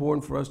think it's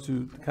important for us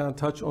to kind of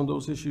touch on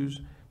those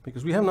issues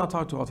because we have not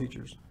talked to all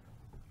teachers.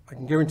 I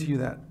can guarantee you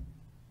that.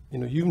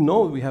 You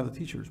know we have the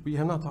teachers, but you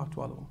have not talked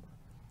to all of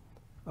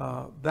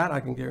them. That I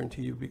can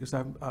guarantee you because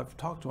I've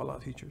talked to a lot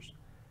of teachers.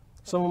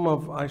 Some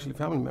of them are actually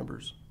family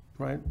members,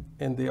 right?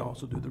 And they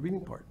also do the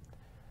reading part.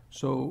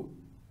 So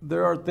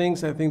there are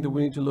things I think that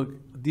we need to look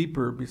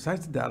deeper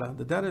besides the data.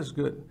 The data is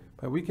good,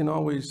 but we can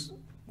always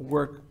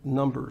work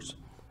numbers.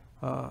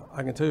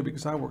 I can tell you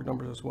because I work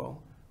numbers as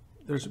well.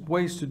 There's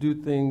ways to do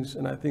things,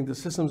 and I think the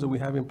systems that we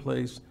have in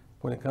place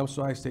when it comes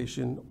to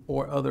iStation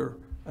or other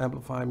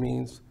amplify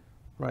means,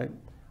 right?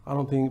 I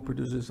don't think it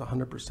produces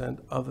 100%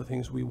 of the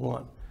things we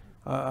want.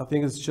 I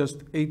think it's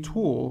just a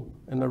tool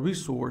and a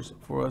resource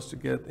for us to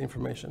get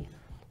information.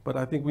 But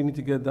I think we need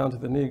to get down to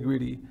the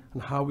nitty-gritty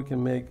on how we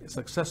can make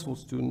successful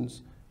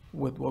students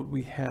with what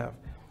we have.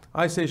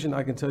 iStation,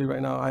 I can tell you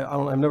right now,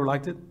 I've never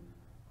liked it.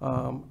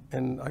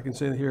 And I can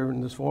say it here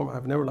in this forum,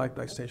 I've never liked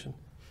iStation.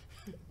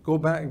 Go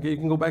back, you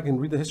can go back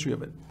and read the history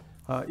of it.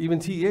 Even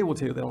TEA will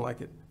tell you they don't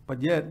like it,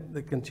 but yet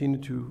they continue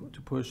to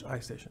push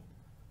iStation.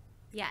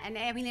 Yeah, and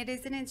I mean, it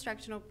is an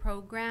instructional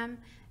program.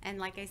 And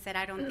like I said,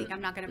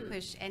 I'm not going to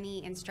push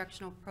any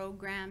instructional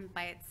program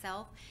by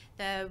itself.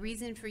 The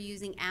reason for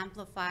using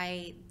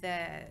Amplify,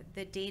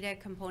 the data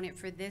component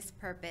for this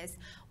purpose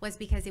was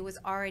because it's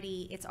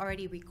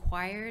already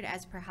required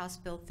as per House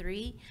Bill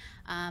 3.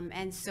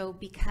 And so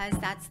because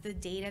that's the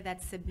data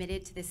that's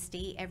submitted to the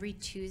state every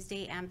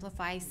Tuesday,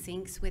 Amplify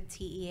syncs with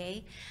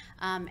TEA.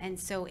 And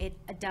so it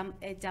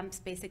dumps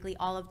basically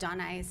all of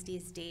Donna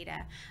ISD's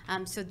data.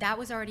 So that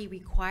was already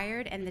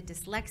required, and the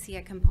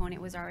dyslexia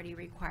component was already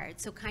required.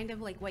 So kind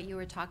of like what you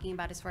were talking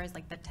about as far as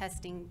like the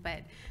testing, but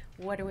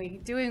what are we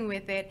doing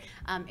with it?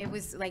 It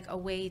was like a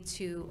way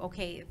to,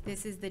 okay, if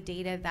this is the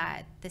data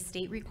that the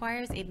state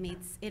requires,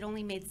 it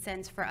only made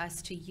sense for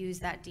us to use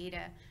that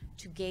data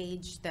to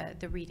gauge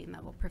the reading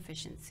level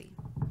proficiency.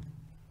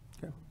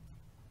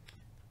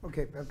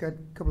 Okay, I've got a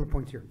couple of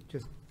points here.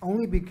 Just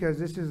only because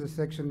this is a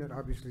section that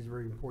obviously is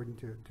very important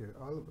to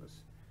all of us.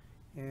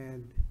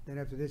 And then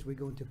after this, we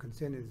go into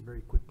consent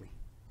very quickly.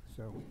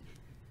 So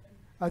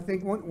I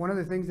think one of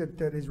the things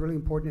that is really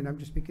important, and I'm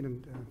just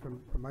speaking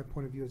from my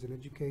point of view as an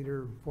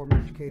educator, former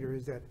educator,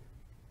 is that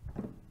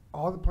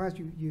all the plans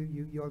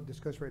you all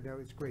discuss right now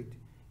is great.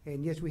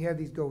 And yes, we have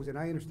these goals, and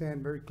I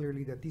understand very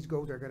clearly that these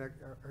goals are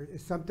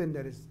something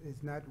that is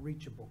not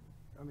reachable.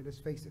 I mean, let's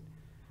face it.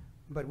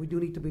 But we do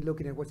need to be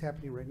looking at what's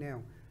happening right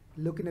now.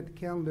 Looking at the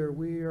calendar,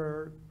 we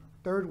are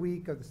third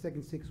week of the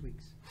second 6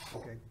 weeks,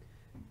 okay?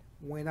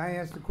 When I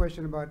asked the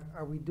question about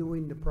are we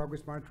doing the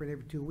progress monitoring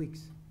every 2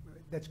 weeks,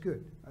 that's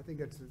good. I think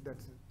that's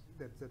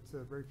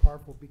very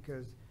powerful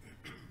because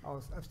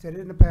I've said it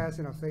in the past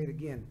and I'll say it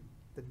again.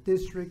 The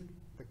district,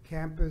 the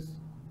campus,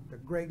 the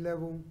grade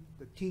level,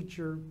 the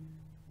teacher,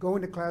 go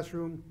in the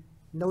classroom,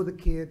 know the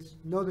kids,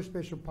 know their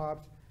special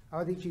pops.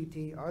 Are they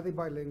GT? Are they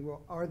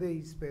bilingual? Are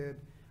they SPED?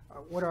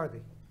 What are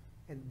they?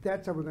 And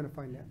that's how we're going to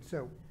find that.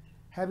 So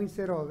having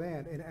said all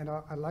that, and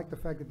I like the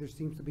fact that there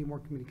seems to be more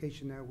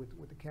communication now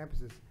with the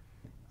campuses.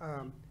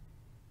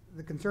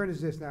 The concern is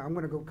this now, I'm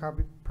going to go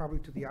probably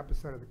to the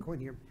opposite side of the coin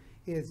here,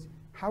 is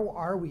how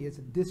are we as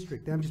a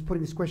district? And I'm just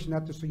putting this question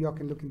out there so y'all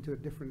can look into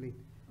it differently.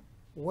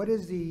 What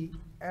is the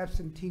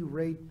absentee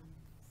rate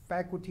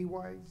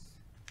faculty-wise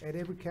at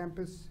every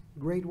campus,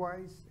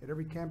 grade-wise at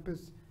every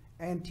campus,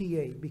 and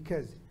TA?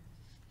 Because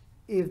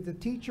if the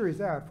teacher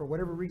is out, for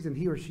whatever reason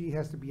he or she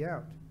has to be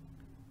out,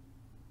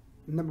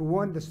 number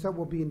one, the sub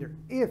will be in there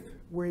if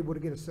we're able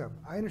to get a sub.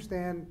 I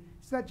understand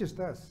it's not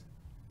just us,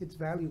 it's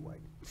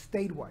valley-wide,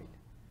 statewide.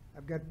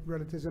 I've got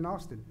relatives in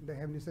Austin, they're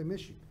having the same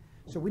issue.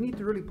 So we need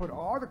to really put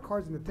all the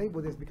cards on the table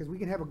with this because we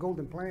can have a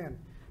golden plan,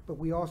 but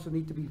we also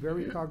need to be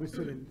very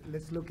cognizant and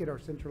let's look at our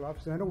central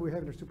office. And I know we're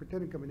having our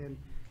superintendent coming in,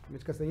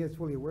 Ms. Castañeda is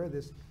fully aware of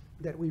this,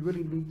 that we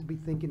really need to be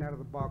thinking out of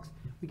the box.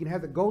 We can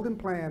have the golden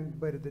plan,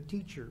 but if the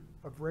teacher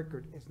of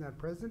record is not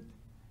present,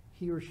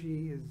 he or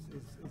she is,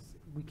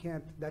 we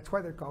can't, that's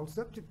why they're called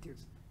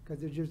substitutes,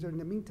 because they're just there in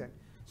the meantime.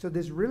 So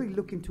there's really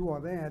look into all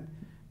that,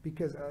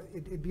 because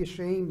it'd be a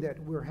shame that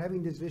we're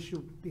having this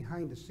issue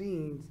behind the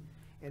scenes,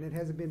 and it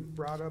hasn't been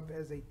brought up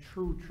as a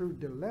true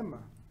dilemma,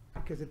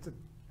 because it's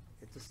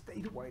a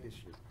statewide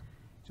issue.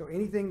 So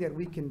anything that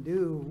we can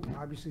do,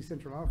 obviously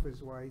central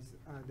office wise,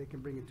 they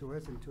can bring it to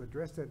us and to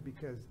address that,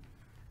 because,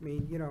 I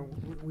mean, you know,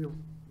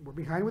 we're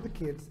behind with the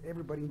kids,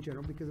 everybody in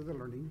general, because of the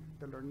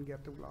learning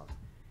gap that we lost.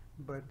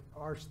 But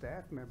our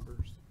staff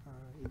members,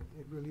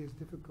 it really is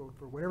difficult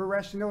for whatever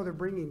rationale they're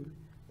bringing,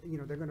 you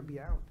know, they're gonna be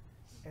out.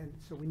 And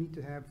so we need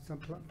to have some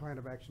plan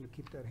of action to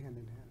keep that hand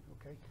in hand,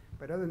 okay?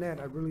 But other than that,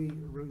 I really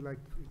like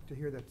to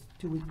hear that's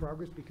 2-week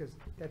progress, because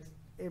that's,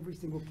 every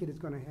single kid is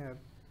gonna have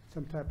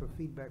some type of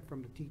feedback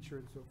from the teacher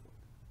and so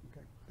forth.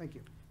 Okay, thank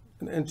you.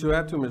 And to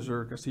add to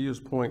Mr.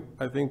 Castillo's point,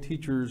 I think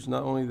teachers,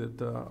 not only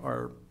that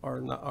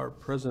are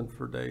present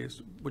for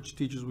days, which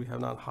teachers we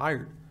have not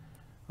hired,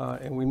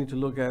 and we need to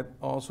look at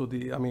also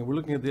I mean, we're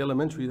looking at the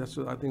elementary, that's,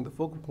 I think, the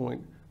focal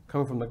point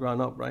coming from the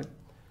ground up, right?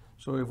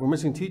 So if we're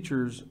missing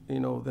teachers, you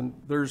know, then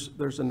there's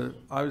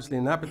obviously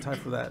an appetite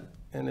for that.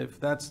 And if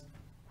that's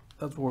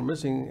what we're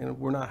missing, and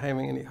we're not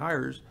having any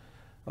hires,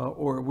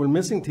 or we're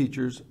missing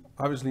teachers,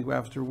 obviously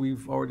after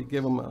we've already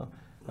given them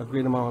a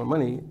great amount of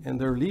money and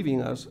they're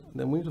leaving us,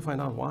 then we need to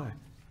find out why.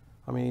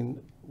 I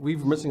mean, we're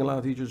missing a lot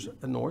of teachers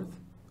at North,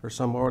 or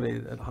some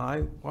already at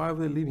High. Why are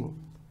they leaving?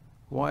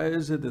 Why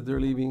is it that they're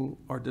leaving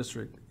our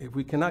district? If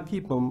we cannot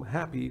keep them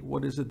happy,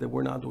 what is it that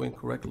we're not doing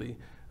correctly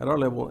at our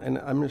level? And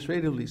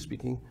administratively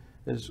speaking,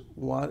 is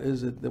what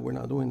is it that we're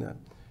not doing that?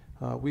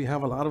 We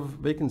have a lot of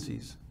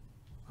vacancies,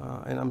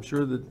 and I'm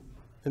sure that,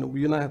 you know,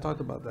 you and I have talked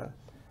about that,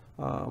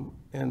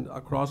 and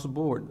across the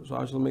board. So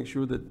I just want to make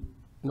sure that,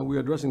 you know,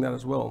 we're addressing that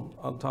as well,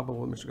 on top of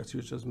what Mr.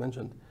 Castillo just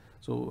mentioned.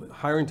 So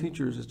hiring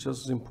teachers is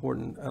just as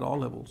important at all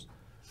levels,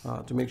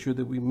 to make sure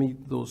that we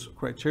meet those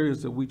criteria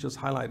that we just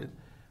highlighted.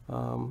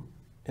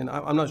 And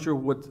I'm not sure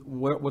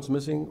what's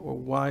missing or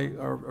why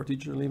our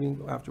teachers are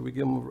leaving after we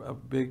give them a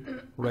big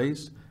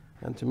raise.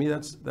 And to me,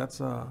 that's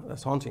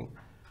haunting,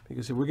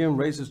 because if we're giving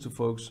raises to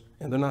folks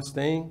and they're not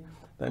staying,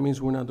 that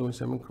means we're not doing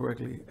something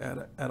correctly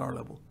at our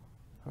level.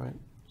 All right,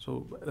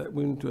 so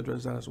we need to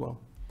address that as well.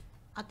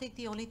 I think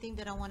the only thing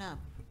that I want to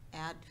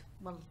add,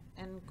 well,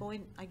 and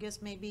going, I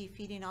guess maybe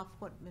feeding off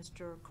what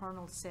Mr.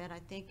 Colonel said, I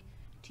think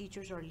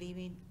teachers are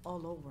leaving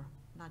all over,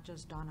 not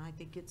just Donna. I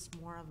think it's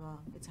more of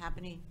it's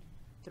happening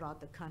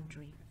throughout the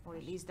country, or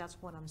at least that's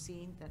what I'm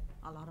seeing, that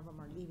a lot of them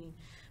are leaving.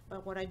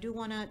 But what I do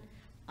want to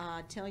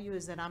tell you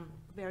is that I'm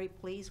very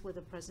pleased with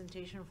the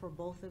presentation for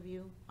both of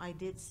you. I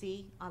did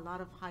see a lot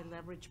of high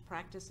leverage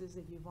practices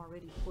that you've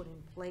already put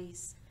in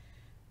place.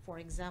 For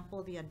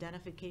example, the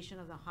identification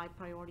of the high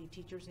priority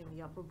teachers in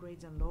the upper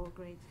grades and lower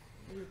grades.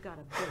 You've got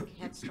a big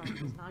head start,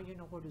 because now you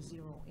know where to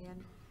zero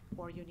in,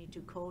 where you need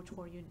to coach,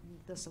 where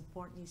the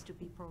support needs to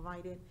be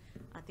provided.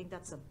 I think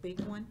that's a big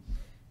one.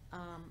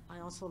 I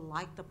also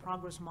like the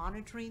progress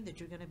monitoring that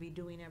you're going to be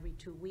doing every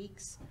 2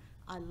 weeks.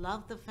 I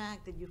love the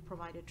fact that you've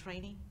provided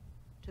training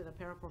to the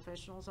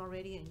paraprofessionals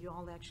already, and you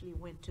all actually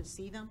went to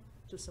see them,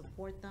 to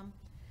support them.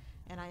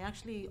 And I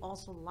actually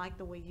also like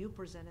the way you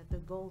presented the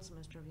goals,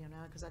 Mr.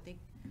 Villanueva, because I think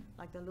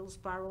like the little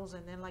spirals,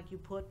 and then like you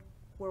put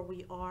where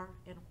we are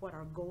and what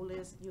our goal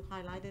is, you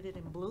highlighted it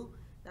in blue.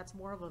 That's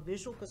more of a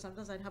visual, because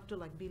sometimes I'd have to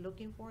like be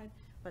looking for it,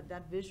 but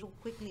that visual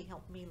quickly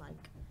helped me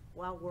like,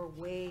 wow, we're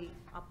way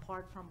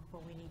apart from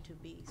where we need to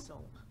be.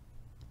 So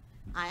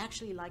I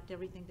actually liked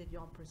everything that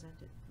y'all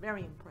presented.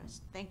 Very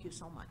impressed. Thank you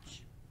so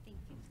much. Thank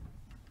you.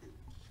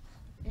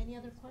 Any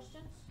other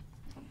questions?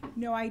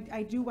 No,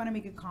 I do want to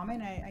make a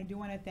comment. I do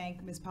want to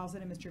thank Ms.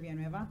 Paulson and Mr.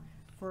 Villanueva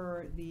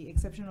for the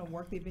exceptional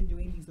work they've been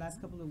doing these last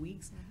couple of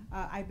weeks.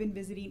 I've been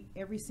visiting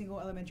every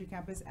single elementary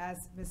campus,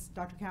 as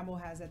Dr. Campbell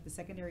has at the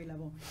secondary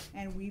level,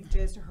 and we've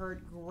just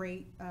heard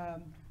great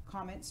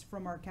comments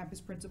from our campus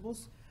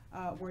principals,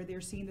 where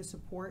they're seeing the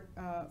support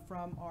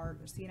from our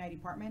C&I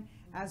department,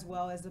 as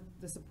well as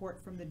the support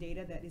from the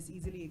data that is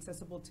easily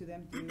accessible to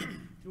them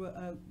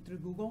through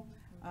Google,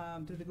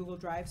 through the Google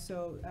Drive.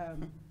 So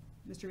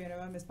Mr.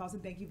 Villanueva, Ms. Paulson,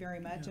 thank you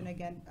very much. And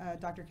again,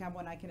 Dr.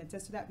 Campbell and I can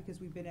attest to that,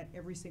 because we've been at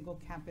every single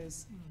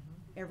campus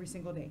every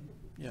single day.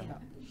 Yeah.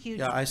 Huge.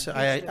 Yeah,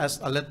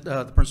 I let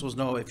the principals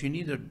know, if you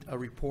need a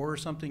report or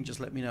something, just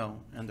let me know,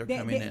 and they're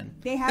coming in.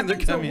 They have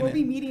been, so we'll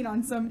be meeting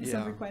on some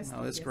requests.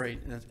 No, it's great.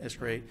 It's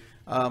great.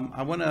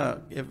 I want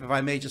to, if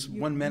I may, just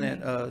 1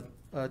 minute,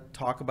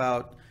 talk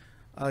about,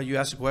 you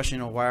asked a question,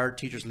 you know, why are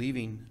teachers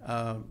leaving?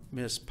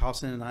 Ms.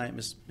 Paulson and I,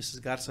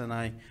 Mrs. Garza and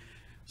I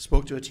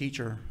spoke to a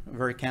teacher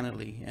very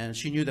candidly, and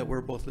she knew that we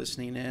were both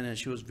listening in, and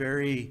she was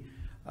very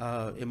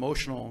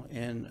emotional.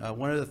 And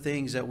one of the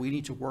things that we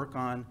need to work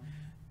on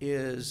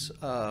is,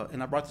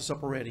 and I brought this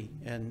up already,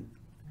 and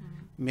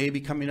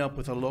maybe coming up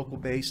with a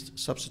local-based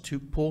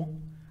substitute pool.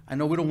 I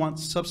know we don't want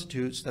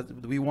substitutes,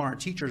 that we want our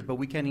teachers, but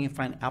we can't even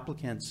find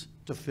applicants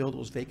to fill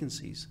those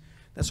vacancies.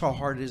 That's how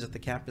hard it is at the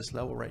campus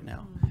level right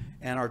now.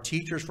 And our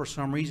teachers, for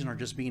some reason, are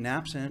just being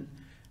absent,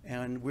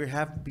 and we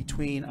have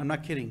between, I'm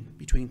not kidding,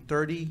 between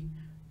 30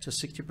 to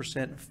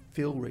 60%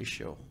 fill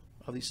ratio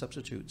of these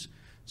substitutes.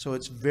 So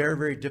it's very,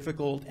 very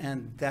difficult,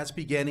 and that's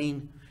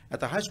beginning at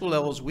the high school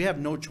levels. We have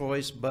no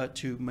choice but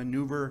to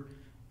maneuver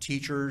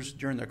teachers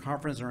during their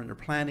conference or in their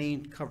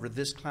planning, cover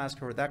this class,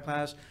 cover that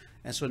class,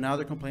 and so now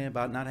they're complaining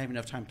about not having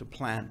enough time to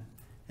plan.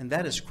 And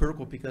that is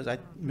critical because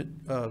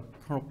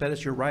Colonel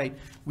Pettis, you're right.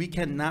 We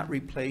cannot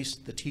replace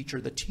the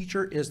teacher. The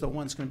teacher is the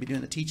one that's going to be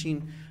doing the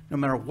teaching. No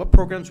matter what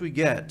programs we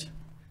get,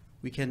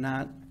 we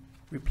cannot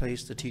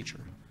replace the teacher.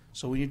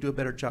 So we need to do a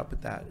better job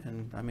with that.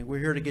 And I mean, we're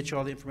here to get you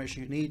all the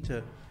information you need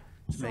to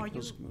So make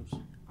those moves.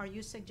 Are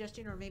you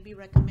suggesting or maybe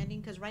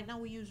recommending, because right now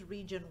we use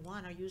Region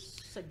 1, are you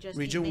suggesting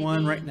Region maybe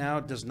 1 right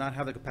now does not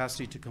have the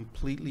capacity to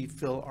completely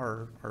fill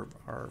our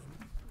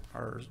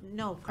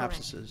No, correct.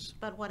 absences.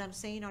 But what I'm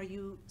saying, are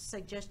you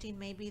suggesting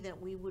maybe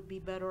that we would be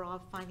better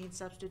off finding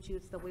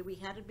substitutes the way we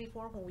had it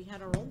before when we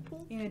had our own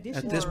pool? In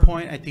addition. At this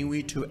point, I think we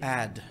need to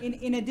add.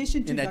 In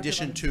addition to. In Dr.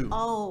 addition Valdez. to.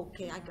 Oh,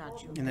 okay, I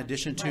got you. In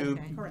addition Right, to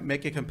okay. Correct.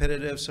 make it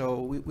competitive,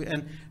 so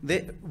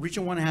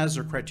Region 1 has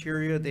their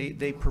criteria,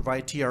 they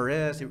provide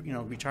TRS,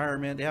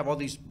 retirement, they have all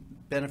these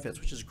benefits,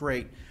 which is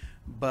great,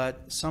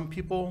 but some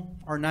people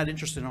are not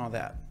interested in all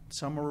that.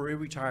 Some are already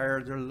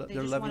retired, they're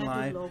just loving wanna do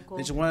life. local.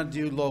 They just want to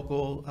do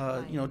local,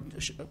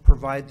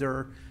 provide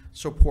their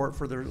support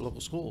for their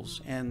local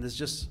schools, and there's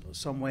just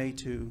some way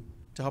to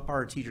help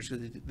our teachers,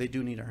 because they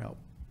do need our help.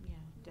 Yeah,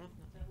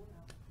 definitely.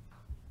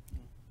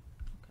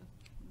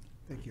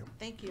 Thank you.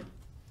 Thank you.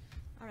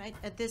 All right,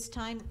 at this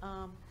time,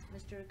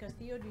 Mr.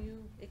 Castillo, do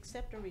you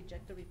accept or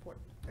reject the report?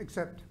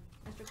 Accept.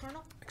 Mr.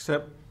 Colonel?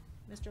 Accept.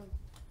 Mr.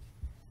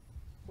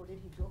 Where did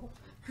he go?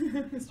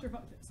 Mr.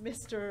 Valdez.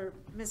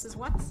 Mrs.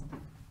 Watts?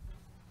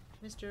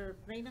 Mr.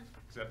 Reyna?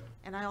 Accept.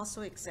 And I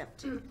also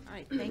accept. All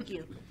right, thank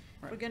you.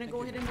 We're gonna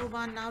go ahead and move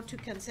on now to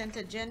consent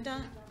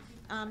agenda.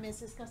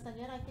 Mrs.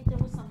 Castañeda, I think there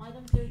was some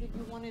items there that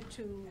you wanted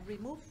to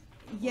remove?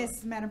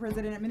 Yes, Madam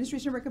President.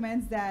 Administration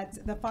recommends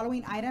that the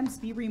following items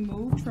be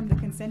removed from the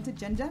consent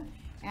agenda.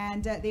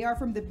 And they are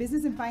from the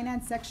Business and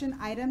Finance section,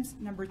 items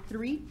number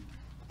 3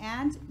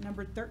 and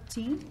number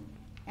 13.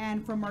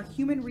 And from our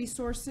Human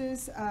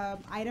Resources,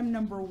 item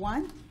number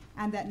 1,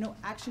 and that no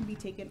action be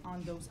taken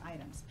on those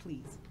items,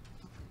 please.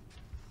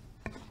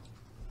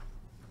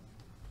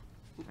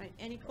 All right,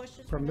 any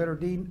questions? From letter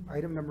D,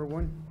 item number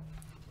 1. Is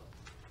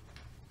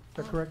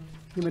that correct?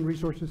 Human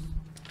Resources?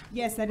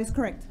 Yes, that is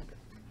correct.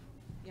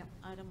 Yeah,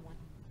 item 1.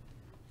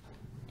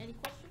 Any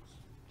questions?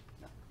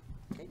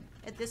 Okay,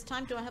 at this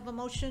time, do I have a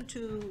motion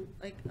to,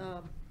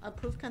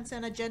 approve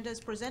consent agenda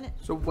as presented?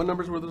 So what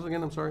numbers were those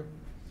again? I'm sorry.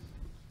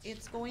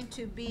 It's going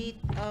to be,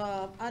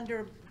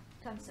 under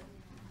consent.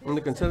 On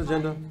the consent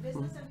agenda?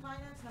 Business and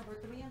Finance, number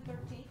 3 and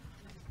 13.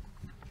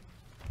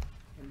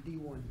 And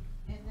D1.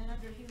 And then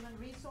under Human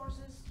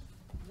Resources,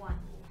 1.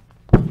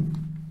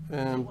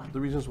 And the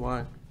reasons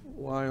why?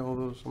 Why all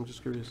those? I'm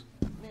just curious.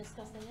 Ms.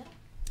 Castañeda?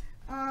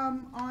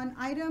 On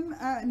item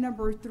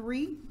number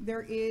 3,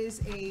 there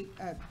is a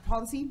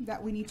policy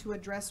that we need to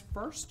address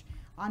first.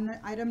 On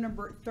item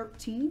number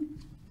 13,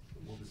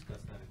 We'll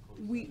discuss that in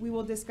closed. we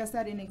will discuss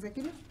that in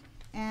executive.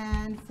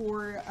 And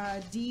for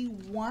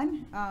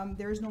D1,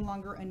 there is no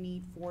longer a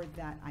need for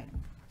that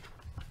item.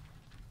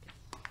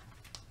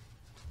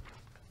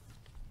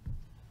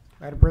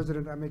 Madam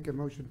President, I make a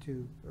motion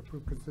to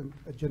approve consent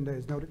agenda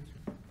as noted.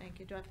 Thank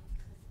you. Do I have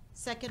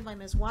second by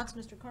Ms. Watts?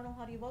 Mr. Colonel,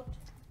 how do you vote?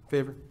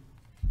 Favor.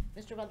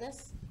 Mr.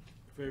 Valdez?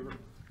 Favor.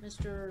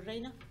 Mr.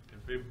 Reyna? In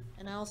favor.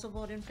 And I also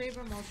vote in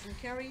favor. Motion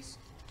carries.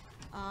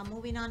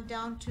 Moving on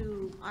down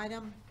to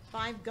item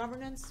 5,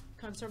 Governance,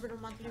 Conservative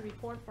Monthly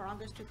Report for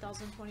August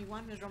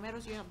 2021. Ms. Romero,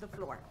 you have the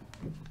floor.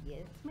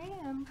 Yes,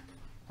 ma'am.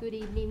 Good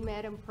evening,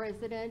 Madam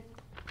President,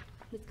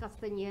 Ms.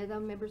 Castañeda,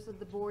 members of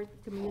the board,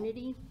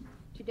 community.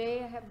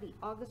 Today I have the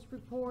August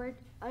report.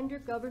 Under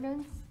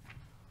governance,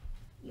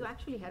 you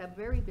actually had a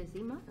very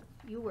busy month.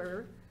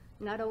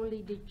 Not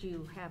only did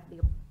you have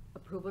the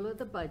approval of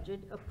the budget,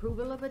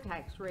 approval of a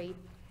tax rate,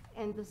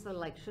 and the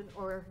selection,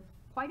 or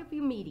quite a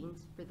few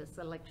meetings for the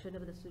selection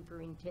of the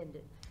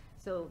superintendent.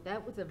 So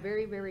that was a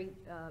very, very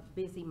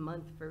busy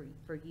month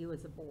for you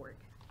as a board.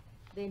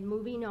 Then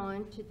moving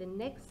on to the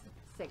next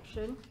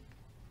section,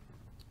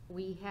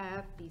 we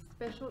have the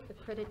Special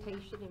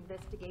Accreditation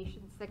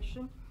Investigation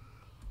section.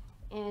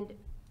 And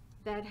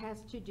that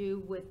has to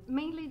do with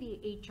mainly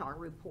the HR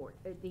report,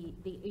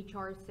 the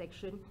HR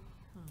section.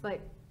 But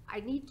I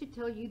need to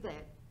tell you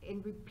that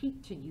and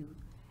repeat to you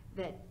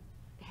that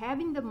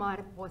having the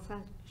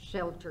Mariposa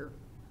shelter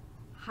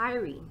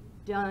hiring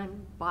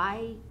done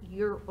by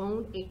your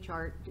own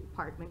HR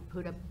department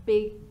put a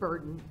big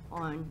burden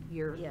on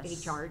your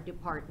Yes. HR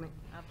department.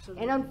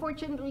 Absolutely. And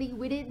unfortunately,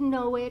 we didn't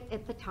know it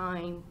at the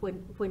time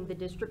when the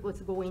district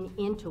was going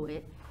into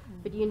it.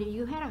 But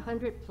you had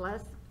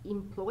 100+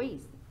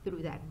 employees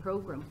through that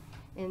program.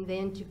 And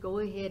then to go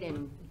ahead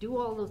and do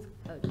all those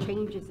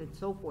changes and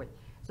so forth.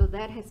 So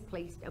that has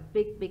placed a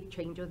big, big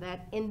change on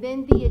that. And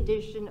then the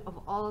addition of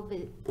all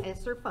the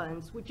ESSER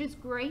funds, which is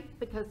great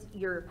because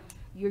you're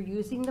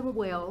using them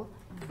well,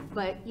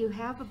 but you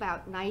have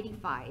about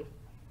 95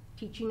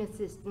 teaching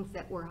assistants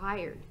that were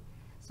hired.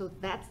 So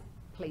that's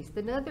placed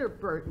another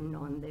burden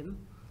on them.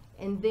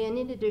 And then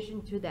in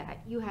addition to that,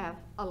 you have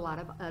a lot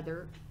of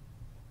other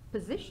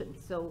positions.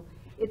 So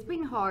it's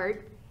been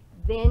hard.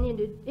 Then in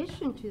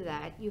addition to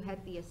that, you had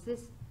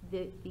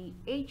the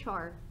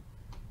HR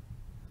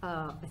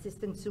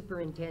assistant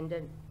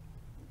superintendent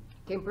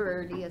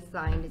temporarily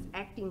assigned as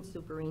acting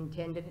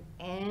superintendent,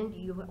 and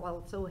you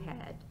also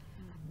had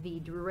the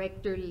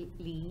director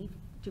leave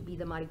to be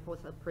the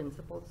Mariposa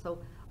principal. So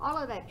all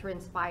of that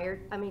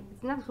transpired. I mean,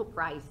 it's not a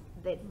surprise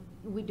that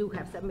we do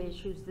have some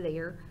issues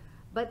there,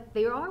 but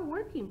they are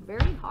working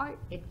very hard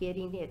at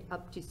getting it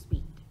up to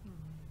speed.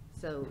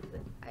 So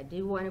I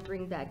do want to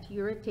bring that to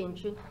your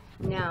attention.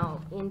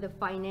 Now, on the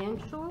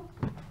financial,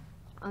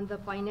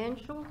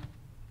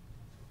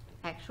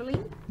 actually,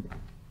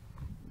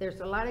 there's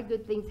a lot of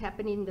good things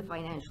happening in the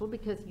financial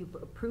because you've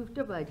approved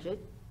a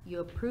budget, you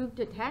approved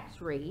a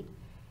tax rate,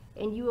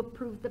 and you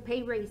approved the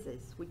pay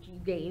raises, which you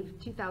gave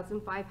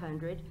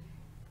 $2,500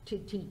 to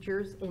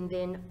teachers, and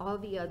then all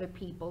the other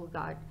people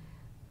got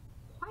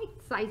quite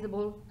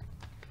sizable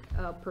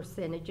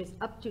percentages,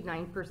 up to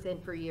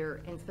 9% for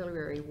your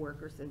ancillary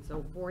workers and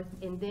so forth.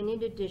 And then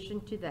in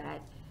addition to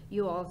that,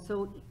 you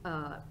also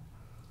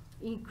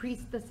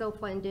increased the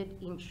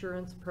self-funded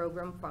insurance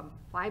program from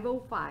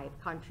 $505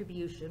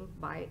 contribution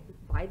by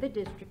the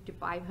district to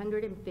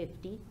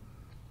 $550.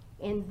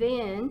 And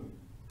then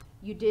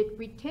you did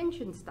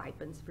retention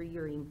stipends for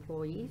your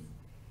employees,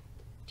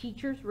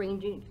 teachers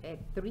ranging at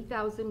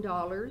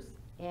 $3,000,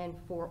 and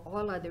for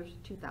all others,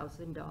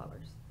 $2,000.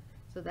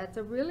 So that's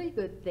a really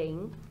good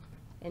thing.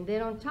 And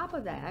then on top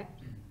of that,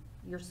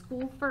 your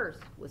school first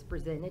was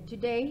presented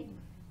today,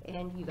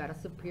 and you got a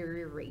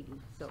superior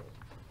rating. So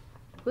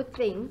good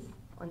things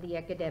on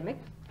the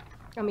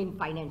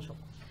financial,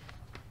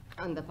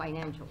 on the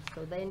financial.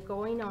 So then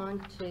going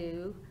on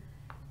to,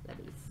 let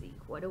me see,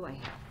 what do I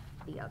have?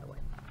 The other one.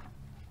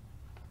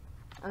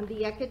 On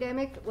the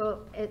academic,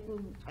 well,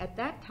 at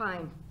that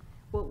time,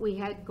 what we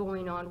had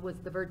going on was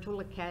the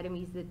virtual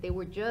academies that they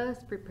were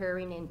just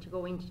preparing and to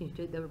go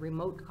into the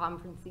remote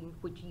conferencing,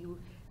 which you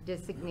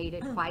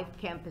designated 5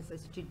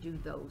 campuses to do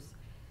those.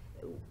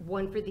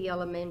 1 for the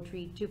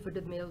elementary, 2 for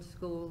the middle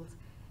schools,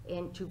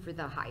 and 2 for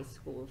the high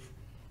schools.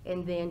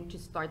 And then to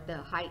start the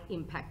high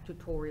impact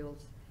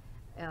tutorials,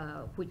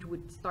 which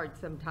would start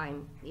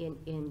sometime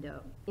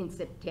in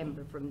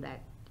September from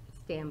that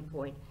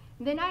standpoint.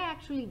 And then I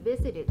actually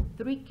visited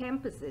 3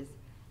 campuses,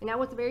 and I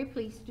was very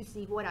pleased to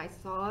see what I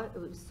saw. It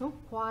was so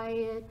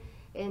quiet,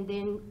 and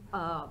then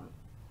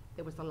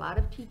there was a lot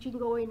of teaching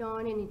going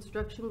on and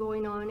instruction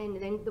going on,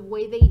 and then the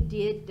way they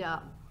did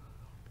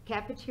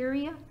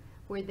cafeteria,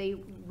 where they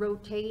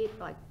rotate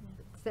like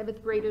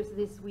 7th graders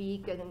this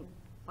week, and then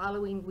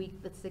following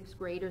week the 6th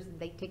graders, and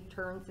they take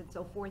turns and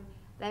so forth.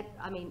 That,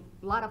 I mean,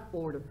 a lot of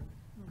order,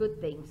 good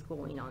things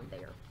going on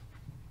there.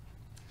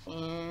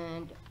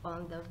 And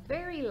on the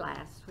very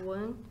last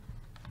one,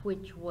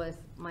 which was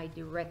my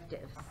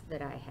directives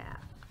that I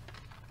have.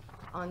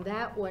 On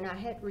that one, I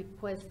had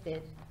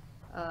requested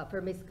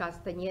for Ms.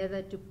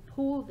 Castañeda to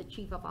pull the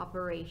Chief of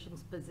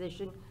Operations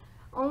position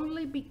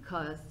only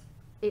because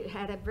it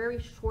had a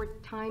very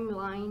short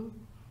timeline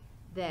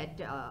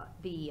that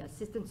the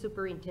Assistant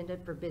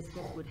Superintendent for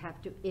Business would have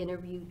to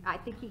interview. I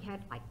think he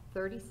had like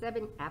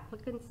 37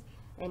 applicants,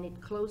 and it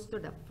closed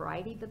on a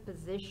Friday, the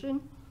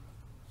position.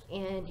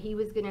 And he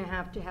was gonna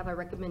have to have a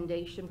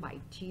recommendation by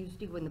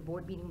Tuesday when the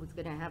board meeting was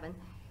gonna happen.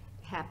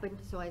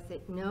 So I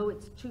said, no,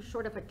 it's too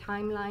short of a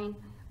timeline.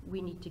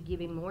 We need to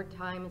give him more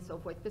time and so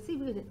forth, because he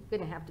was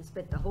gonna have to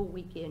spend the whole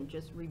weekend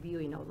just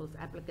reviewing all those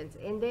applicants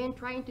and then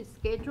trying to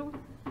schedule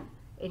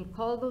and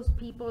call those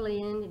people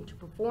in and to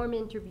perform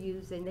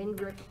interviews and then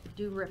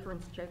do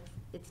reference checks.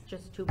 It's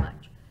just too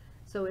much.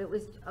 So it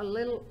was a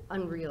little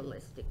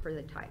unrealistic for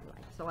the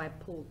timeline, so I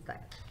pulled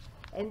that.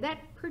 And that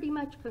pretty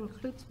much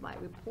concludes my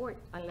report,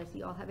 unless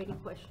you all have any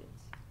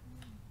questions.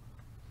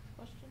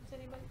 Questions,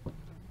 anybody?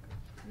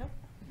 Nope.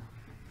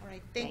 All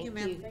right, thank you,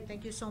 ma'am.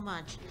 Thank you so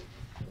much.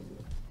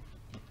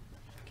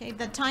 Okay,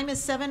 the time is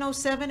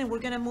 7:07, and we're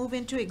going to move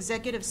into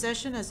executive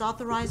session as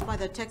authorized by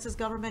the Texas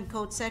Government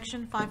Code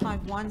Section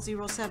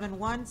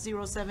 551-071,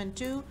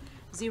 072,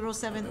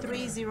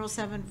 073,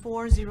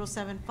 074,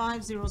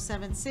 075,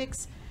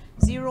 076,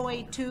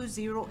 082,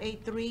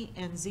 083,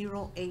 and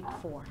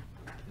 084.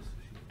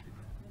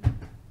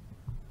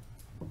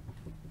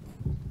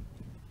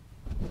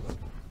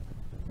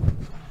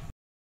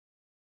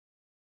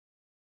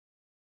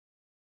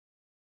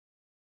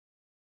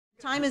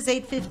 Time is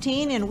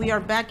 8:15, and we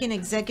are back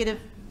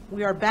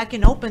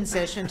in open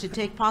session to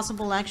take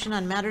possible action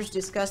on matters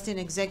discussed in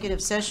executive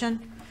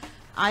session.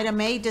 Item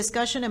A,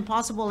 discussion and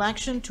possible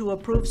action to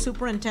approve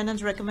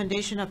superintendent's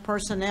recommendation of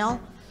personnel,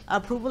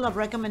 approval of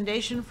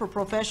recommendation for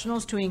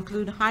professionals to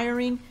include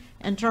hiring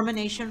and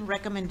termination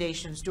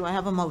recommendations. Do I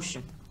have a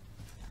motion?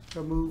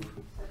 So move.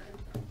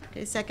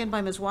 Okay, second by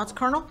Ms. Watts.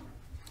 Colonel?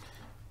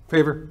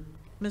 Favor.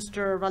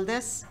 Mr.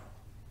 Valdez?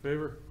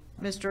 Favor.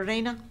 Mr.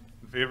 Reyna?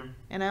 In favor.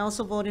 And I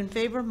also vote in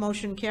favor.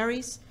 Motion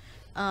carries.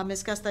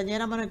 Ms.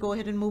 Castañeda, I'm going to go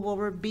ahead and move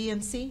over B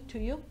and C to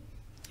you.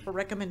 for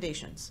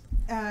recommendations.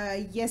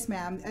 Yes,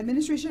 ma'am.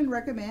 Administration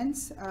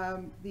recommends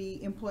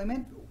the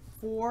employment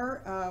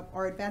for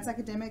our Advanced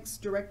Academics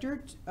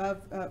Director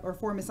or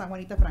for Ms.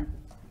 Juanita Franco.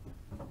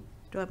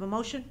 Do I have a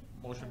motion?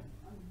 Motion.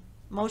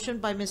 Motion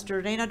by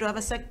Mr. Reyna. Do I have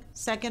a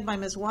second by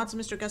Ms. Watts?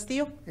 Mr.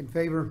 Castillo? In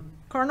favor.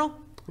 Colonel?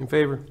 In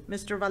favor.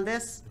 Mr.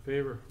 Valdez? In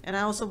favor. And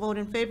I also vote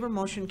in favor.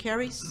 Motion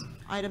carries.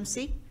 Item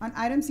C. On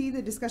item C,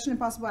 the discussion and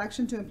possible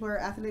action to employ our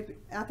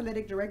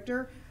athletic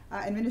director.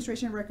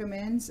 Administration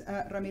recommends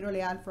Ramiro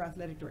Leal for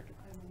athletic director.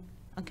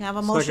 Okay, I have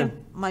a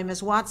motion by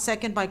Ms. Watts,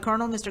 second by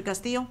Colonel. Mr.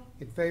 Castillo?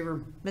 In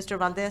favor. Mr.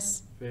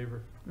 Valdez? In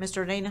favor.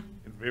 Mr. Reyna?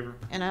 In favor.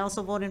 And I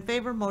also vote in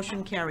favor.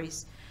 Motion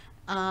carries.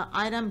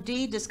 Item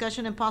D,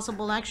 discussion and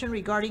possible action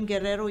regarding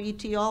Guerrero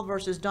ETL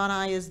versus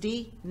Donna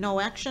ISD. No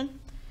action.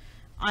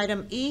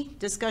 Item E,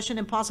 discussion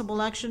and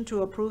possible action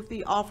to approve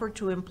the offer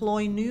to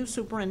employ new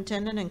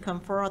superintendent and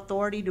confer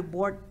authority to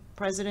board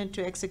president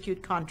to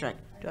execute contract.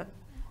 Do I have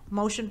a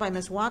motion by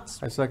Ms.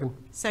 Watts? I second.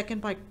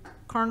 Second by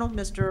Colonel.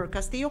 Mr.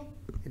 Castillo?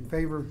 In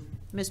favor.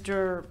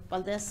 Mr.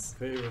 Valdez?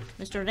 Favor.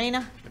 Mr.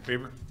 Reyna? In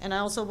favor. And I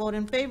also vote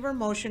in favor.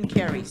 Motion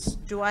carries.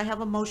 Do I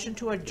have a motion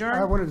to adjourn?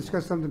 I want to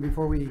discuss something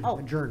before we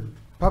adjourn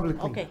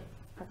publicly. Okay.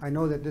 I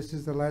know that this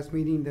is the last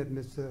meeting that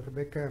Ms.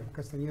 Rebecca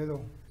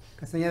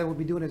Castañeda will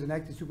be doing as an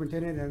acting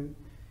superintendent, and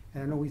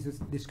I know we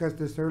discussed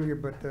this earlier,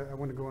 but I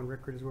want to go on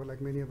record as well,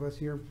 like many of us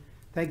here.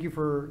 Thank you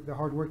for the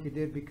hard work you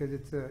did, because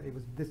it's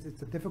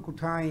a difficult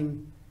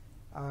time,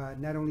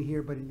 not only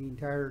here, but in the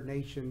entire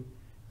nation,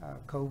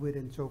 COVID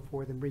and so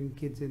forth, and bringing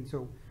kids in.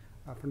 So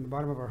from the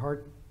bottom of our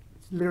heart,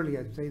 it's literally,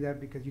 I say that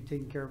because you're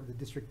taking care of the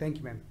district. Thank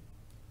you, ma'am.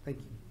 Thank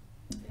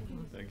you.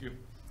 Thank you.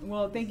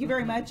 Well, thank you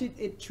very much.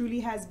 It truly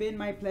has been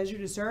my pleasure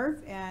to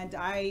serve, and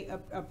I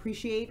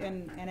appreciate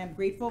and I'm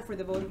grateful for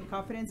the vote of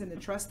confidence and the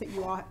trust that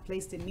you all have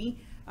placed in me.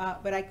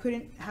 But I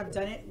couldn't have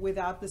done it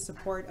without the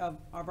support of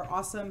our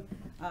awesome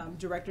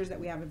directors that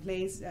we have in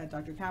place,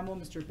 Dr. Campbell,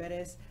 Mr.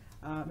 Perez,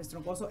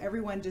 Mr. Nkoso.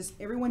 Everyone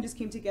just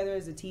came together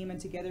as a team, and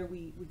together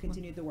we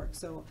continued the work.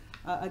 So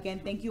again,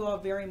 thank you all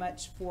very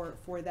much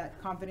for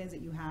that confidence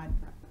that you had.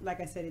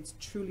 Like I said, it's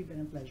truly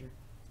been a pleasure.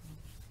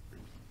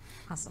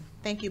 Awesome.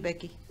 Thank you,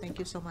 Becky. Thank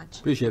you so much.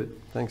 Appreciate it.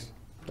 Thanks.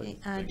 Okay,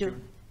 do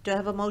I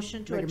have a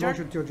motion to Make a adjourn?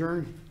 motion to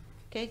adjourn.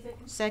 Okay,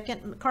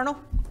 second, Colonel?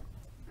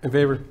 In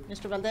favor.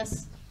 Mr.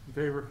 Valdez? In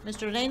favor.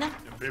 Mr. Reyna?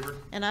 In favor.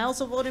 And I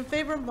also vote in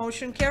favor.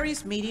 Motion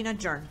carries. Meeting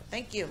adjourned.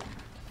 Thank you.